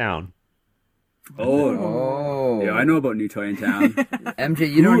in town? Oh. Yeah, I know about New Toy in Town. MJ,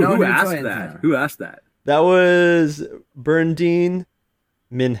 you don't know who New asked Toy in that? Town. Who asked that? That was Berndine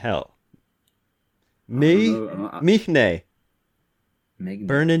Minhel. I don't know. Michne. Meg-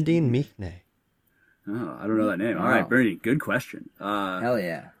 Bernardine Michne. Oh, I don't know that name. All right, Bernie, good question. Hell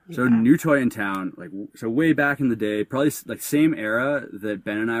yeah. So new toy in town, so way back in the day, probably like same era that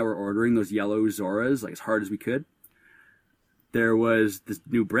Ben and I were ordering those yellow Zoras like as hard as we could. There was this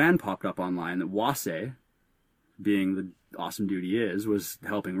new brand popped up online that Wase, being the awesome dude he is, was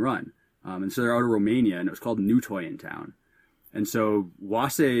helping run. And so they're out of Romania, and it was called New Toy in Town. And so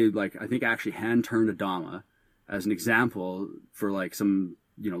Wase, I think actually hand-turned a Dama as an example for some,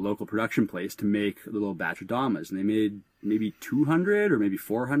 local production place to make a little batch of Damas. And they made maybe 200 or maybe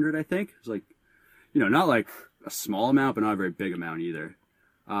 400, I think. It was not like a small amount, but not a very big amount either.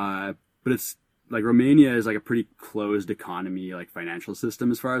 But it's Romania is a pretty closed economy, financial system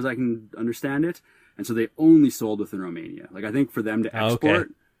as far as I can understand it. And so they only sold within Romania. I think for them to export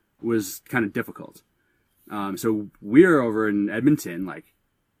was kind of difficult. So we're over in Edmonton,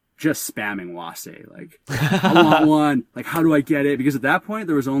 just spamming Wase. I want one. How do I get it? Because at that point,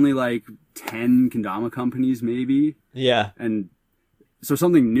 there was only 10 kendama companies, maybe. Yeah. And so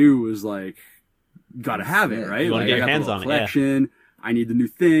something new was gotta have it, right? You want to get your hands on collection. I need the new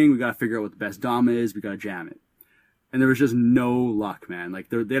thing. We gotta figure out what the best Dama is. We gotta jam it. And there was just no luck, man. They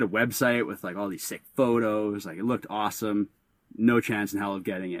had a website with all these sick photos. It looked awesome. No chance in hell of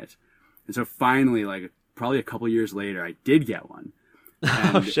getting it. And so finally, probably a couple years later, I did get one.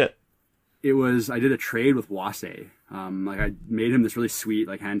 And oh shit! I did a trade with Wase. I made him this really sweet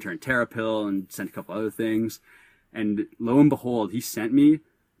hand turned Terrapil and sent a couple other things. And lo and behold, he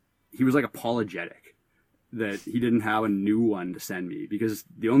was apologetic that he didn't have a new one to send me, because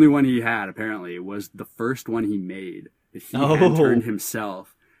the only one he had apparently was the first one he made that he hand turned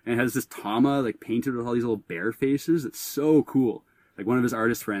himself. And it has this Tama painted with all these little bear faces. It's so cool. One of his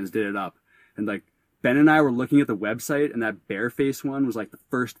artist friends did it up, and Ben and I were looking at the website, and that bear face one was the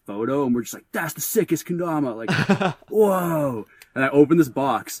first photo, and we're just that's the sickest kendama. Whoa! And I opened this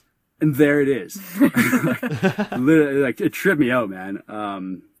box, and there it is. Literally, it tripped me out, man.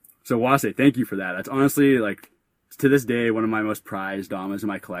 So Wase, thank you for that. That's honestly to this day one of my most prized Damas in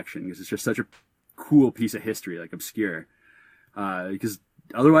my collection, because it's just such a cool piece of history, obscure. Because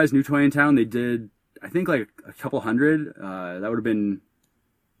otherwise, New Toy in Town, they did, I think, a couple hundred. That would have been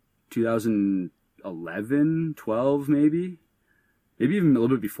 2011, 12, maybe even a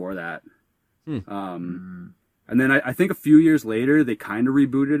little bit before that. And then I think a few years later, they kind of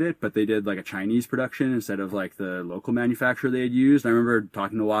rebooted it, but they did a Chinese production instead of the local manufacturer they had used. I remember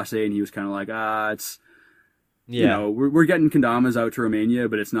talking to Wase, and he was kind of it's, we're getting kendamas out to Romania,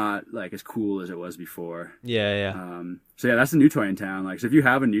 but it's not as cool as it was before. Yeah. So yeah, that's a new toy in town. So if you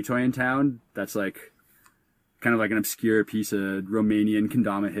have a new toy in town, that's kind of an obscure piece of Romanian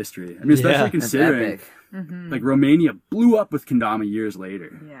kendama history. I mean, especially considering Romania blew up with kendama years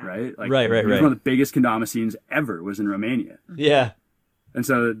later, right? Right. One of the biggest kendama scenes ever was in Romania. Yeah. And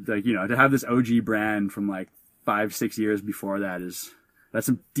so to have this OG brand from 5-6 years before that's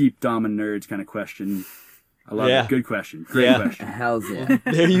some deep Dama nerds kind of question. I love it. Good question. Great question. Hells yeah.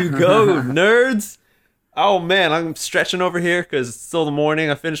 There you go, nerds. Oh man, I'm stretching over here because it's still the morning.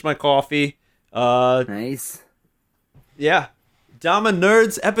 I finished my coffee. Nice. Yeah. Dama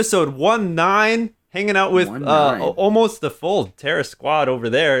Nerds episode 19. Hanging out with almost the full Terra squad over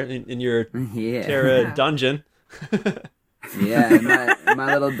there in your Terra dungeon. Yeah,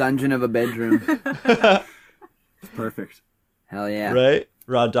 my little dungeon of a bedroom. Perfect. Hell yeah. Right?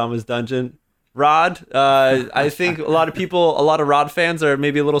 Rod Dama's dungeon. Rod, I think a lot of Rod fans are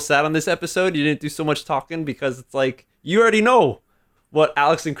maybe a little sad on this episode. You didn't do so much talking because it's you already know what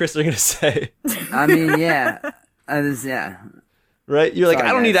Alex and Chris are going to say. I mean, yeah. Right? You're Sorry,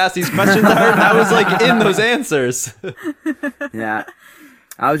 I don't guys. need to ask these questions. I was in those answers. Yeah.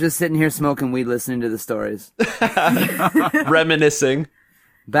 I was just sitting here smoking weed, listening to the stories. Reminiscing.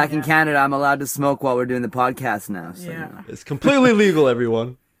 Back in Canada, I'm allowed to smoke while we're doing the podcast now. So, It's completely legal,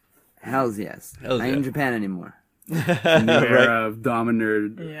 everyone. Hells yes. I ain't in Japan anymore. Era of Dama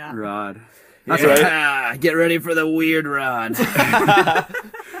Nerd Rod. That's right. Get ready for the weird rod.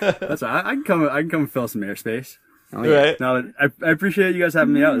 That's right. I can come fill some airspace. Oh, yeah. Right. No, I appreciate you guys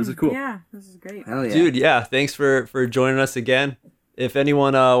having me out. This is cool. Yeah, this is great. Hell yeah. Dude, yeah. Thanks for joining us again. If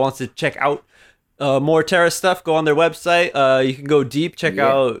anyone wants to check out more Terra stuff, go on their website. You can go deep. Check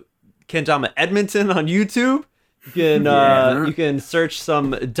out Kendama Edmonton on YouTube. You can you can search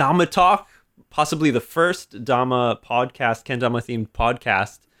some Dama Talk, possibly the first Dama podcast, Kendama themed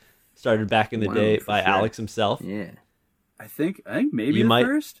podcast, started back in the day by Alex himself. Yeah. I think maybe You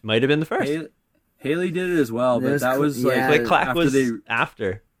first. might have been the first. Haley did it as well, but that was Click Clack after was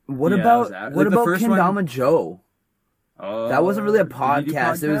after. What Yeah, about that was what like the about first Kendama one- Joe? Oh, That wasn't really a did he do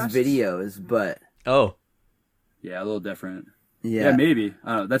podcast. It was podcasts? videos, but Oh, Yeah, a little different. Yeah, maybe.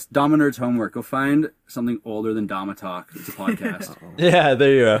 That's Dama Nerd's homework. Go find something older than Dama Talk. It's a podcast. Yeah,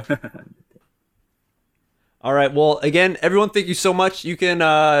 there you go. All right. Well, again, everyone, thank you so much. You can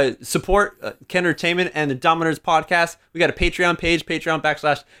support Ken Entertainment and the Dama Nerds podcast. We got a Patreon page,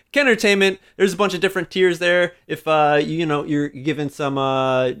 Patreon.com/Ken Entertainment. There's a bunch of different tiers there. If you're given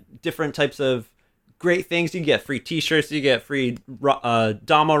some different types of great things, you get free T-shirts, you get free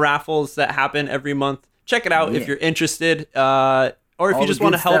Dama raffles that happen every month. Check it out if you're interested, or if you just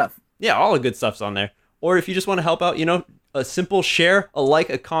want to help. Stuff. Yeah, all the good stuff's on there. Or if you just want to help out, a simple share, a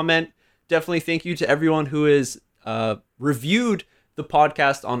like, a comment. Definitely thank you to everyone who has reviewed the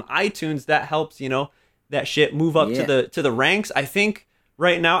podcast on iTunes. That helps, that shit move up to the ranks. I think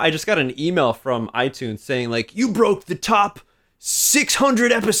right now I just got an email from iTunes saying like, you broke the top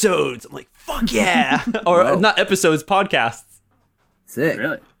 600 episodes. I'm like, fuck yeah. Or not episodes, podcasts. Sick.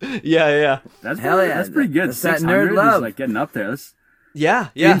 Really? Yeah. That's Hell pretty, yeah. That's pretty good. That's that 600 nerd love. is like getting up there. That's Yeah.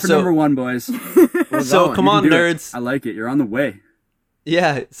 aim for number one, boys. So come on, You can do nerds. it. I like it. You're on the way.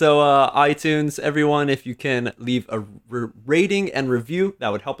 Yeah, so iTunes, everyone, if you can leave a rating and review,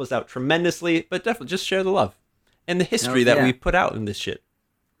 that would help us out tremendously. But definitely just share the love and the history that we put out in this shit.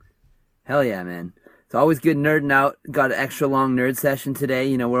 Hell yeah, man. It's always good nerding out. Got an extra long nerd session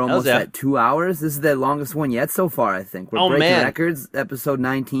today. We're almost at 2 hours. This is the longest one yet so far, I think. We're breaking records, episode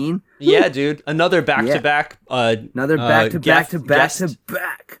 19. Yeah, dude. Another back-to-back. Another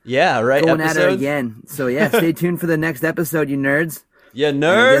back-to-back-to-back-to-back. Yeah, right. Going at her episodes. again. So yeah, stay tuned for the next episode, you nerds. Yeah,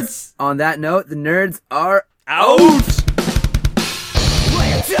 nerds. On that note, the nerds are out.